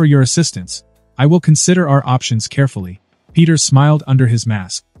 Thank you for your assistance. I will consider our options carefully. Peter smiled under his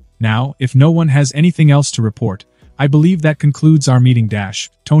mask. Now, if no one has anything else to report, I believe that concludes our meeting.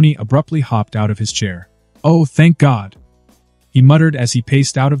 Tony abruptly hopped out of his chair. Oh, thank God, he muttered as he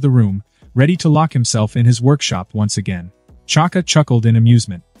paced out of the room, ready to lock himself in his workshop once again. Chaka chuckled in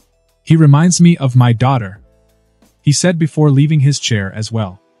amusement. He reminds me of my daughter, he said before leaving his chair as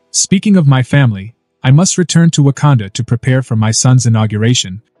well. Speaking of my family, I must return to Wakanda to prepare for my son's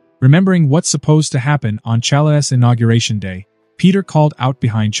inauguration. Remembering what's supposed to happen on Chala's inauguration day, Peter called out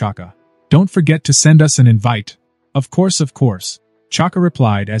behind Chaka. Don't forget to send us an invite. Of course. Chaka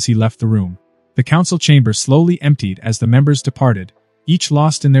replied as he left the room. The council chamber slowly emptied as the members departed, each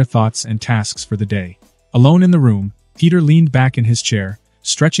lost in their thoughts and tasks for the day. Alone in the room, Peter leaned back in his chair,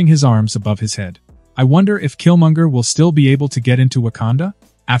 stretching his arms above his head. I wonder if Killmonger will still be able to get into Wakanda?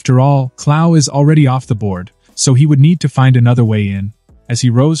 After all, Clow is already off the board, so he would need to find another way in. As he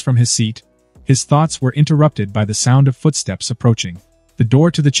rose from his seat, his thoughts were interrupted by the sound of footsteps approaching. The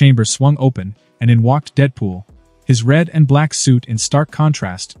door to the chamber swung open, and in walked Deadpool, his red and black suit in stark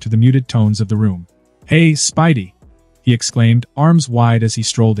contrast to the muted tones of the room. Hey, Spidey, he exclaimed, arms wide as he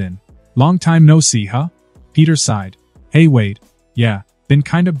strolled in. Long time no see, huh? Peter sighed. Hey Wade. Yeah, been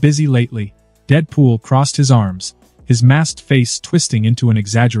kinda busy lately. Deadpool crossed his arms, his masked face twisting into an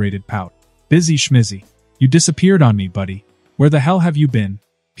exaggerated pout. Busy schmizzy. You disappeared on me, buddy. Where the hell have you been?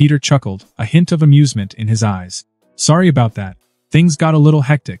 Peter chuckled, a hint of amusement in his eyes. Sorry about that. Things got a little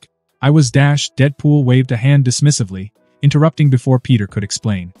hectic. I was dash. Deadpool waved a hand dismissively, interrupting before Peter could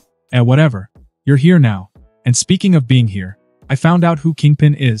explain. Whatever. You're here now. And speaking of being here, I found out who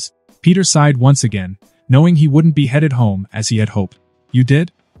Kingpin is. Peter sighed once again, knowing he wouldn't be headed home as he had hoped. You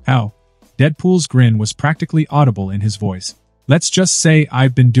did? How? Deadpool's grin was practically audible in his voice. Let's just say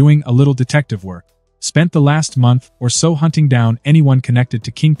I've been doing a little detective work. Spent the last month or so hunting down anyone connected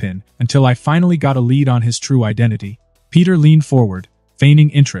to Kingpin until I finally got a lead on his true identity. Peter leaned forward, feigning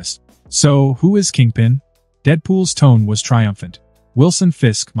interest. So, who is Kingpin? Deadpool's tone was triumphant. Wilson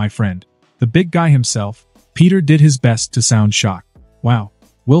Fisk, my friend. The big guy himself. Peter did his best to sound shocked. Wow.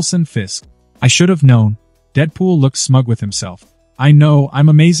 Wilson Fisk. I should have known. Deadpool looked smug with himself. I know, I'm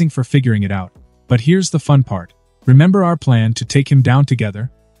amazing for figuring it out. But here's the fun part. Remember our plan to take him down together?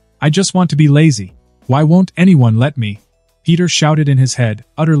 I just want to be lazy. Why won't anyone let me? Peter shouted in his head,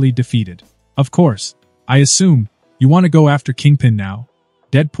 utterly defeated. Of course. I assume you want to go after Kingpin now?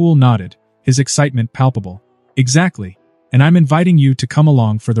 Deadpool nodded, his excitement palpable. Exactly. And I'm inviting you to come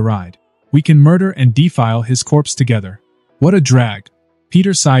along for the ride. We can murder and defile his corpse together. What a drag.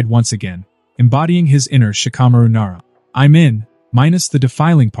 Peter sighed once again, embodying his inner Shikamaru Nara. I'm in, minus the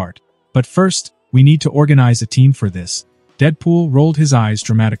defiling part. But first, we need to organize a team for this. Deadpool rolled his eyes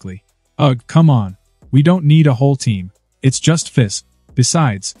dramatically. Ugh, come on. We don't need a whole team. It's just Fisk.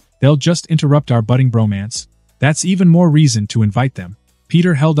 Besides, they'll just interrupt our budding bromance. That's even more reason to invite them.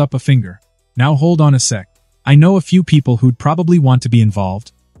 Peter held up a finger. Now hold on a sec. I know a few people who'd probably want to be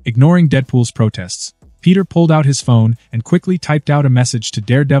involved. Ignoring Deadpool's protests, Peter pulled out his phone and quickly typed out a message to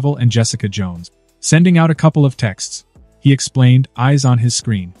Daredevil and Jessica Jones, sending out a couple of texts. He explained, eyes on his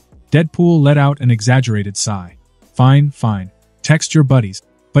screen. Deadpool let out an exaggerated sigh. Fine. Text your buddies.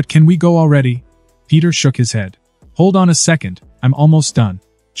 But can we go already? Peter shook his head. Hold on a second, I'm almost done.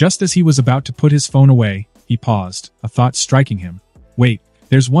 Just as he was about to put his phone away, he paused, a thought striking him. Wait,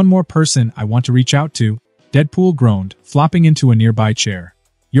 there's one more person I want to reach out to. Deadpool groaned, flopping into a nearby chair.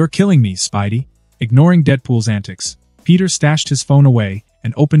 You're killing me, Spidey. Ignoring Deadpool's antics, Peter stashed his phone away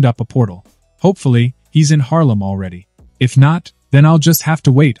and opened up a portal. Hopefully, he's in Harlem already. If not, then I'll just have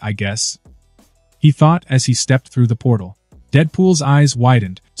to wait, I guess. He thought as he stepped through the portal. Deadpool's eyes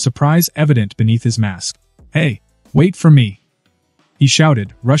widened, surprise evident beneath his mask. Hey, wait for me. He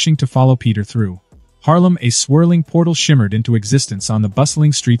shouted, rushing to follow Peter through. Harlem, a swirling portal shimmered into existence on the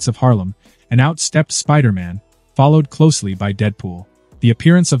bustling streets of Harlem, and out stepped Spider-Man, followed closely by Deadpool. The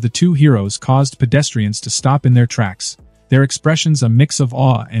appearance of the two heroes caused pedestrians to stop in their tracks, their expressions a mix of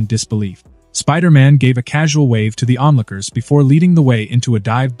awe and disbelief. Spider-Man gave a casual wave to the onlookers before leading the way into a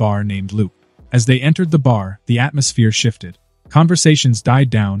dive bar named Luke. As they entered the bar, the atmosphere shifted. Conversations died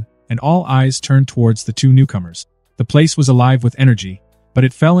down, and all eyes turned towards the two newcomers. The place was alive with energy, but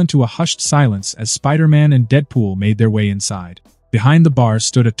it fell into a hushed silence as Spider-Man and Deadpool made their way inside. Behind the bar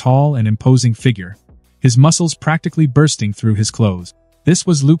stood a tall and imposing figure, his muscles practically bursting through his clothes. This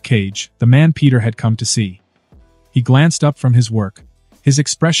was Luke Cage, the man Peter had come to see. He glanced up from his work, his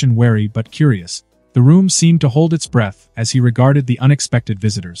expression wary but curious. The room seemed to hold its breath as he regarded the unexpected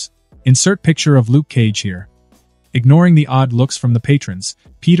visitors. Insert picture of Luke Cage here. Ignoring the odd looks from the patrons,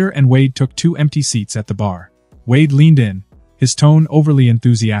 Peter and Wade took two empty seats at the bar. Wade leaned in, his tone overly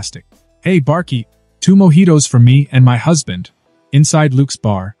enthusiastic. Hey barkeep, 2 mojitos for me and my husband. Inside Luke's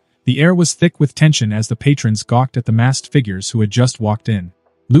bar, the air was thick with tension as the patrons gawked at the masked figures who had just walked in.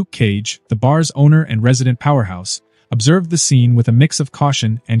 Luke Cage, the bar's owner and resident powerhouse, observed the scene with a mix of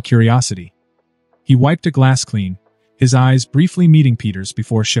caution and curiosity. He wiped a glass clean, his eyes briefly meeting Peter's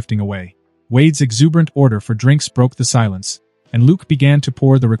before shifting away. Wade's exuberant order for drinks broke the silence, and Luke began to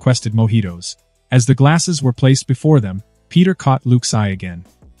pour the requested mojitos. As the glasses were placed before them, Peter caught Luke's eye again.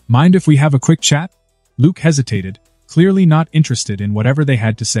 Mind if we have a quick chat? Luke hesitated, clearly not interested in whatever they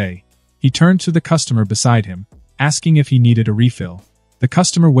had to say. He turned to the customer beside him, asking if he needed a refill. The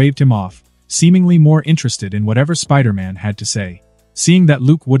customer waved him off, seemingly more interested in whatever Spider-Man had to say. Seeing that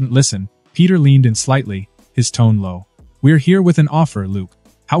Luke wouldn't listen, Peter leaned in slightly, his tone low. We're here with an offer, Luke.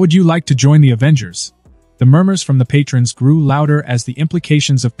 How would you like to join the Avengers? The murmurs from the patrons grew louder as the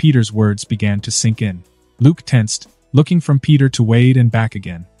implications of Peter's words began to sink in. Luke tensed, looking from Peter to Wade and back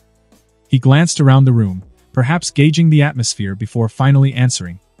again. He glanced around the room, perhaps gauging the atmosphere before finally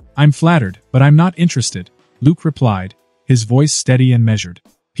answering. I'm flattered, but I'm not interested, Luke replied, his voice steady and measured.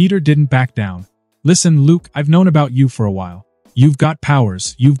 Peter didn't back down. Listen, Luke, I've known about you for a while. You've got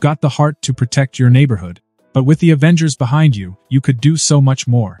powers, you've got the heart to protect your neighborhood. But with the Avengers behind you, you could do so much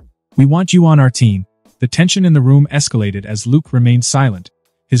more. We want you on our team. The tension in the room escalated as Luke remained silent,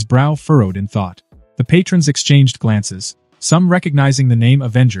 his brow furrowed in thought. The patrons exchanged glances, some recognizing the name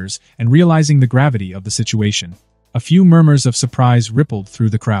Avengers and realizing the gravity of the situation. A few murmurs of surprise rippled through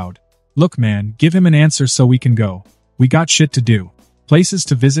the crowd. Look man, give him an answer so we can go. We got shit to do. Places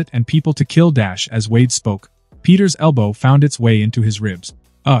to visit and people to kill. As Wade spoke, Peter's elbow found its way into his ribs.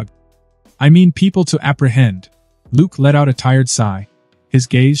 Ugh. I mean people to apprehend. Luke let out a tired sigh, his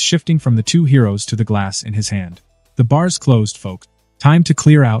gaze shifting from the two heroes to the glass in his hand. The bar's closed, folks. Time to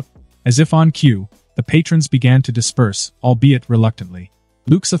clear out. As if on cue, the patrons began to disperse, albeit reluctantly.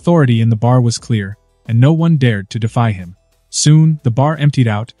 Luke's authority in the bar was clear, and no one dared to defy him. Soon, the bar emptied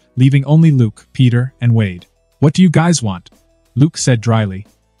out, leaving only Luke, Peter, and Wade. What do you guys want? Luke said dryly,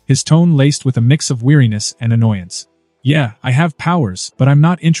 his tone laced with a mix of weariness and annoyance. Yeah, I have powers, but I'm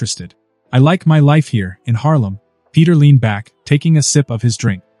not interested. I like my life here, in Harlem. Peter leaned back, taking a sip of his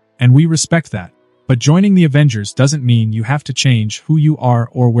drink. And we respect that. But joining the Avengers doesn't mean you have to change who you are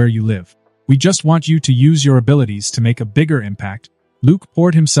or where you live. We just want you to use your abilities to make a bigger impact. Luke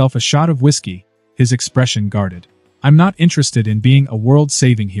poured himself a shot of whiskey, his expression guarded. I'm not interested in being a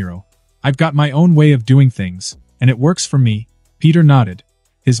world-saving hero. I've got my own way of doing things, and it works for me. Peter nodded,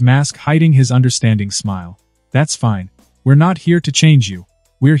 his mask hiding his understanding smile. That's fine. We're not here to change you.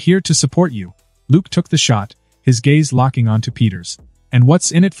 We're here to support you. Luke took the shot, his gaze locking onto Peter's. And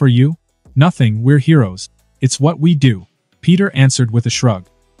what's in it for you? Nothing, we're heroes. It's what we do. Peter answered with a shrug.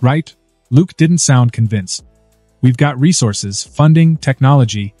 Right? Luke didn't sound convinced. We've got resources, funding,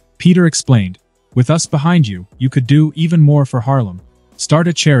 technology, Peter explained. With us behind you, you could do even more for Harlem. Start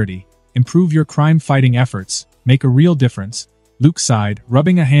a charity, improve your crime-fighting efforts, make a real difference. Luke sighed,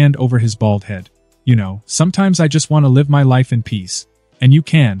 rubbing a hand over his bald head. You know, sometimes I just want to live my life in peace. And you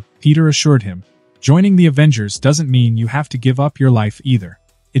can, Peter assured him. Joining the Avengers doesn't mean you have to give up your life either.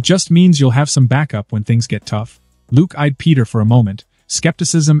 It just means you'll have some backup when things get tough. Luke eyed Peter for a moment,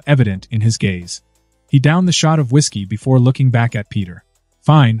 skepticism evident in his gaze. He downed the shot of whiskey before looking back at Peter.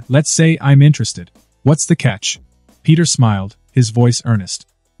 Fine, let's say I'm interested. What's the catch? Peter smiled, his voice earnest.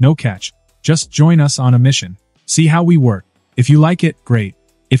 No catch. Just join us on a mission. See how we work. If you like it, great.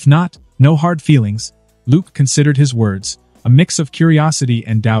 If not, no hard feelings. Luke considered his words, a mix of curiosity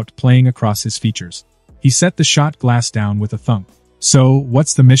and doubt playing across his features. He set the shot glass down with a thunk. So,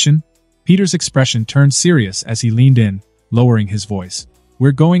 what's the mission? Peter's expression turned serious as he leaned in, lowering his voice.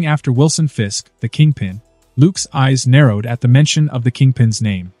 We're going after Wilson Fisk, the Kingpin. Luke's eyes narrowed at the mention of the Kingpin's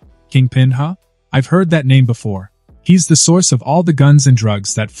name. Kingpin, huh? I've heard that name before. He's the source of all the guns and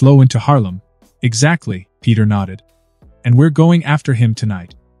drugs that flow into Harlem. Exactly, Peter nodded. And we're going after him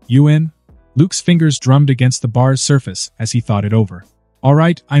tonight. You in? Luke's fingers drummed against the bar's surface as he thought it over. All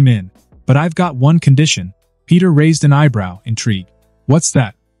right, I'm in. But I've got one condition. Peter raised an eyebrow, intrigued. What's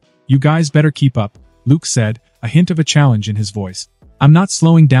that? You guys better keep up, Luke said, a hint of a challenge in his voice. I'm not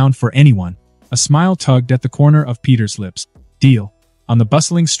slowing down for anyone. A smile tugged at the corner of Peter's lips. Deal. On the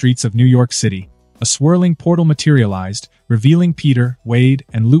bustling streets of New York City, a swirling portal materialized, revealing Peter, Wade,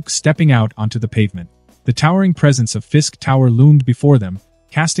 and Luke stepping out onto the pavement. The towering presence of Fisk Tower loomed before them,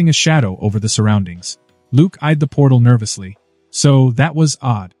 casting a shadow over the surroundings. Luke eyed the portal nervously. So, that was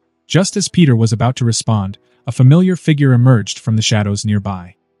odd. Just as Peter was about to respond, a familiar figure emerged from the shadows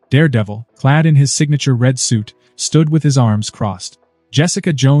nearby. Daredevil, clad in his signature red suit, stood with his arms crossed.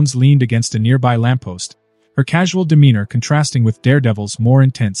 Jessica Jones leaned against a nearby lamppost, her casual demeanor contrasting with Daredevil's more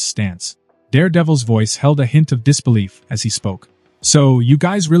intense stance. Daredevil's voice held a hint of disbelief as he spoke. So, you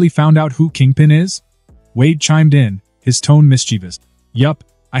guys really found out who Kingpin is? Wade chimed in, his tone mischievous. Yup,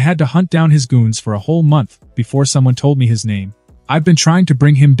 I had to hunt down his goons for a whole month before someone told me his name. I've been trying to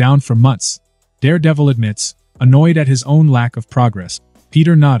bring him down for months. Daredevil admits, annoyed at his own lack of progress.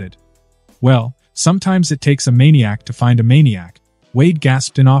 Peter nodded. Well, sometimes it takes a maniac to find a maniac. Wade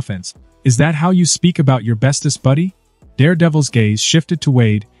gasped in offense. Is that how you speak about your bestest buddy? Daredevil's gaze shifted to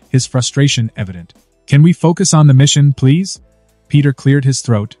Wade, his frustration evident. Can we focus on the mission, please? Peter cleared his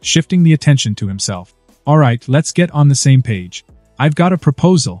throat, shifting the attention to himself. Alright, let's get on the same page. I've got a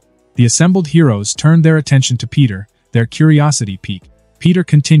proposal. The assembled heroes turned their attention to Peter, their curiosity piqued. Peter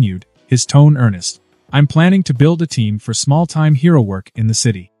continued, his tone earnest. I'm planning to build a team for small-time hero work in the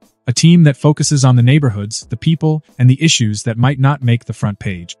city. A team that focuses on the neighborhoods, the people, and the issues that might not make the front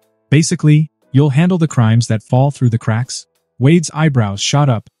page. Basically, you'll handle the crimes that fall through the cracks? Wade's eyebrows shot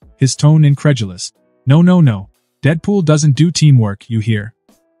up, his tone incredulous. No. Deadpool doesn't do teamwork, you hear?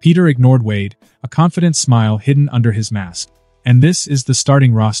 Peter ignored Wade, a confident smile hidden under his mask. And this is the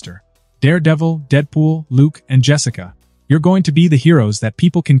starting roster. Daredevil, Deadpool, Luke, and Jessica. You're going to be the heroes that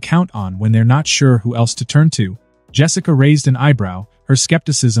people can count on when they're not sure who else to turn to. Jessica raised an eyebrow, her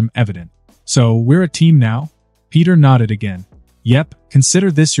skepticism evident. So, we're a team now? Peter nodded again. Yep, consider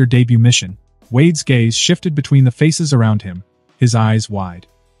this your debut mission. Wade's gaze shifted between the faces around him, his eyes wide.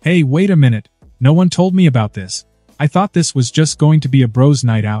 Hey, wait a minute. No one told me about this. I thought this was just going to be a bros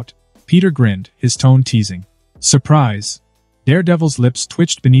night out. Peter grinned, his tone teasing. Surprise. Daredevil's lips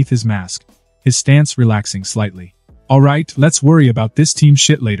twitched beneath his mask, his stance relaxing slightly. Alright, let's worry about this team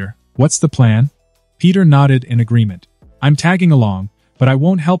shit later. What's the plan? Peter nodded in agreement. I'm tagging along, but I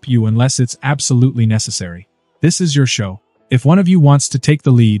won't help you unless it's absolutely necessary. This is your show. If one of you wants to take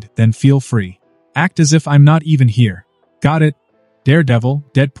the lead, then feel free. Act as if I'm not even here. Got it? Daredevil,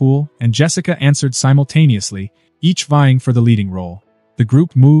 Deadpool, and Jessica answered simultaneously, each vying for the leading role. The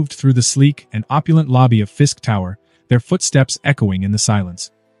group moved through the sleek and opulent lobby of Fisk Tower, their footsteps echoing in the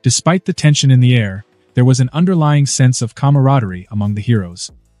silence. Despite the tension in the air, there was an underlying sense of camaraderie among the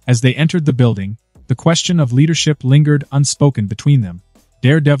heroes. As they entered the building, the question of leadership lingered unspoken between them.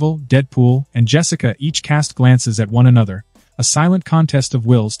 Daredevil, Deadpool, and Jessica each cast glances at one another, a silent contest of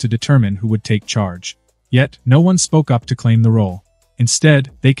wills to determine who would take charge. Yet, no one spoke up to claim the role.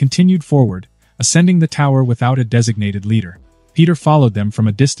 Instead, they continued forward, ascending the tower without a designated leader. Peter followed them from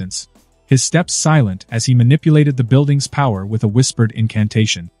a distance, his steps silent as he manipulated the building's power with a whispered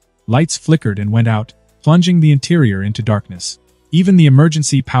incantation. Lights flickered and went out, plunging the interior into darkness. Even the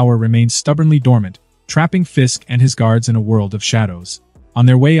emergency power remained stubbornly dormant, trapping Fisk and his guards in a world of shadows. On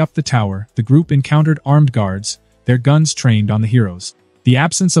their way up the tower, the group encountered armed guards, their guns trained on the heroes. The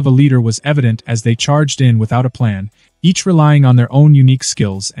absence of a leader was evident as they charged in without a plan, each relying on their own unique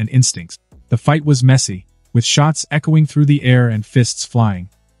skills and instincts. The fight was messy, with shots echoing through the air and fists flying.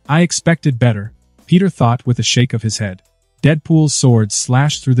 I expected better, Peter thought with a shake of his head. Deadpool's sword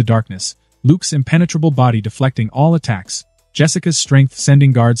slashed through the darkness, Luke's impenetrable body deflecting all attacks, Jessica's strength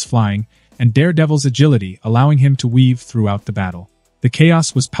sending guards flying, and Daredevil's agility allowing him to weave throughout the battle. The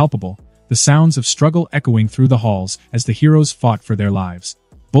chaos was palpable, the sounds of struggle echoing through the halls as the heroes fought for their lives.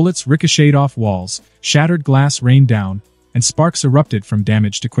 Bullets ricocheted off walls, shattered glass rained down, and sparks erupted from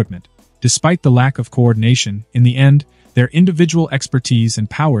damaged equipment. Despite the lack of coordination, in the end, their individual expertise and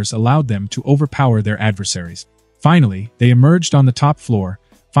powers allowed them to overpower their adversaries. Finally, they emerged on the top floor,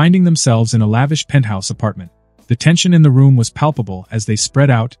 finding themselves in a lavish penthouse apartment. The tension in the room was palpable as they spread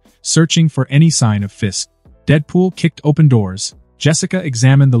out, searching for any sign of Fisk. Deadpool kicked open doors, Jessica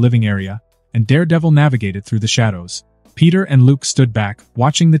examined the living area, and Daredevil navigated through the shadows. Peter and Luke stood back,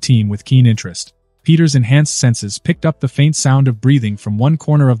 watching the team with keen interest. Peter's enhanced senses picked up the faint sound of breathing from one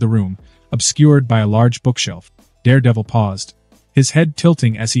corner of the room, obscured by a large bookshelf. Daredevil paused, his head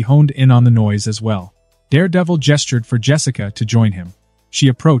tilting as he honed in on the noise as well. Daredevil gestured for Jessica to join him. She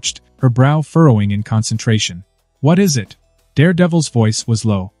approached, her brow furrowing in concentration. What is it? Daredevil's voice was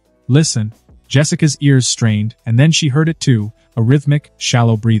low. Listen. Jessica's ears strained, and then she heard it too, a rhythmic,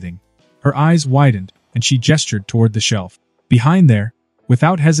 shallow breathing. Her eyes widened, and she gestured toward the shelf. Behind there,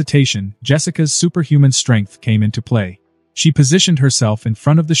 without hesitation, Jessica's superhuman strength came into play. She positioned herself in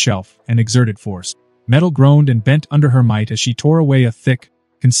front of the shelf and exerted force. Metal groaned and bent under her might as she tore away a thick,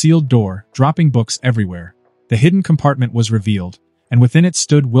 concealed door, dropping books everywhere. The hidden compartment was revealed, and within it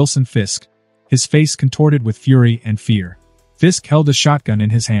stood Wilson Fisk, his face contorted with fury and fear. Fisk held a shotgun in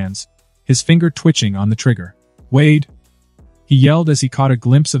his hands, his finger twitching on the trigger. Wade! He yelled as he caught a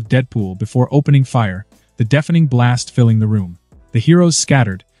glimpse of Deadpool before opening fire, the deafening blast filling the room. The heroes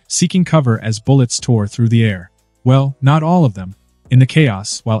scattered, seeking cover as bullets tore through the air. Well, not all of them. In the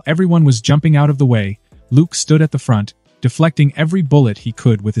chaos, while everyone was jumping out of the way, Luke stood at the front, deflecting every bullet he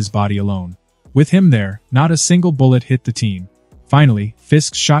could with his body alone. With him there, not a single bullet hit the team. Finally,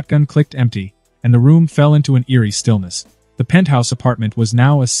 Fisk's shotgun clicked empty, and the room fell into an eerie stillness. The penthouse apartment was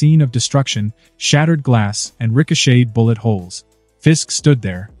now a scene of destruction, shattered glass, and ricocheted bullet holes. Fisk stood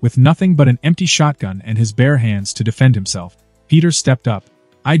there, with nothing but an empty shotgun and his bare hands to defend himself. Peter stepped up.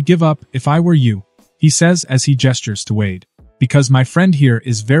 I'd give up if I were you, he says as he gestures to Wade. Because my friend here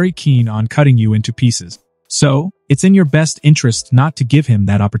is very keen on cutting you into pieces. So, it's in your best interest not to give him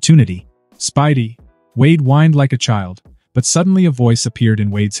that opportunity. Spidey. Wade whined like a child, but suddenly a voice appeared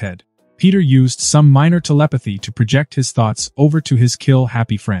in Wade's head. Peter used some minor telepathy to project his thoughts over to his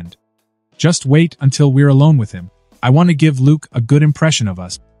kill-happy friend. Just wait until we're alone with him. I want to give Luke a good impression of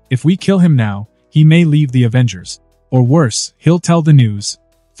us. If we kill him now, he may leave the Avengers. Or worse, he'll tell the news.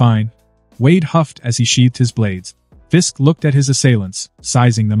 Fine. Wade huffed as he sheathed his blades. Fisk looked at his assailants,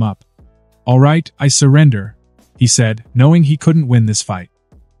 sizing them up. All right, I surrender, he said, knowing he couldn't win this fight.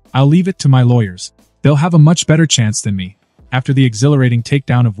 I'll leave it to my lawyers. They'll have a much better chance than me. After the exhilarating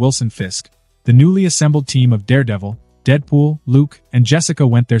takedown of Wilson Fisk, the newly assembled team of Daredevil, Deadpool, Luke, and Jessica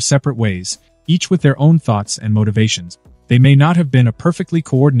went their separate ways, each with their own thoughts and motivations. They may not have been a perfectly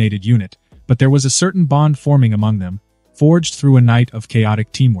coordinated unit, but there was a certain bond forming among them, forged through a night of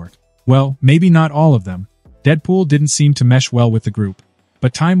chaotic teamwork. Well, maybe not all of them. Deadpool didn't seem to mesh well with the group,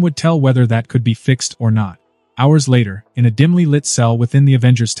 but time would tell whether that could be fixed or not. Hours later, in a dimly lit cell within the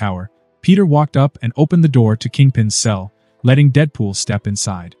Avengers Tower, Peter walked up and opened the door to Kingpin's cell, letting Deadpool step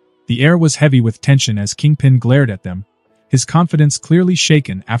inside. The air was heavy with tension as Kingpin glared at them, his confidence clearly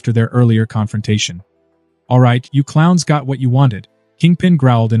shaken after their earlier confrontation. "Alright, you clowns got what you wanted," Kingpin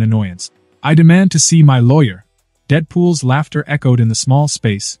growled in annoyance. "I demand to see my lawyer." Deadpool's laughter echoed in the small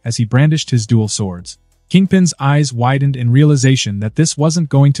space as he brandished his dual swords. Kingpin's eyes widened in realization that this wasn't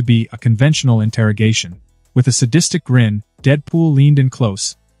going to be a conventional interrogation. With a sadistic grin, Deadpool leaned in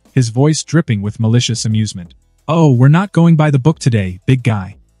close, his voice dripping with malicious amusement. "Oh, we're not going by the book today, big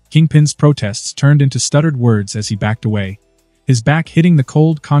guy." Kingpin's protests turned into stuttered words as he backed away, his back hitting the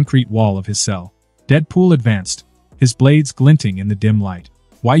cold concrete wall of his cell. Deadpool advanced, his blades glinting in the dim light.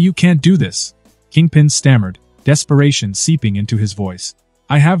 "Why you can't do this?" Kingpin stammered, desperation seeping into his voice.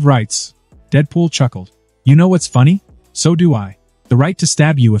 "I have rights." Deadpool chuckled. "You know what's funny? So do I. The right to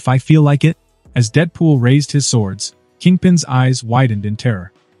stab you if I feel like it." As Deadpool raised his swords, Kingpin's eyes widened in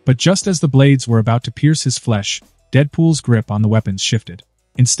terror. But just as the blades were about to pierce his flesh, Deadpool's grip on the weapons shifted.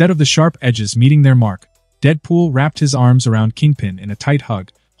 Instead of the sharp edges meeting their mark, Deadpool wrapped his arms around Kingpin in a tight hug,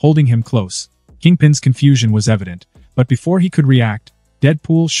 holding him close. Kingpin's confusion was evident, but before he could react,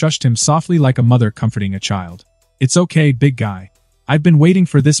 Deadpool shushed him softly like a mother comforting a child. "It's okay, big guy. I've been waiting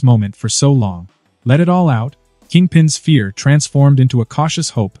for this moment for so long. Let it all out." Kingpin's fear transformed into a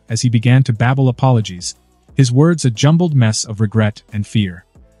cautious hope as he began to babble apologies, his words a jumbled mess of regret and fear.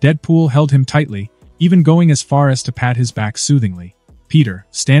 Deadpool held him tightly, even going as far as to pat his back soothingly. Peter,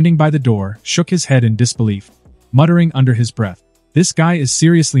 standing by the door, shook his head in disbelief, muttering under his breath, "This guy is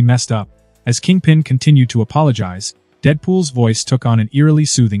seriously messed up." As Kingpin continued to apologize, Deadpool's voice took on an eerily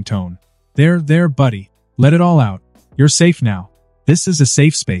soothing tone. There, buddy. Let it all out. You're safe now. This is a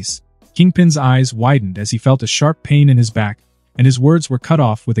safe space." Kingpin's eyes widened as he felt a sharp pain in his back, and his words were cut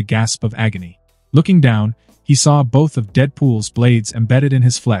off with a gasp of agony. Looking down, he saw both of Deadpool's blades embedded in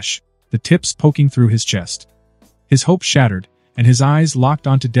his flesh, the tips poking through his chest. His hope shattered, and his eyes locked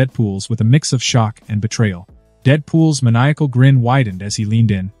onto Deadpool's with a mix of shock and betrayal. Deadpool's maniacal grin widened as he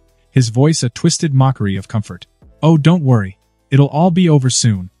leaned in, his voice a twisted mockery of comfort. "Oh, don't worry. It'll all be over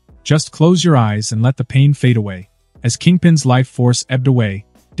soon. Just close your eyes and let the pain fade away." As Kingpin's life force ebbed away,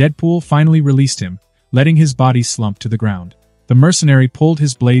 Deadpool finally released him, letting his body slump to the ground. The mercenary pulled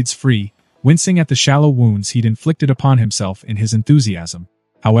his blades free, wincing at the shallow wounds he'd inflicted upon himself in his enthusiasm.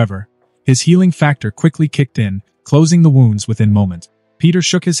 However, his healing factor quickly kicked in, closing the wounds within moments. Peter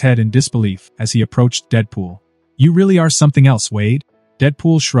shook his head in disbelief as he approached Deadpool. "You really are something else, Wade."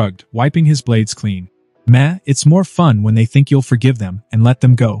 Deadpool shrugged, wiping his blades clean. "Meh, it's more fun when they think you'll forgive them and let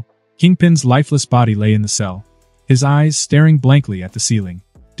them go." Kingpin's lifeless body lay in the cell, his eyes staring blankly at the ceiling.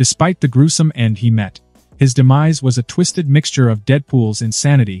 Despite the gruesome end he met, his demise was a twisted mixture of Deadpool's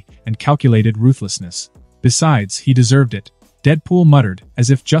insanity and calculated ruthlessness. Besides, he deserved it, Deadpool muttered, as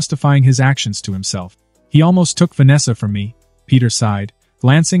if justifying his actions to himself. "He almost took Vanessa from me," Peter sighed,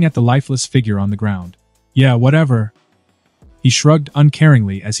 glancing at the lifeless figure on the ground. "Yeah, whatever." He shrugged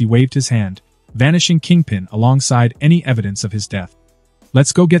uncaringly as he waved his hand, vanishing Kingpin alongside any evidence of his death.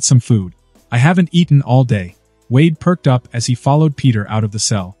 "Let's go get some food. I haven't eaten all day." Wade perked up as he followed Peter out of the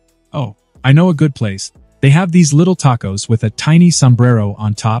cell. "Oh, I know a good place. They have these little tacos with a tiny sombrero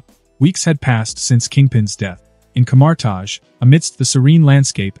on top." Weeks had passed since Kingpin's death. In Camartage, amidst the serene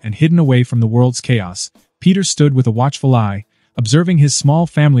landscape and hidden away from the world's chaos, Peter stood with a watchful eye, observing his small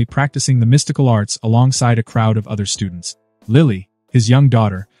family practicing the mystical arts alongside a crowd of other students. Lily, his young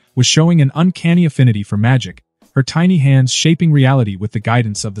daughter, was showing an uncanny affinity for magic, her tiny hands shaping reality with the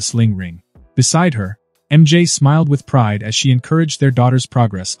guidance of the sling ring. Beside her, MJ smiled with pride as she encouraged their daughter's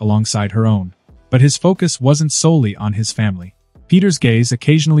progress alongside her own. But his focus wasn't solely on his family. Peter's gaze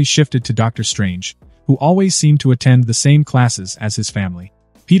occasionally shifted to Dr. Strange, who always seemed to attend the same classes as his family.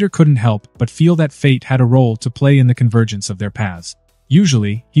 Peter couldn't help but feel that fate had a role to play in the convergence of their paths.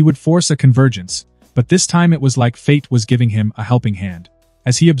 Usually, he would force a convergence, but this time it was like fate was giving him a helping hand.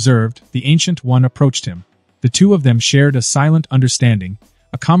 As he observed, the Ancient One approached him. The two of them shared a silent understanding,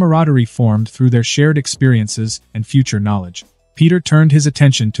 a camaraderie formed through their shared experiences and future knowledge. Peter turned his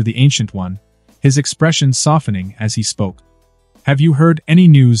attention to the Ancient One, his expression softening as he spoke. "Have you heard any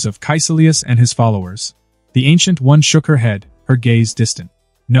news of Caecilius and his followers?" The Ancient One shook her head, her gaze distant.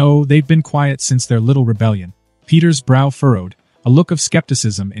 "No, they've been quiet since their little rebellion." Peter's brow furrowed, a look of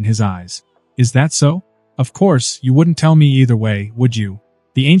skepticism in his eyes. "Is that so? Of course, you wouldn't tell me either way, would you?"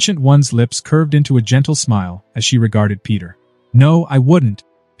 The Ancient One's lips curved into a gentle smile as she regarded Peter. "No, I wouldn't."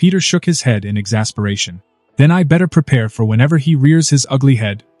 Peter shook his head in exasperation. "Then I better prepare for whenever he rears his ugly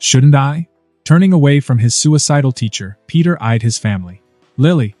head, shouldn't I?" Turning away from his suicidal teacher, Peter eyed his family.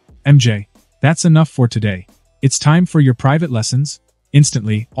 "Lily, MJ, that's enough for today. It's time for your private lessons?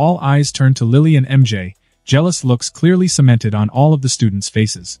 Instantly, all eyes turned to Lily and MJ, jealous looks clearly cemented on all of the students'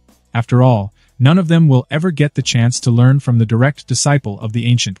 faces. After all, none of them will ever get the chance to learn from the direct disciple of the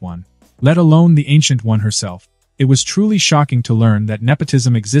Ancient One, let alone the Ancient One herself. It was truly shocking to learn that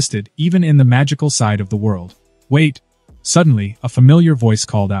nepotism existed even in the magical side of the world. Wait! Suddenly, a familiar voice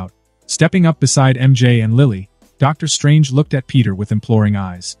called out. Stepping up beside MJ and Lily, Dr. Strange looked at Peter with imploring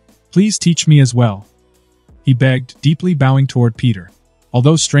eyes. Please teach me as well, he begged, deeply bowing toward Peter.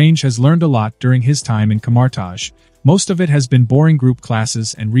 Although Strange has learned a lot during his time in Camartage, most of it has been boring group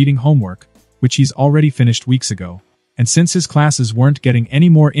classes and reading homework, which he's already finished weeks ago. And since his classes weren't getting any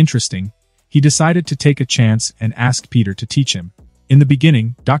more interesting, he decided to take a chance and ask Peter to teach him. In the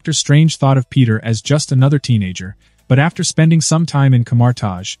beginning, Dr. Strange thought of Peter as just another teenager, but after spending some time in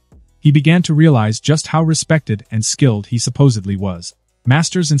Camartage, he began to realize just how respected and skilled he supposedly was.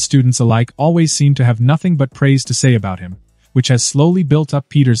 Masters and students alike always seem to have nothing but praise to say about him, which has slowly built up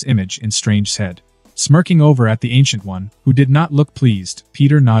Peter's image in Strange's head. Smirking over at the Ancient One, who did not look pleased,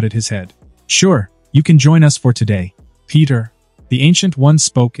 Peter nodded his head. Sure, you can join us for today. Peter. The Ancient One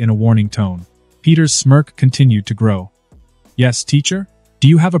spoke in a warning tone. Peter's smirk continued to grow. Yes, teacher? Do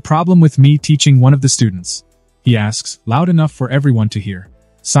you have a problem with me teaching one of the students? He asks, loud enough for everyone to hear.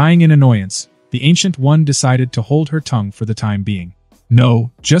 Sighing in annoyance, the Ancient One decided to hold her tongue for the time being.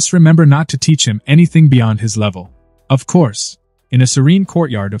 No, just remember not to teach him anything beyond his level. Of course. In a serene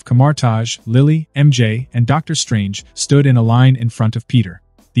courtyard of Camartage, Lily, MJ, and Dr. Strange stood in a line in front of Peter.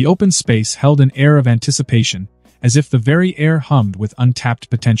 The open space held an air of anticipation, as if the very air hummed with untapped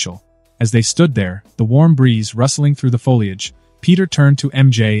potential. As they stood there, the warm breeze rustling through the foliage, Peter turned to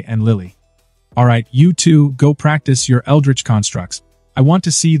MJ and Lily. Alright, you two, go practice your eldritch constructs. I want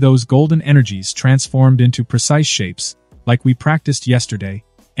to see those golden energies transformed into precise shapes, like we practiced yesterday.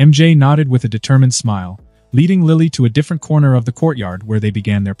 MJ nodded with a determined smile, leading Lily to a different corner of the courtyard where they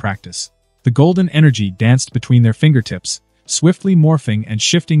began their practice. The golden energy danced between their fingertips, swiftly morphing and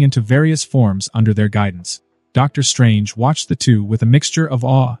shifting into various forms under their guidance. Dr. Strange watched the two with a mixture of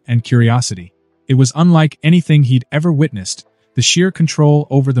awe and curiosity. It was unlike anything he'd ever witnessed. The sheer control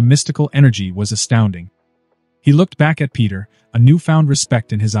over the mystical energy was astounding. He looked back at Peter, a newfound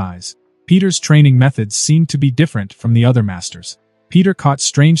respect in his eyes. Peter's training methods seemed to be different from the other masters. Peter caught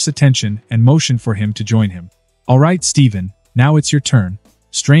Strange's attention and motioned for him to join him. Alright, Steven, now it's your turn.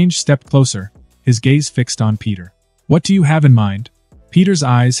 Strange stepped closer, his gaze fixed on Peter. What do you have in mind? Peter's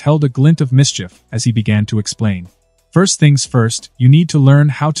eyes held a glint of mischief as he began to explain. First things first, you need to learn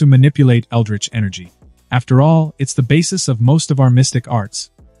how to manipulate eldritch energy. After all, it's the basis of most of our mystic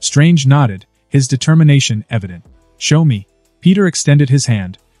arts. Strange nodded, his determination evident. Show me. Peter extended his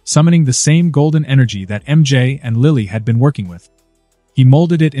hand, summoning the same golden energy that MJ and Lily had been working with. He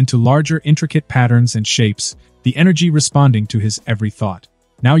molded it into larger, intricate patterns and shapes, the energy responding to his every thought.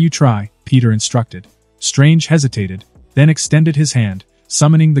 Now you try, Peter instructed. Strange hesitated, then extended his hand,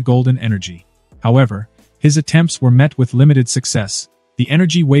 summoning the golden energy. However, his attempts were met with limited success, the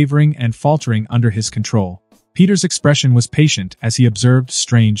energy wavering and faltering under his control. Peter's expression was patient as he observed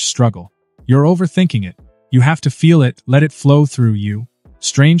Strange struggle. You're overthinking it. You have to feel it, let it flow through you.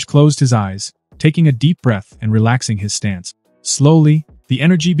 Strange closed his eyes, taking a deep breath and relaxing his stance. Slowly, the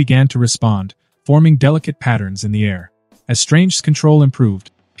energy began to respond, forming delicate patterns in the air. As Strange's control improved,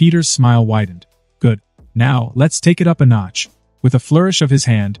 Peter's smile widened. Good. Now, let's take it up a notch. With a flourish of his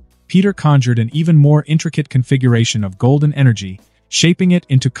hand, Peter conjured an even more intricate configuration of golden energy, shaping it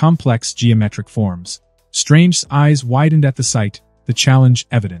into complex geometric forms. Strange's eyes widened at the sight, the challenge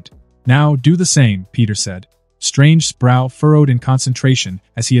evident. Now, do the same, Peter said. Strange's brow furrowed in concentration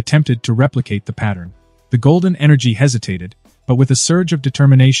as he attempted to replicate the pattern. The golden energy hesitated, but with a surge of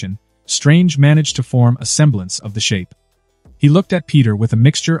determination, Strange managed to form a semblance of the shape. He looked at Peter with a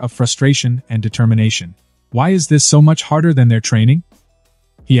mixture of frustration and determination. Why is this so much harder than their training?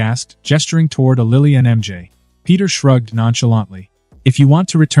 He asked, gesturing toward Lily and MJ. Peter shrugged nonchalantly. If you want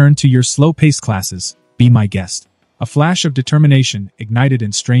to return to your slow-paced classes, be my guest. A flash of determination ignited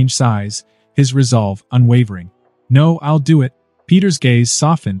in Strange's eyes, his resolve unwavering. No, I'll do it. Peter's gaze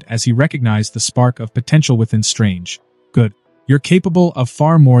softened as he recognized the spark of potential within Strange. Good. You're capable of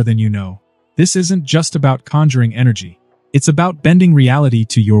far more than you know. This isn't just about conjuring energy. It's about bending reality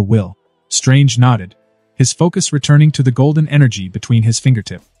to your will. Strange nodded, his focus returning to the golden energy between his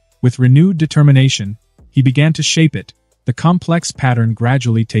fingertips. With renewed determination, he began to shape it, the complex pattern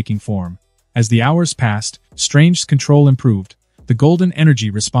gradually taking form. As the hours passed, Strange's control improved, the golden energy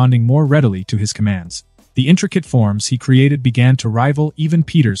responding more readily to his commands. The intricate forms he created began to rival even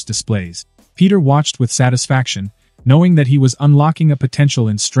Peter's displays. Peter watched with satisfaction, knowing that he was unlocking a potential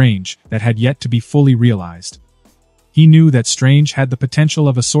in Strange that had yet to be fully realized. He knew that Strange had the potential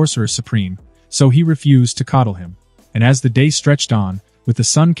of a sorcerer supreme, so he refused to coddle him. And as the day stretched on, with the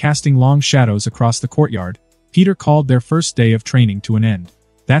sun casting long shadows across the courtyard, Peter called their first day of training to an end.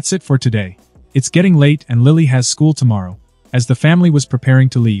 That's it for today. It's getting late and Lily has school tomorrow. As the family was preparing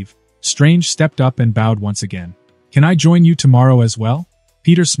to leave, Strange stepped up and bowed once again. Can I join you tomorrow as well?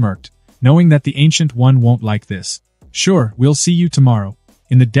 Peter smirked, knowing that the Ancient One won't like this. Sure, we'll see you tomorrow.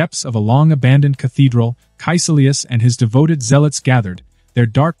 In the depths of a long-abandoned cathedral, Caecilius and his devoted zealots gathered, their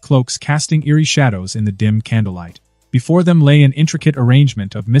dark cloaks casting eerie shadows in the dim candlelight. Before them lay an intricate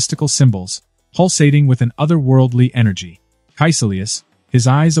arrangement of mystical symbols, pulsating with an otherworldly energy. Caecilius, his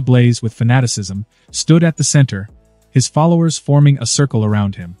eyes ablaze with fanaticism, stood at the center, his followers forming a circle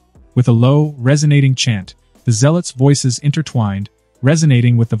around him. With a low, resonating chant, the zealots' voices intertwined,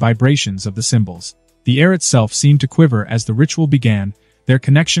 resonating with the vibrations of the symbols. The air itself seemed to quiver as the ritual began, their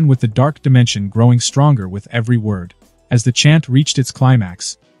connection with the dark dimension growing stronger with every word. As the chant reached its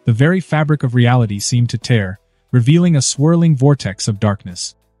climax, the very fabric of reality seemed to tear, revealing a swirling vortex of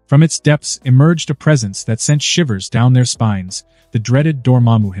darkness. From its depths emerged a presence that sent shivers down their spines, the dreaded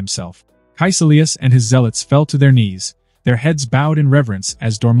Dormammu himself. Caecilius and his zealots fell to their knees, their heads bowed in reverence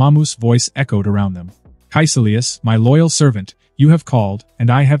as Dormammu's voice echoed around them. Caecilius, my loyal servant, you have called, and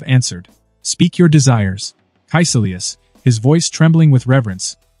I have answered. Speak your desires. Caecilius, his voice trembling with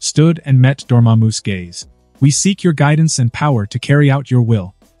reverence, stood and met Dormammu's gaze. We seek your guidance and power to carry out your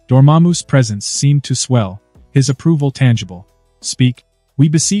will. Dormammu's presence seemed to swell, his approval tangible. Speak. We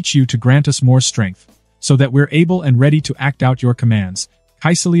beseech you to grant us more strength, so that we're able and ready to act out your commands,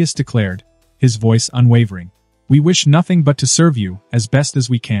 Caecilius declared, his voice unwavering. We wish nothing but to serve you, as best as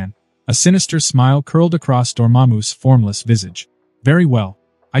we can. A sinister smile curled across Dormammu's formless visage. Very well.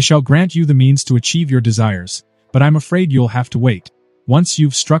 I shall grant you the means to achieve your desires, but I'm afraid you'll have to wait. Once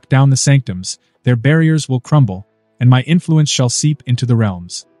you've struck down the sanctums, their barriers will crumble, and my influence shall seep into the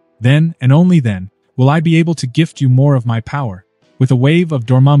realms. Then, and only then, will I be able to gift you more of my power. With a wave of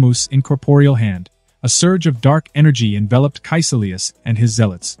Dormammu's incorporeal hand, a surge of dark energy enveloped Caecilius and his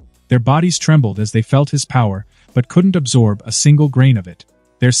zealots. Their bodies trembled as they felt his power, but couldn't absorb a single grain of it.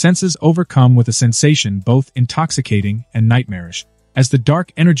 Their senses overcome with a sensation both intoxicating and nightmarish. As the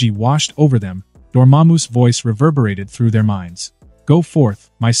dark energy washed over them, Dormammu's voice reverberated through their minds. Go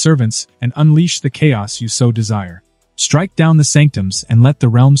forth, my servants, and unleash the chaos you so desire. Strike down the sanctums and let the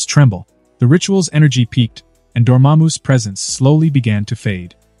realms tremble. The ritual's energy peaked, and Dormammu's presence slowly began to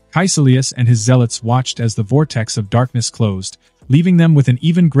fade. Caecilius and his zealots watched as the vortex of darkness closed, leaving them with an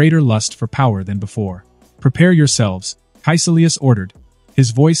even greater lust for power than before. Prepare yourselves, Caecilius ordered,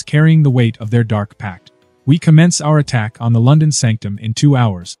 his voice carrying the weight of their dark pact. We commence our attack on the London Sanctum in 2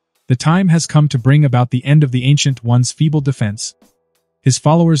 hours. The time has come to bring about the end of the Ancient One's feeble defense. His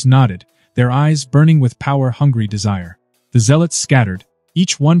followers nodded, their eyes burning with power-hungry desire. The zealots scattered,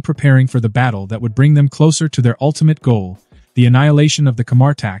 each one preparing for the battle that would bring them closer to their ultimate goal, the annihilation of the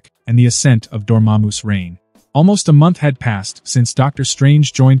Camartak and the ascent of Dormammu's reign. Almost a month had passed since Dr.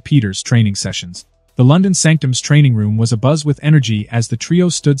 Strange joined Peter's training sessions. The London Sanctum's training room was abuzz with energy as the trio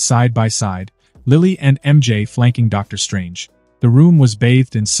stood side by side, Lily and MJ flanking Dr. Strange. The room was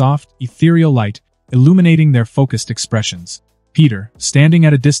bathed in soft, ethereal light, illuminating their focused expressions. Peter, standing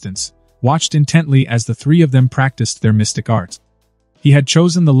at a distance, watched intently as the three of them practiced their mystic arts. He had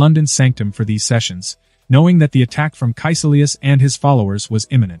chosen the London Sanctum for these sessions, knowing that the attack from Caecilius and his followers was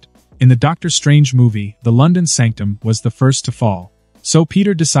imminent. In the Doctor Strange movie, the London Sanctum was the first to fall. So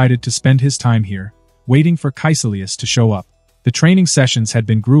Peter decided to spend his time here, waiting for Caecilius to show up. The training sessions had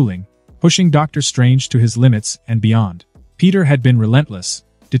been grueling, pushing Doctor Strange to his limits and beyond. Peter had been relentless,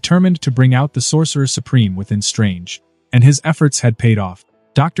 determined to bring out the Sorcerer Supreme within Strange, and his efforts had paid off.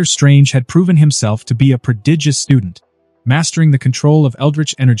 Dr. Strange had proven himself to be a prodigious student, mastering the control of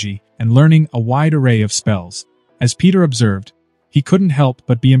eldritch energy and learning a wide array of spells. As Peter observed, he couldn't help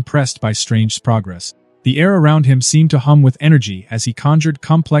but be impressed by Strange's progress. The air around him seemed to hum with energy as he conjured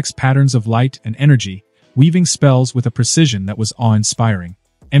complex patterns of light and energy, weaving spells with a precision that was awe-inspiring.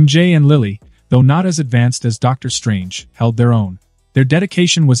 MJ and Lily, though not as advanced as Dr. Strange, held their own. Their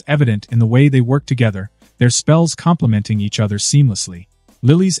dedication was evident in the way they worked together, their spells complementing each other seamlessly.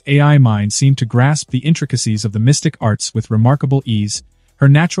 Lily's AI mind seemed to grasp the intricacies of the mystic arts with remarkable ease, her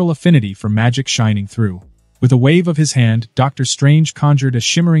natural affinity for magic shining through. With a wave of his hand, Dr. Strange conjured a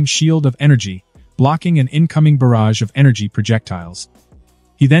shimmering shield of energy, blocking an incoming barrage of energy projectiles.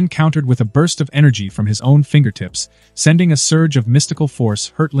 He then countered with a burst of energy from his own fingertips, sending a surge of mystical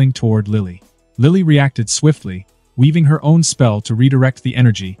force hurtling toward Lily. Lily reacted swiftly, weaving her own spell to redirect the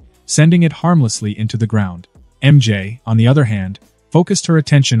energy, sending it harmlessly into the ground. MJ, on the other hand, focused her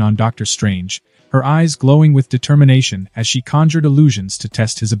attention on Dr. Strange, her eyes glowing with determination as she conjured illusions to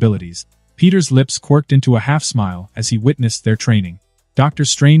test his abilities. Peter's lips quirked into a half-smile as he witnessed their training. Dr.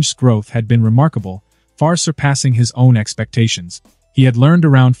 Strange's growth had been remarkable, far surpassing his own expectations. He had learned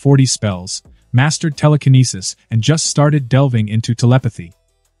around 40 spells, mastered telekinesis, and just started delving into telepathy.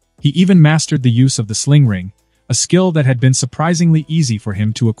 He even mastered the use of the sling ring, a skill that had been surprisingly easy for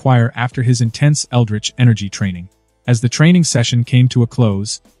him to acquire after his intense eldritch energy training. As the training session came to a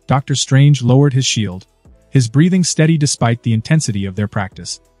close, Dr. Strange lowered his shield, his breathing steady despite the intensity of their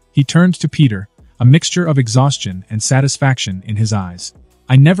practice. He turned to Peter, a mixture of exhaustion and satisfaction in his eyes.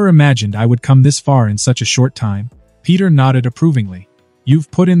 "I never imagined I would come this far in such a short time." Peter nodded approvingly.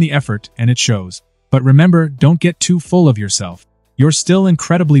 "You've put in the effort and it shows. But remember, don't get too full of yourself. You're still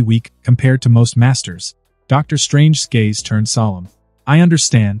incredibly weak compared to most masters." Dr. Strange's gaze turned solemn. "I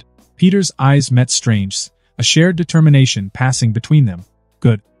understand." Peter's eyes met Strange's, a shared determination passing between them.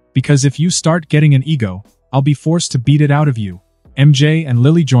 "Good. Because if you start getting an ego, I'll be forced to beat it out of you." MJ and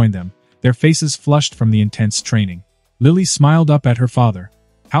Lily joined them, their faces flushed from the intense training. Lily smiled up at her father.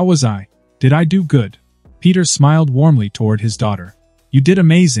 "How was I? Did I do good?" Peter smiled warmly toward his daughter. "You did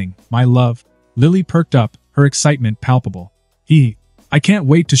amazing, my love." Lily perked up, her excitement palpable. I can't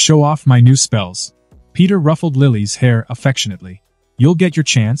wait to show off my new spells." Peter ruffled Lily's hair affectionately. "You'll get your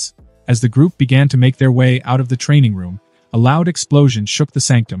chance." As the group began to make their way out of the training room, a loud explosion shook the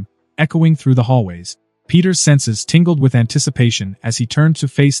sanctum, echoing through the hallways. Peter's senses tingled with anticipation as he turned to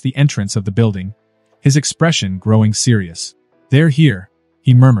face the entrance of the building, his expression growing serious. "They're here,"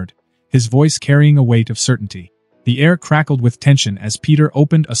 he murmured, his voice carrying a weight of certainty. The air crackled with tension as Peter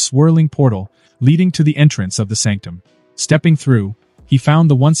opened a swirling portal leading to the entrance of the sanctum. Stepping through, he found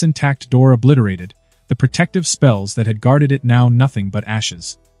the once intact door obliterated, the protective spells that had guarded it now nothing but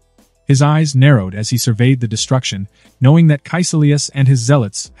ashes. His eyes narrowed as he surveyed the destruction, knowing that Caecilius and his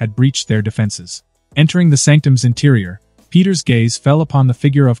zealots had breached their defenses. Entering the sanctum's interior, Peter's gaze fell upon the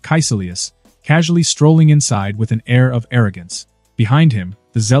figure of Caecilius, casually strolling inside with an air of arrogance. Behind him,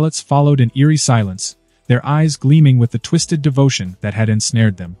 the zealots followed in eerie silence, their eyes gleaming with the twisted devotion that had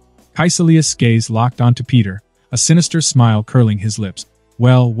ensnared them. Caecilius' gaze locked onto Peter, a sinister smile curling his lips.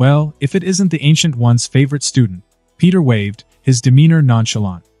 Well, if it isn't the Ancient One's favorite student." Peter waved, his demeanor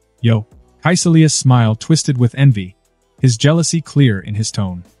nonchalant. "Yo." Caecilius' smile twisted with envy, his jealousy clear in his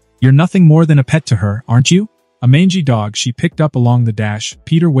tone. "You're nothing more than a pet to her, aren't you?" A mangy dog she picked up along the dash.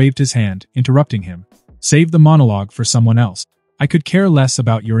 Peter waved his hand, interrupting him. "Save the monologue for someone else. I could care less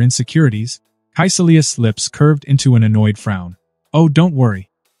about your insecurities." Caecilius' lips curved into an annoyed frown. "Oh, don't worry.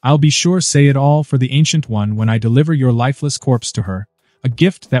 I'll be sure say it all for the Ancient One when I deliver your lifeless corpse to her, a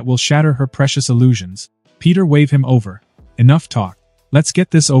gift that will shatter her precious illusions." Peter waved him over. "Enough talk. Let's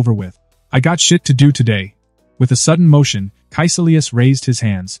get this over with. I got shit to do today." With a sudden motion, Caecilius raised his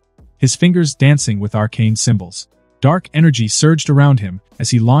hands, his fingers dancing with arcane symbols. Dark energy surged around him as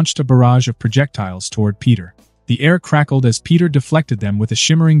he launched a barrage of projectiles toward Peter. The air crackled as Peter deflected them with a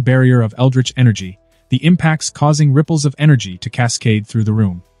shimmering barrier of eldritch energy, the impacts causing ripples of energy to cascade through the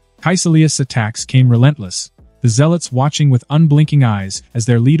room. Caecilius' attacks came relentless, the zealots watching with unblinking eyes as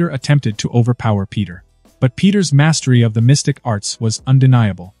their leader attempted to overpower Peter. But Peter's mastery of the mystic arts was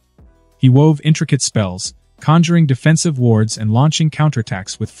undeniable. He wove intricate spells, conjuring defensive wards and launching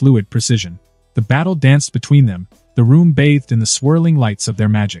counterattacks with fluid precision. The battle danced between them, the room bathed in the swirling lights of their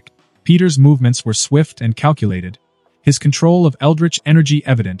magic. Peter's movements were swift and calculated, his control of eldritch energy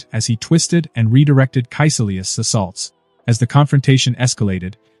evident as he twisted and redirected Caecilius' assaults. As the confrontation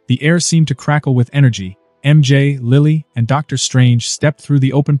escalated, the air seemed to crackle with energy. MJ, Lily, and Dr. Strange stepped through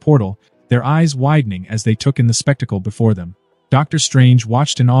the open portal, their eyes widening as they took in the spectacle before them. Dr. Strange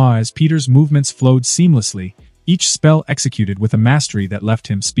watched in awe as Peter's movements flowed seamlessly, each spell executed with a mastery that left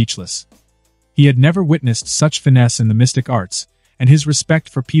him speechless. He had never witnessed such finesse in the mystic arts, and his respect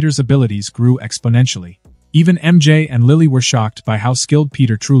for Peter's abilities grew exponentially. Even MJ and Lily were shocked by how skilled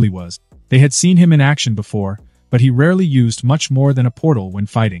Peter truly was. They had seen him in action before, but he rarely used much more than a portal when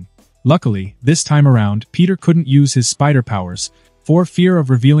fighting. Luckily, this time around, Peter couldn't use his spider powers, for fear of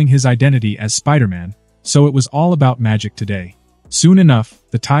revealing his identity as Spider-Man, so it was all about magic today. Soon enough,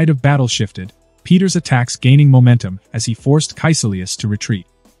 the tide of battle shifted, Peter's attacks gaining momentum as he forced Caecilius to retreat.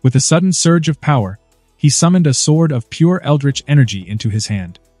 With a sudden surge of power, he summoned a sword of pure eldritch energy into his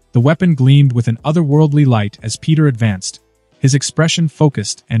hand. The weapon gleamed with an otherworldly light as Peter advanced, his expression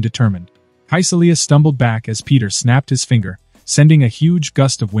focused and determined. Caecilius stumbled back as Peter snapped his finger, sending a huge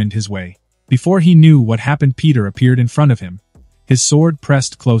gust of wind his way. Before he knew what happened, Peter appeared in front of him, his sword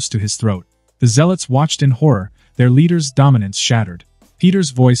pressed close to his throat. The zealots watched in horror, their leader's dominance shattered.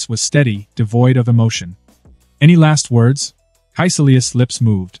 Peter's voice was steady, devoid of emotion. "Any last words?" Caecilius' lips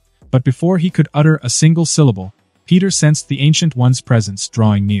moved, But before he could utter a single syllable, Peter sensed the Ancient One's presence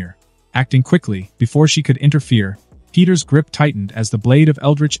drawing near. Acting quickly, before she could interfere, Peter's grip tightened as the blade of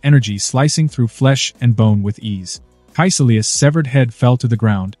eldritch energy slicing through flesh and bone with ease. Caecilius' severed head fell to the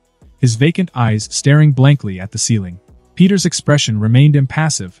ground, his vacant eyes staring blankly at the ceiling. Peter's expression remained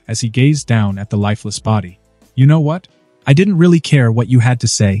impassive as he gazed down at the lifeless body. "You know what? I didn't really care what you had to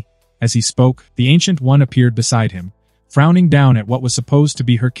say." As he spoke, the Ancient One appeared beside him, frowning down at what was supposed to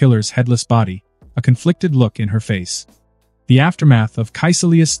be her killer's headless body, a conflicted look in her face. The aftermath of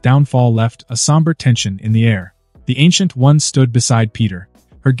Caecilius' downfall left a somber tension in the air. The Ancient One stood beside Peter,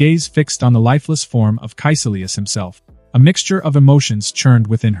 her gaze fixed on the lifeless form of Caecilius himself. A mixture of emotions churned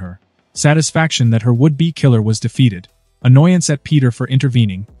within her. Satisfaction that her would-be killer was defeated, annoyance at Peter for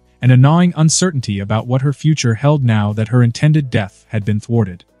intervening, and a gnawing uncertainty about what her future held now that her intended death had been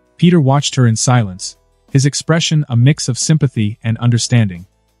thwarted. Peter watched her in silence, his expression a mix of sympathy and understanding.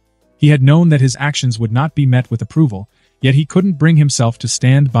 He had known that his actions would not be met with approval, yet he couldn't bring himself to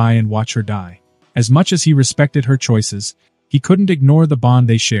stand by and watch her die. As much as he respected her choices, he couldn't ignore the bond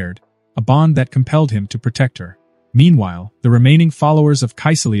they shared, a bond that compelled him to protect her. Meanwhile, the remaining followers of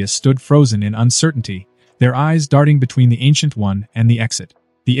Caecilius stood frozen in uncertainty, their eyes darting between the Ancient One and the exit.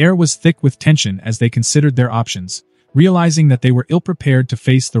 The air was thick with tension as they considered their options, realizing that they were ill-prepared to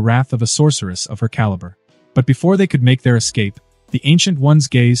face the wrath of a sorceress of her caliber. But before they could make their escape, the Ancient One's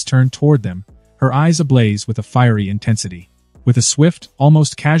gaze turned toward them, her eyes ablaze with a fiery intensity. With a swift,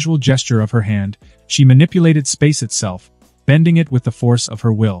 almost casual gesture of her hand, she manipulated space itself, bending it with the force of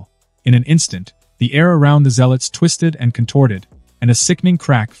her will. In an instant, the air around the zealots twisted and contorted, and a sickening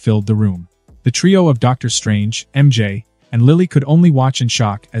crack filled the room. The trio of Doctor Strange, MJ, and Lily could only watch in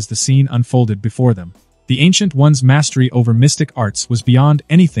shock as the scene unfolded before them. The Ancient One's mastery over mystic arts was beyond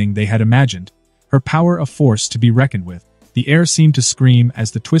anything they had imagined, her power a force to be reckoned with. The air seemed to scream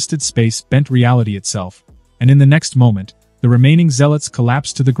as the twisted space bent reality itself, and in the next moment, the remaining zealots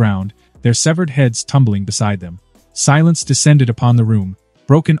collapsed to the ground, their severed heads tumbling beside them. Silence descended upon the room,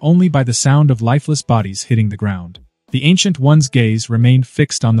 broken only by the sound of lifeless bodies hitting the ground. The Ancient One's gaze remained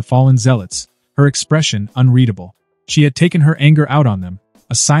fixed on the fallen zealots, her expression unreadable. She had taken her anger out on them,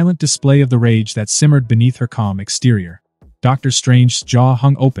 a silent display of the rage that simmered beneath her calm exterior. Doctor Strange's jaw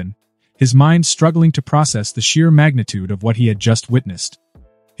hung open, his mind struggling to process the sheer magnitude of what he had just witnessed.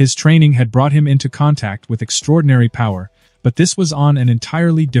 His training had brought him into contact with extraordinary power, but this was on an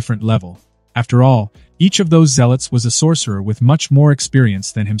entirely different level. After all, each of those zealots was a sorcerer with much more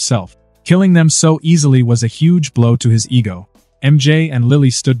experience than himself. Killing them so easily was a huge blow to his ego. MJ and Lily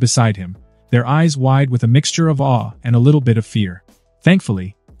stood beside him, their eyes wide with a mixture of awe and a little bit of fear.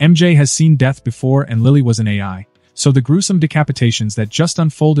 Thankfully, MJ has seen death before and Lily was an AI, so the gruesome decapitations that just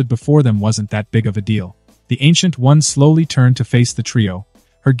unfolded before them wasn't that big of a deal. The Ancient One slowly turned to face the trio,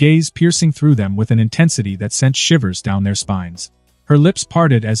 her gaze piercing through them with an intensity that sent shivers down their spines. Her lips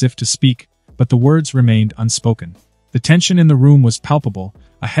parted as if to speak, but the words remained unspoken. The tension in the room was palpable,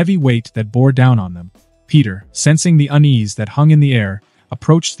 a heavy weight that bore down on them. Peter, sensing the unease that hung in the air,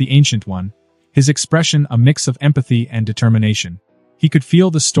 approached the Ancient One, his expression a mix of empathy and determination. He could feel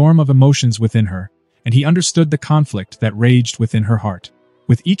the storm of emotions within her, and he understood the conflict that raged within her heart.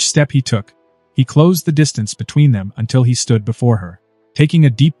 With each step he took, he closed the distance between them until he stood before her. Taking a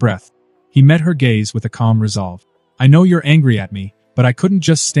deep breath, he met her gaze with a calm resolve. "I know you're angry at me, but I couldn't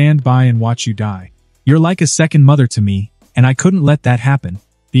just stand by and watch you die. You're like a second mother to me, and I couldn't let that happen."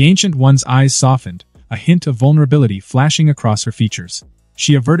 The Ancient One's eyes softened, a hint of vulnerability flashing across her features.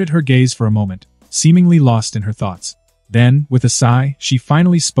 She averted her gaze for a moment, seemingly lost in her thoughts. Then, with a sigh, she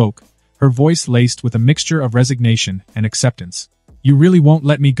finally spoke, her voice laced with a mixture of resignation and acceptance. "You really won't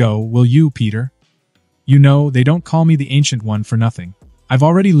let me go, will you, Peter? You know, they don't call me the Ancient One for nothing. I've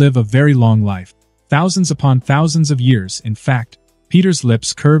already lived a very long life. Thousands upon thousands of years, in fact." Peter's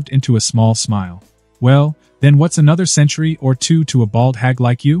lips curved into a small smile. "Well, then what's another century or two to a bald hag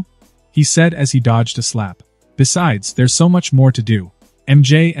like you?" he said as he dodged a slap. "Besides, there's so much more to do.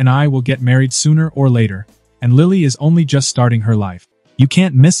 MJ and I will get married sooner or later, and Lily is only just starting her life. You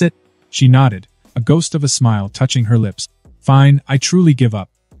can't miss it." She nodded, a ghost of a smile touching her lips. "Fine, I truly give up.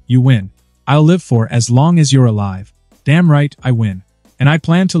 You win. I'll live for as long as you're alive." "Damn right, I win. And I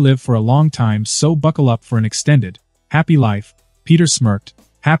plan to live for a long time, so buckle up for an extended, happy life." Peter smirked,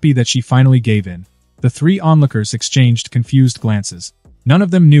 happy that she finally gave in. The three onlookers exchanged confused glances. None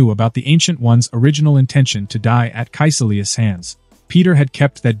of them knew about the Ancient One's original intention to die at Caecilius' hands. Peter had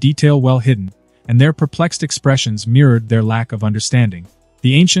kept that detail well hidden, and their perplexed expressions mirrored their lack of understanding.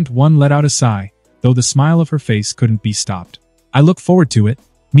 The Ancient One let out a sigh, though the smile of her face couldn't be stopped. "I look forward to it."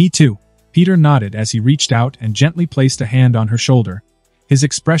 "Me too." Peter nodded as he reached out and gently placed a hand on her shoulder, his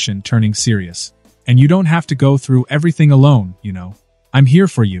expression turning serious. "And you don't have to go through everything alone, you know. I'm here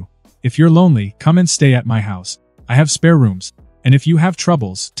for you. If you're lonely, come and stay at my house. I have spare rooms. And if you have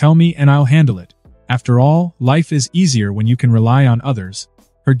troubles, tell me and I'll handle it. After all, life is easier when you can rely on others."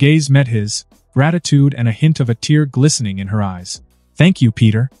 Her gaze met his, gratitude and a hint of a tear glistening in her eyes. "Thank you,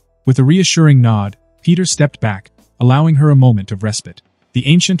 Peter." With a reassuring nod, Peter stepped back, allowing her a moment of respite. The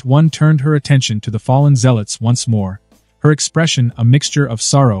Ancient One turned her attention to the fallen zealots once more, her expression a mixture of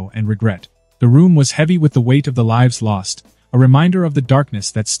sorrow and regret. The room was heavy with the weight of the lives lost, a reminder of the darkness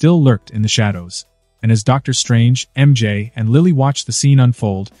that still lurked in the shadows. And as Doctor Strange, MJ, and Lily watched the scene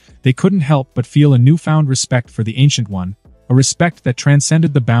unfold, they couldn't help but feel a newfound respect for the Ancient One, a respect that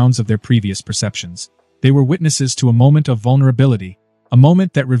transcended the bounds of their previous perceptions. They were witnesses to a moment of vulnerability, a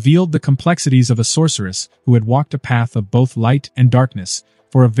moment that revealed the complexities of a sorceress who had walked a path of both light and darkness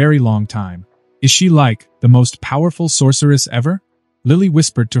for a very long time. "Is she like the most powerful sorceress ever?" Lily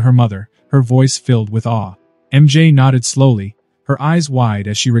whispered to her mother, her voice filled with awe. MJ nodded slowly, her eyes wide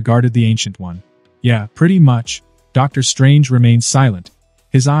as she regarded the Ancient One. "Yeah, pretty much." Doctor Strange remained silent,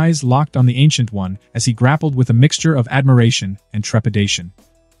 his eyes locked on the Ancient One as he grappled with a mixture of admiration and trepidation.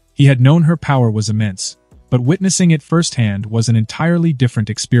 He had known her power was immense, but witnessing it firsthand was an entirely different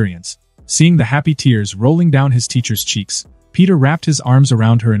experience. Seeing the happy tears rolling down his teacher's cheeks, Peter wrapped his arms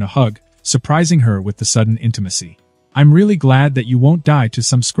around her in a hug, surprising her with the sudden intimacy. "I'm really glad that you won't die to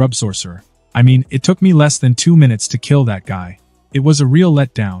some scrub sorcerer. I mean, it took me less than 2 minutes to kill that guy. It was a real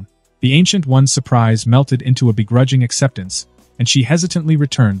letdown." The Ancient One's surprise melted into a begrudging acceptance, and she hesitantly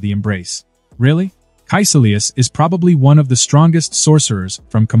returned the embrace. "Really? Caecilius is probably one of the strongest sorcerers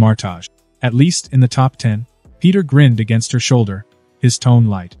from Camartage. At least in the top 10. Peter grinned against her shoulder, his tone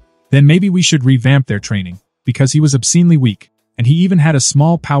light. "Then maybe we should revamp their training, because he was obscenely weak, and he even had a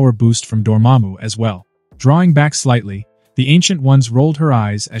small power boost from Dormammu as well." Drawing back slightly, the Ancient Ones rolled her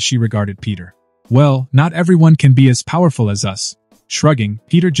eyes as she regarded Peter. "Well, not everyone can be as powerful as us." Shrugging,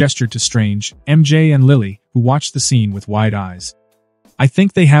 Peter gestured to Strange, MJ and Lily, who watched the scene with wide eyes. "I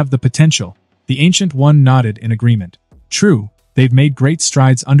think they have the potential." The Ancient One nodded in agreement. "True, they've made great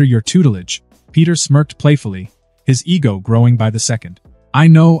strides under your tutelage." Peter smirked playfully, his ego growing by the second. "I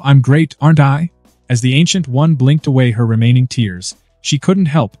know I'm great, aren't I?" As the Ancient One blinked away her remaining tears, she couldn't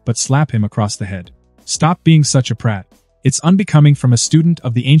help but slap him across the head. "Stop being such a prat. It's unbecoming from a student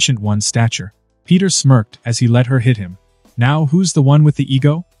of the Ancient One's stature." Peter smirked as he let her hit him. "Now who's the one with the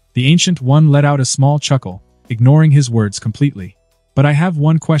ego?" The Ancient One let out a small chuckle, ignoring his words completely. "But I have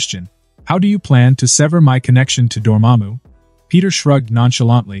one question. How do you plan to sever my connection to Dormammu?" Peter shrugged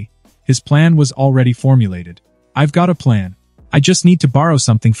nonchalantly. His plan was already formulated. "I've got a plan. I just need to borrow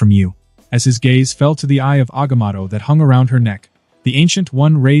something from you." As his gaze fell to the eye of Agamotto that hung around her neck, the Ancient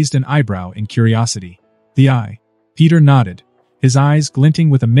One raised an eyebrow in curiosity. "The eye?" Peter nodded, his eyes glinting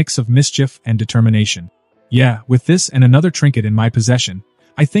with a mix of mischief and determination. "Yeah, with this and another trinket in my possession,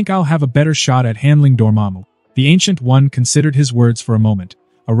 I think I'll have a better shot at handling Dormammu." The Ancient One considered his words for a moment,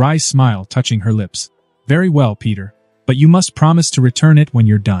 a wry smile touching her lips. "Very well, Peter. But you must promise to return it when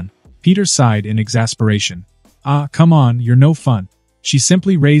you're done." Peter sighed in exasperation. "Ah, come on, you're no fun." She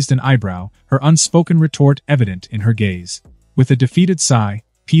simply raised an eyebrow, her unspoken retort evident in her gaze. With a defeated sigh,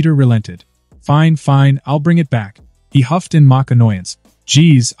 Peter relented. Fine, I'll bring it back." He huffed in mock annoyance.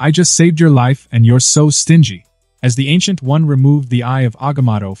 "Geez, I just saved your life and you're so stingy." As the Ancient One removed the eye of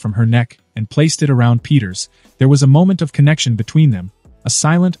Agamotto from her neck and placed it around Peter's, there was a moment of connection between them, a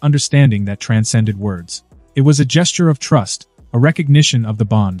silent understanding that transcended words. It was a gesture of trust, a recognition of the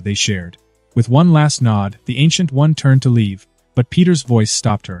bond they shared. With one last nod, the Ancient One turned to leave, but Peter's voice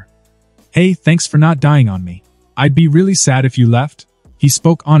stopped her. "Hey, thanks for not dying on me. I'd be really sad if you left." He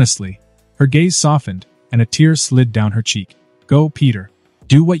spoke honestly. Her gaze softened, and a tear slid down her cheek. "Go, Peter.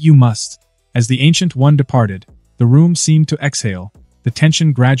 Do what you must." As the Ancient One departed, the room seemed to exhale, the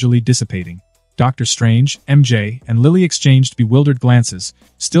tension gradually dissipating. Doctor Strange, MJ, and Lily exchanged bewildered glances,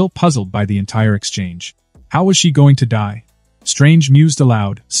 still puzzled by the entire exchange. How was she going to die? Strange mused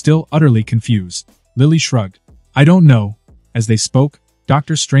aloud, still utterly confused. Lily shrugged. "I don't know." As they spoke,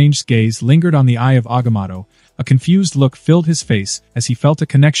 Doctor Strange's gaze lingered on the eye of Agamotto. A confused look filled his face as he felt a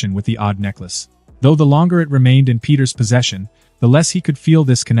connection with the odd necklace. Though the longer it remained in Peter's possession, the less he could feel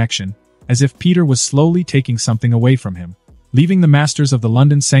this connection, as if Peter was slowly taking something away from him. Leaving the masters of the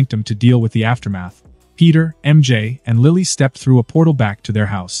London Sanctum to deal with the aftermath, Peter, MJ, and Lily stepped through a portal back to their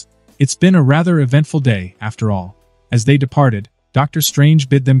house. It's been a rather eventful day, after all. As they departed, Doctor Strange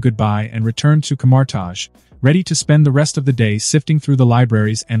bid them goodbye and returned to Camartage, ready to spend the rest of the day sifting through the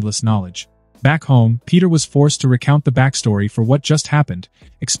library's endless knowledge. Back home, Peter was forced to recount the backstory for what just happened,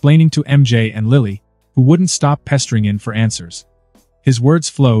 explaining to MJ and Lily, who wouldn't stop pestering in for answers. His words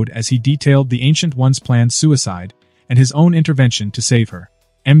flowed as he detailed the Ancient One's planned suicide and his own intervention to save her.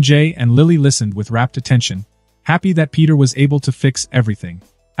 MJ and Lily listened with rapt attention, happy that Peter was able to fix everything.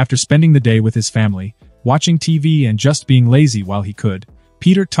 After spending the day with his family, watching TV and just being lazy while he could,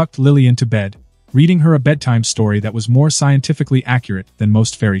 Peter tucked Lily into bed, reading her a bedtime story that was more scientifically accurate than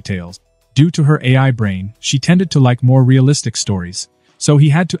most fairy tales. Due to her AI brain, she tended to like more realistic stories, so he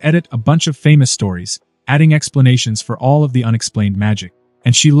had to edit a bunch of famous stories, adding explanations for all of the unexplained magic.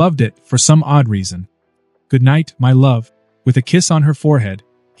 And she loved it for some odd reason. "Good night, my love." With a kiss on her forehead,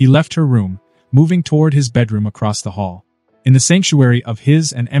 he left her room, moving toward his bedroom across the hall. In the sanctuary of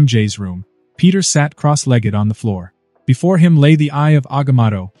his and MJ's room, Peter sat cross-legged on the floor. Before him lay the Eye of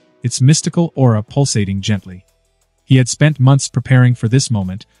Agamotto, its mystical aura pulsating gently. He had spent months preparing for this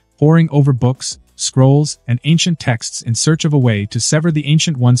moment, poring over books, scrolls, and ancient texts in search of a way to sever the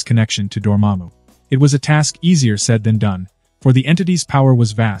Ancient One's connection to Dormammu. It was a task easier said than done, for the entity's power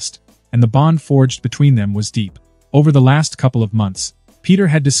was vast, and the bond forged between them was deep. Over the last couple of months, Peter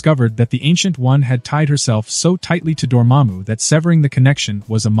had discovered that the Ancient One had tied herself so tightly to Dormammu that severing the connection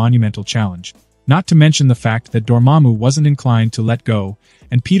was a monumental challenge. Not to mention the fact that Dormammu wasn't inclined to let go,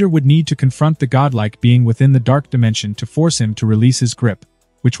 and Peter would need to confront the godlike being within the dark dimension to force him to release his grip,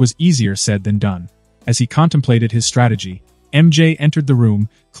 which was easier said than done. As he contemplated his strategy, MJ entered the room,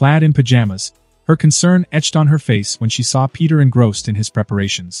 clad in pajamas, her concern etched on her face when she saw Peter engrossed in his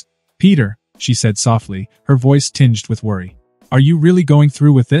preparations. "Peter," she said softly, her voice tinged with worry. "Are you really going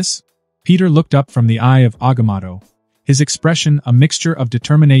through with this?" Peter looked up from the Eye of Agamotto, his expression a mixture of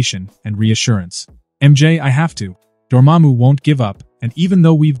determination and reassurance. "MJ, I have to. Dormammu won't give up, and even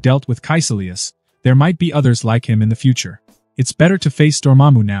though we've dealt with Caecilius, there might be others like him in the future. It's better to face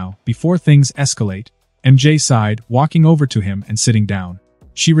Dormammu now, before things escalate." MJ sighed, walking over to him and sitting down.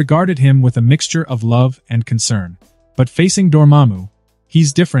 She regarded him with a mixture of love and concern. "But facing Dormammu,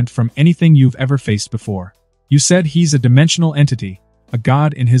 he's different from anything you've ever faced before. You said he's a dimensional entity, a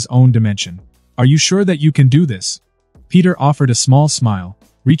god in his own dimension. Are you sure that you can do this?" Peter offered a small smile,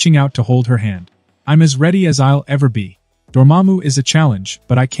 reaching out to hold her hand. "I'm as ready as I'll ever be. Dormammu is a challenge,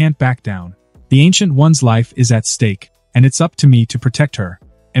 but I can't back down. The Ancient One's life is at stake, and it's up to me to protect her."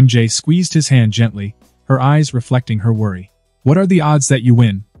 MJ squeezed his hand gently, her eyes reflecting her worry. "What are the odds that you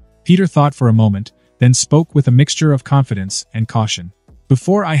win?" Peter thought for a moment, then spoke with a mixture of confidence and caution.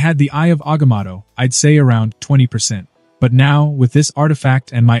 "Before I had the Eye of Agamotto, I'd say around 20%. But now, with this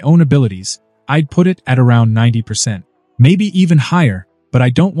artifact and my own abilities, I'd put it at around 90%. Maybe even higher, but I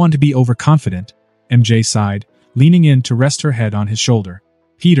don't want to be overconfident." MJ sighed, leaning in to rest her head on his shoulder.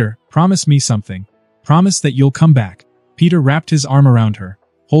 "Peter, promise me something. Promise that you'll come back." Peter wrapped his arm around her,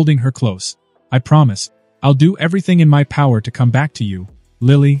 holding her close. "I promise. I'll do everything in my power to come back to you,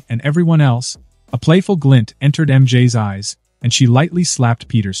 Lily, and everyone else." A playful glint entered MJ's eyes, and she lightly slapped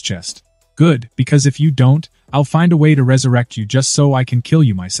Peter's chest. "Good, because if you don't, I'll find a way to resurrect you just so I can kill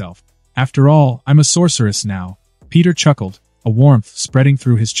you myself. After all, I'm a sorceress now." Peter chuckled, a warmth spreading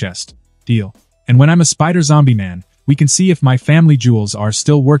through his chest. "Deal. And when I'm a spider zombie man, we can see if my family jewels are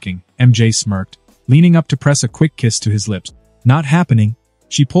still working," MJ smirked, leaning up to press a quick kiss to his lips. "Not happening."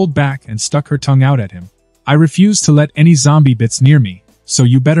 She pulled back and stuck her tongue out at him. "I refuse to let any zombie bits near me, so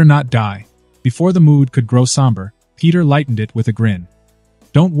you better not die." Before the mood could grow somber, Peter lightened it with a grin.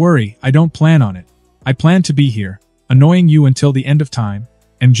 "Don't worry, I don't plan on it. I plan to be here, annoying you until the end of time."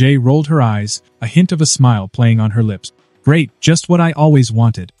 MJ rolled her eyes, a hint of a smile playing on her lips. "Great, just what I always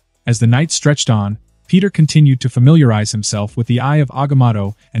wanted." As the night stretched on, Peter continued to familiarize himself with the Eye of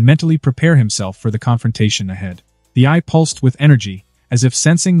Agamotto and mentally prepare himself for the confrontation ahead. The eye pulsed with energy, as if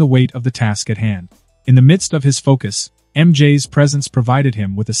sensing the weight of the task at hand. In the midst of his focus, MJ's presence provided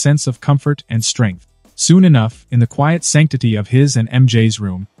him with a sense of comfort and strength. Soon enough, in the quiet sanctity of his and MJ's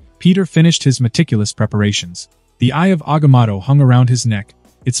room, Peter finished his meticulous preparations. The Eye of Agamotto hung around his neck,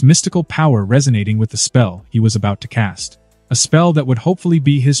 its mystical power resonating with the spell he was about to cast. A spell that would hopefully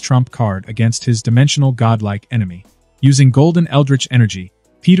be his trump card against his dimensional godlike enemy. Using golden eldritch energy,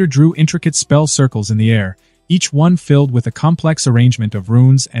 Peter drew intricate spell circles in the air, each one filled with a complex arrangement of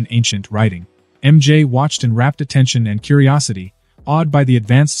runes and ancient writing. MJ watched in rapt attention and curiosity, awed by the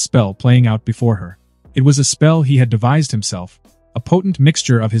advanced spell playing out before her. It was a spell he had devised himself, a potent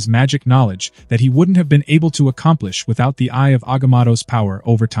mixture of his magic knowledge that he wouldn't have been able to accomplish without the Eye of Agamotto's power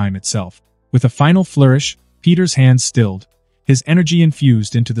over time itself. With a final flourish, Peter's hands stilled, his energy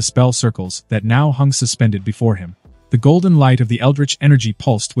infused into the spell circles that now hung suspended before him. The golden light of the eldritch energy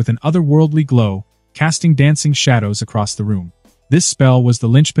pulsed with an otherworldly glow, casting dancing shadows across the room. This spell was the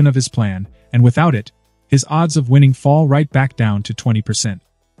linchpin of his plan, and without it, his odds of winning fall right back down to 20%.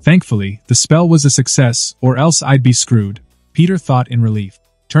 Thankfully, the spell was a success, or else I'd be screwed. Peter thought in relief.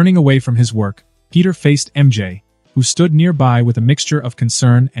 Turning away from his work, Peter faced MJ, who stood nearby with a mixture of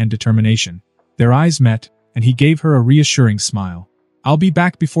concern and determination. Their eyes met, and he gave her a reassuring smile. "I'll be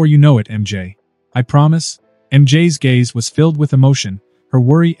back before you know it, MJ. I promise." MJ's gaze was filled with emotion, her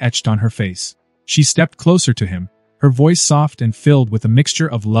worry etched on her face. She stepped closer to him, her voice soft and filled with a mixture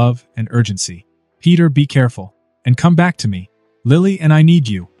of love and urgency. "Peter, be careful. And come back to me. Lily and I need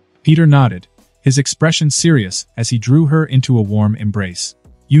you." Peter nodded, his expression serious as he drew her into a warm embrace.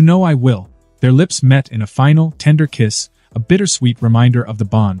 "You know I will." Their lips met in a final, tender kiss, a bittersweet reminder of the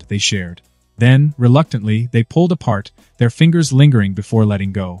bond they shared. Then, reluctantly, they pulled apart, their fingers lingering before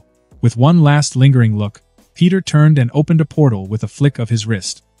letting go. With one last lingering look, Peter turned and opened a portal with a flick of his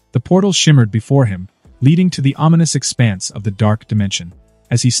wrist. The portal shimmered before him, leading to the ominous expanse of the dark dimension.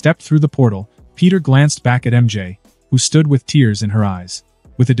 As he stepped through the portal, Peter glanced back at MJ, who stood with tears in her eyes.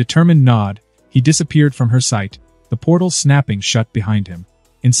 With a determined nod, he disappeared from her sight, the portal snapping shut behind him.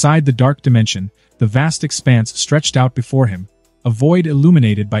 Inside the dark dimension, the vast expanse stretched out before him, a void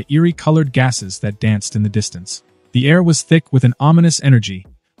illuminated by eerie colored gases that danced in the distance. The air was thick with an ominous energy,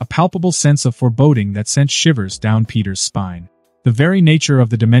 a palpable sense of foreboding that sent shivers down Peter's spine. The very nature of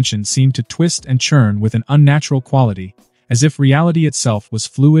the dimension seemed to twist and churn with an unnatural quality, as if reality itself was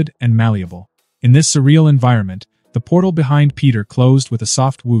fluid and malleable. In this surreal environment, the portal behind Peter closed with a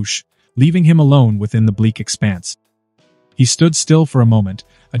soft whoosh, leaving him alone within the bleak expanse. He stood still for a moment,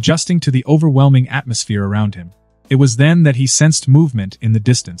 adjusting to the overwhelming atmosphere around him. It was then that he sensed movement in the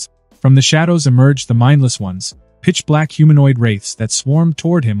distance. From the shadows emerged the mindless ones, pitch-black humanoid wraiths that swarmed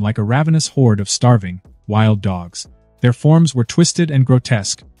toward him like a ravenous horde of starving, wild dogs. Their forms were twisted and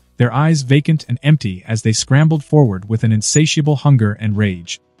grotesque, their eyes vacant and empty as they scrambled forward with an insatiable hunger and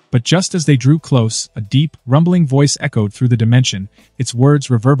rage. But just as they drew close, a deep, rumbling voice echoed through the dimension, its words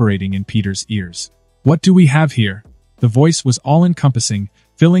reverberating in Peter's ears. "What do we have here?" The voice was all-encompassing,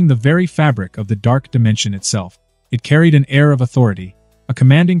 filling the very fabric of the dark dimension itself. It carried an air of authority, a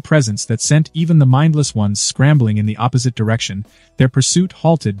commanding presence that sent even the mindless ones scrambling in the opposite direction, their pursuit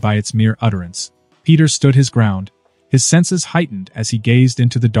halted by its mere utterance. Peter stood his ground, his senses heightened as he gazed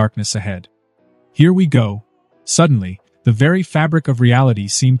into the darkness ahead. "Here we go." Suddenly, the very fabric of reality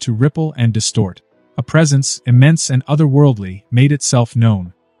seemed to ripple and distort. A presence, immense and otherworldly, made itself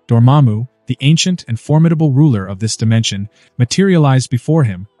known. Dormammu, the ancient and formidable ruler of this dimension, materialized before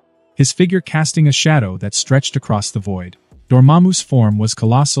him, his figure casting a shadow that stretched across the void. Dormammu's form was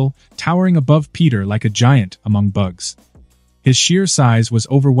colossal, towering above Peter like a giant among bugs. His sheer size was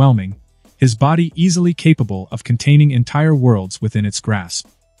overwhelming, his body easily capable of containing entire worlds within its grasp.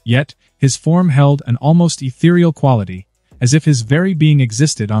 Yet, his form held an almost ethereal quality, as if his very being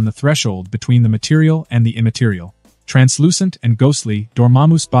existed on the threshold between the material and the immaterial. Translucent and ghostly,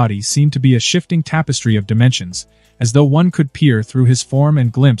 Dormammu's body seemed to be a shifting tapestry of dimensions, as though one could peer through his form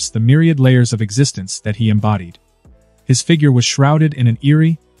and glimpse the myriad layers of existence that he embodied. His figure was shrouded in an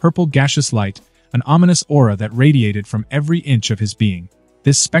eerie, purple gaseous light, an ominous aura that radiated from every inch of his being.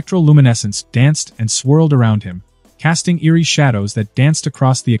 This spectral luminescence danced and swirled around him, casting eerie shadows that danced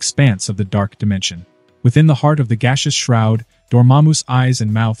across the expanse of the dark dimension. Within the heart of the gaseous shroud, Dormammu's eyes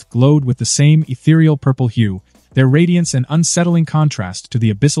and mouth glowed with the same ethereal purple hue, their radiance an unsettling contrast to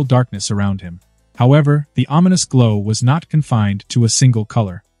the abyssal darkness around him. However, the ominous glow was not confined to a single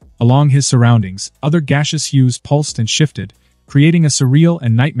color. Along his surroundings, other gaseous hues pulsed and shifted, creating a surreal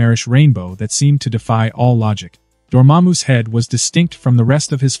and nightmarish rainbow that seemed to defy all logic. Dormammu's head was distinct from the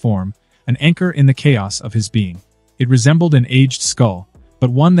rest of his form, an anchor in the chaos of his being. It resembled an aged skull, but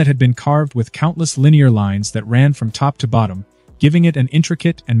one that had been carved with countless linear lines that ran from top to bottom, giving it an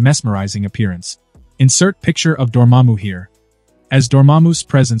intricate and mesmerizing appearance. Insert picture of Dormammu here. As Dormammu's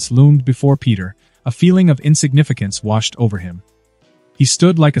presence loomed before Peter, a feeling of insignificance washed over him. He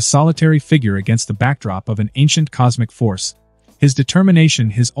stood like a solitary figure against the backdrop of an ancient cosmic force, his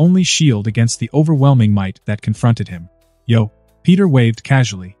determination his only shield against the overwhelming might that confronted him. "Yo," Peter waved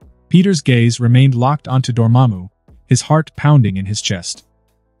casually. Peter's gaze remained locked onto Dormammu, his heart pounding in his chest.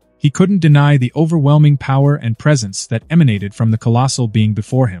 He couldn't deny the overwhelming power and presence that emanated from the colossal being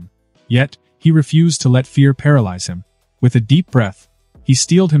before him. Yet, he refused to let fear paralyze him. With a deep breath, he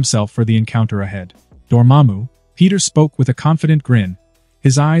steeled himself for the encounter ahead. "Dormammu," Peter spoke with a confident grin,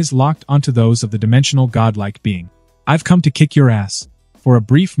 his eyes locked onto those of the dimensional godlike being. "I've come to kick your ass." For a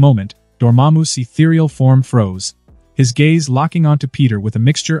brief moment, Dormammu's ethereal form froze, his gaze locking onto Peter with a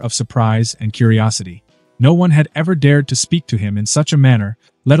mixture of surprise and curiosity. No one had ever dared to speak to him in such a manner,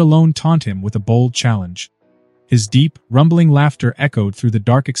 let alone taunt him with a bold challenge. His deep, rumbling laughter echoed through the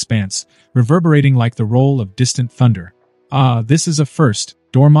dark expanse, reverberating like the roll of distant thunder. "Ah, this is a first,"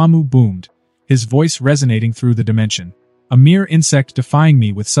 Dormammu boomed, his voice resonating through the dimension. A mere insect defying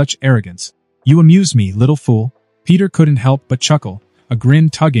me with such arrogance. You amuse me, little fool. Peter couldn't help but chuckle, a grin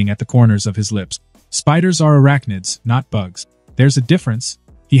tugging at the corners of his lips. Spiders are arachnids, not bugs. There's a difference.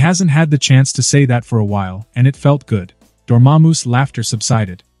 He hasn't had the chance to say that for a while, and it felt good. Dormammu's laughter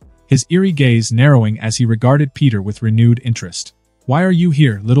subsided, his eerie gaze narrowing as he regarded Peter with renewed interest. Why are you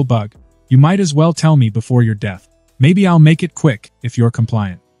here, little bug? You might as well tell me before your death. Maybe I'll make it quick, if you're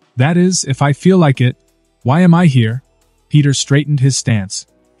compliant. That is, if I feel like it. Why am I here? Peter straightened his stance,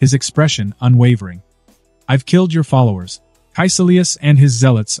 his expression unwavering. I've killed your followers. Caecilius and his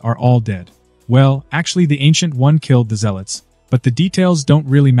zealots are all dead. Well, actually the Ancient One killed the zealots, but the details don't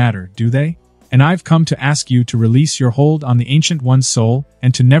really matter, do they? And I've come to ask you to release your hold on the Ancient One's soul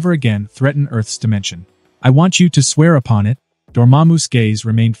and to never again threaten Earth's dimension. I want you to swear upon it. Dormammu's gaze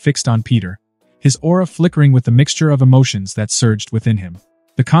remained fixed on Peter, his aura flickering with the mixture of emotions that surged within him.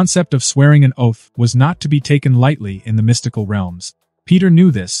 The concept of swearing an oath was not to be taken lightly in the mystical realms. Peter knew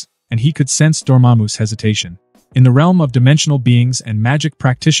this, and he could sense Dormammu's hesitation. In the realm of dimensional beings and magic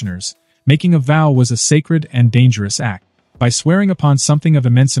practitioners, making a vow was a sacred and dangerous act. By swearing upon something of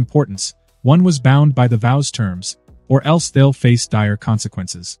immense importance, one was bound by the vow's terms, or else they'll face dire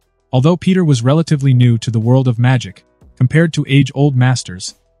consequences. Although Peter was relatively new to the world of magic, compared to age-old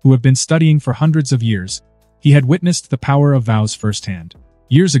masters, who have been studying for hundreds of years, he had witnessed the power of vows firsthand.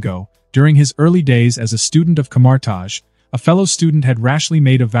 Years ago, during his early days as a student of Camartage, a fellow student had rashly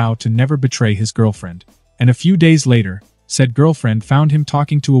made a vow to never betray his girlfriend, and a few days later, said girlfriend found him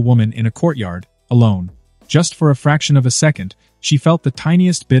talking to a woman in a courtyard, alone. Just for a fraction of a second, she felt the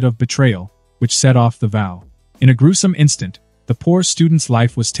tiniest bit of betrayal, which set off the vow. In a gruesome instant, the poor student's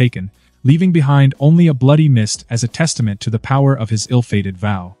life was taken, leaving behind only a bloody mist as a testament to the power of his ill-fated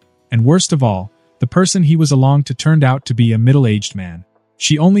vow. And worst of all, the person he was along to turned out to be a middle-aged man.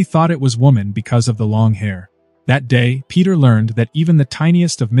 She only thought it was woman because of the long hair. That day, Peter learned that even the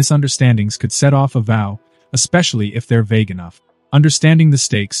tiniest of misunderstandings could set off a vow, especially if they're vague enough. Understanding the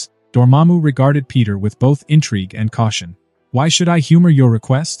stakes, Dormammu regarded Peter with both intrigue and caution. Why should I humor your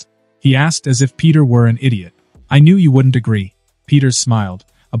request? He asked as if Peter were an idiot. I knew you wouldn't agree. Peter smiled,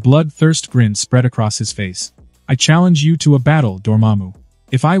 a bloodthirst grin spread across his face. I challenge you to a battle, Dormammu.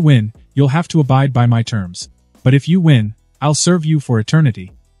 If I win, you'll have to abide by my terms. But if you win, I'll serve you for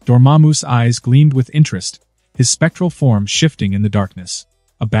eternity. Dormammu's eyes gleamed with interest, his spectral form shifting in the darkness.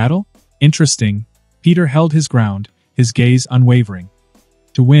 A battle? Interesting. Peter held his ground, his gaze unwavering.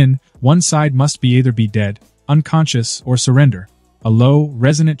 To win, one side must either be dead, unconscious, or surrender. A low,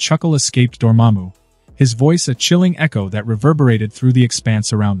 resonant chuckle escaped Dormammu, his voice a chilling echo that reverberated through the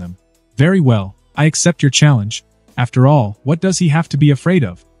expanse around them. Very well, I accept your challenge. After all, what does he have to be afraid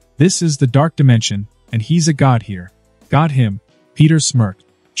of? This is the dark dimension, and he's a god here. Got him. Peter smirked.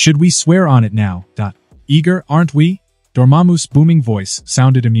 Should we swear on it now? Eager, aren't we? Dormammu's booming voice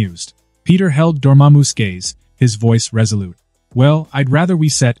sounded amused. Peter held Dormammu's gaze, his voice resolute. Well, I'd rather we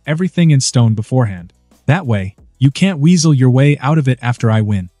set everything in stone beforehand. That way, you can't weasel your way out of it after I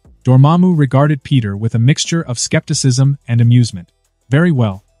win. Dormammu regarded Peter with a mixture of skepticism and amusement. Very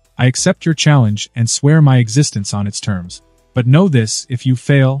well. I accept your challenge and swear my existence on its terms. But know this, if you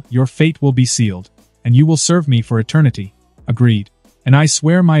fail, your fate will be sealed, and you will serve me for eternity. Agreed. And I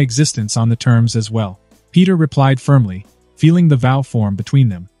swear my existence on the terms as well. Peter replied firmly, feeling the vow form between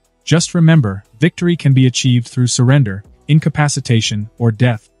them. Just remember, victory can be achieved through surrender, incapacitation, or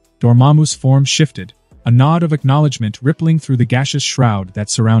death. Dormammu's form shifted, a nod of acknowledgement rippling through the gaseous shroud that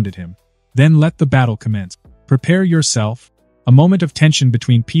surrounded him. Then let the battle commence. Prepare yourself. A moment of tension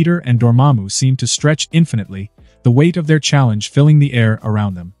between Peter and Dormammu seemed to stretch infinitely, the weight of their challenge filling the air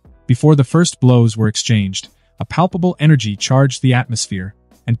around them. Before the first blows were exchanged, a palpable energy charged the atmosphere,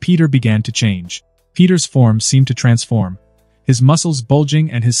 and Peter began to change. Peter's form seemed to transform, his muscles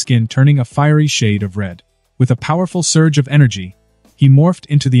bulging and his skin turning a fiery shade of red. With a powerful surge of energy, he morphed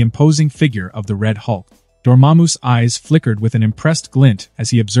into the imposing figure of the Red Hulk. Dormammu's eyes flickered with an impressed glint as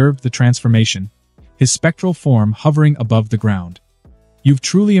he observed the transformation, his spectral form hovering above the ground. You've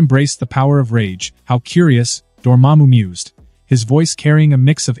truly embraced the power of rage, how curious, Dormammu mused, his voice carrying a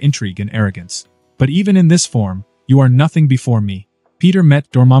mix of intrigue and arrogance. But even in this form, you are nothing before me. Peter met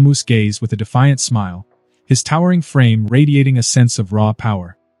Dormammu's gaze with a defiant smile, his towering frame radiating a sense of raw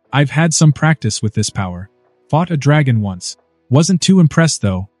power. I've had some practice with this power. Fought a dragon once. Wasn't too impressed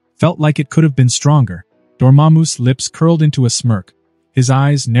though, felt like it could have been stronger. Dormammu's lips curled into a smirk, his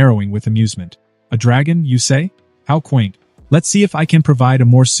eyes narrowing with amusement. A dragon, you say? How quaint. Let's see if I can provide a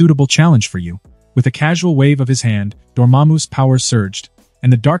more suitable challenge for you. With a casual wave of his hand, Dormammu's power surged,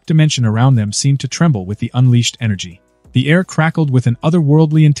 and the dark dimension around them seemed to tremble with the unleashed energy. The air crackled with an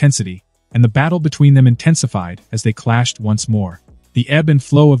otherworldly intensity, and the battle between them intensified as they clashed once more. The ebb and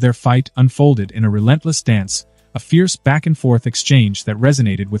flow of their fight unfolded in a relentless dance, a fierce back-and-forth exchange that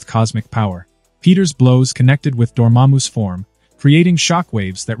resonated with cosmic power. Peter's blows connected with Dormammu's form, creating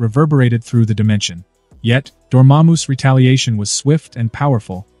shockwaves that reverberated through the dimension. Yet, Dormammu's retaliation was swift and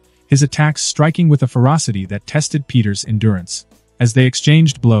powerful, his attacks striking with a ferocity that tested Peter's endurance. As they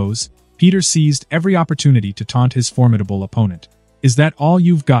exchanged blows, Peter seized every opportunity to taunt his formidable opponent. "Is that all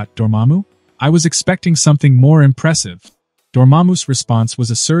you've got, Dormammu? I was expecting something more impressive." Dormammu's response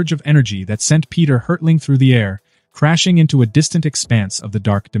was a surge of energy that sent Peter hurtling through the air, crashing into a distant expanse of the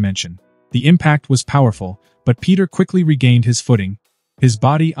dark dimension. The impact was powerful, but Peter quickly regained his footing, his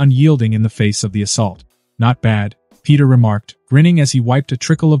body unyielding in the face of the assault. "Not bad," Peter remarked, grinning as he wiped a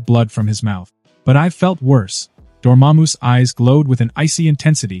trickle of blood from his mouth. "But I've felt worse." Dormammu's eyes glowed with an icy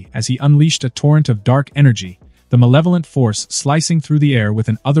intensity as he unleashed a torrent of dark energy, the malevolent force slicing through the air with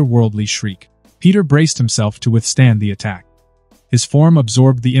an otherworldly shriek. Peter braced himself to withstand the attack. His form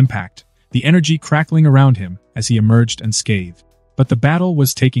absorbed the impact, the energy crackling around him as he emerged unscathed. But the battle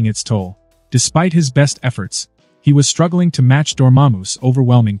was taking its toll. Despite his best efforts, he was struggling to match Dormammu's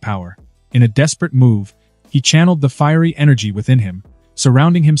overwhelming power. In a desperate move, he channeled the fiery energy within him,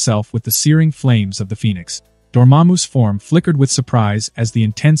 surrounding himself with the searing flames of the Phoenix. Dormammu's form flickered with surprise as the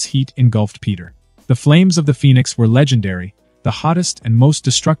intense heat engulfed Peter. The flames of the Phoenix were legendary, the hottest and most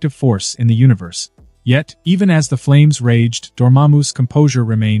destructive force in the universe. Yet, even as the flames raged, Dormammu's composure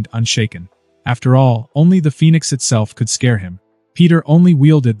remained unshaken. After all, only the Phoenix itself could scare him. Peter only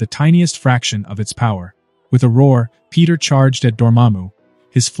wielded the tiniest fraction of its power. With a roar, Peter charged at Dormammu,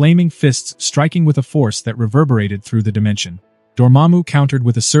 his flaming fists striking with a force that reverberated through the dimension. Dormammu countered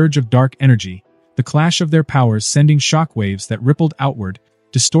with a surge of dark energy, the clash of their powers sending shockwaves that rippled outward,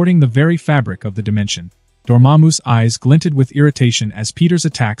 distorting the very fabric of the dimension. Dormammu's eyes glinted with irritation as Peter's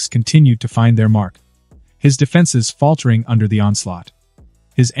attacks continued to find their mark, his defenses faltering under the onslaught.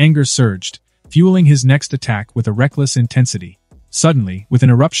 His anger surged, fueling his next attack with a reckless intensity. Suddenly, with an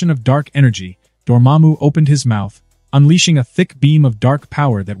eruption of dark energy, Dormammu opened his mouth, unleashing a thick beam of dark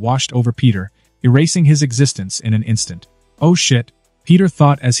power that washed over Peter, erasing his existence in an instant. "Oh shit," Peter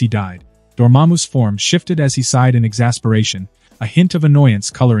thought as he died. Dormammu's form shifted as he sighed in exasperation, a hint of annoyance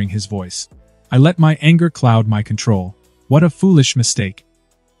coloring his voice. "I let my anger cloud my control. What a foolish mistake,"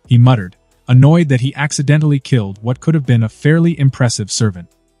 he muttered, annoyed that he accidentally killed what could have been a fairly impressive servant.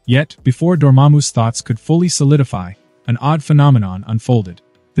 Yet, before Dormammu's thoughts could fully solidify, an odd phenomenon unfolded.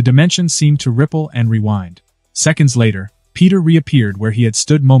 The dimension seemed to ripple and rewind. Seconds later, Peter reappeared where he had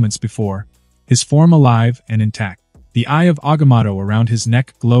stood moments before, his form alive and intact. The eye of Agamotto around his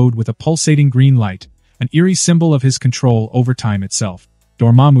neck glowed with a pulsating green light, an eerie symbol of his control over time itself.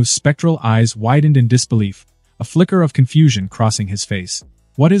 Dormammu's spectral eyes widened in disbelief, a flicker of confusion crossing his face.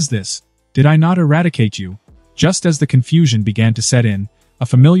 "What is this? Did I not eradicate you?" Just as the confusion began to set in, a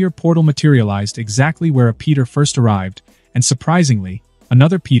familiar portal materialized exactly where a Peter first arrived, and surprisingly,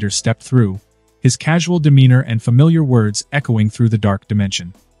 another Peter stepped through, his casual demeanor and familiar words echoing through the dark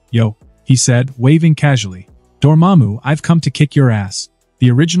dimension. "Yo," he said, waving casually. "Dormammu, I've come to kick your ass."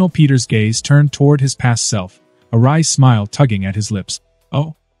 The original Peter's gaze turned toward his past self, a wry smile tugging at his lips.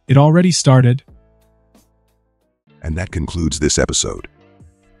 "Oh, it already started?" And that concludes this episode.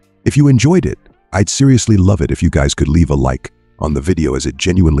 If you enjoyed it, I'd seriously love it if you guys could leave a like on the video, as it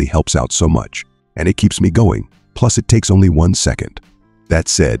genuinely helps out so much, and it keeps me going, plus it takes only 1 second. That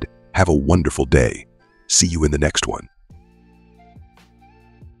said, have a wonderful day. See you in the next one.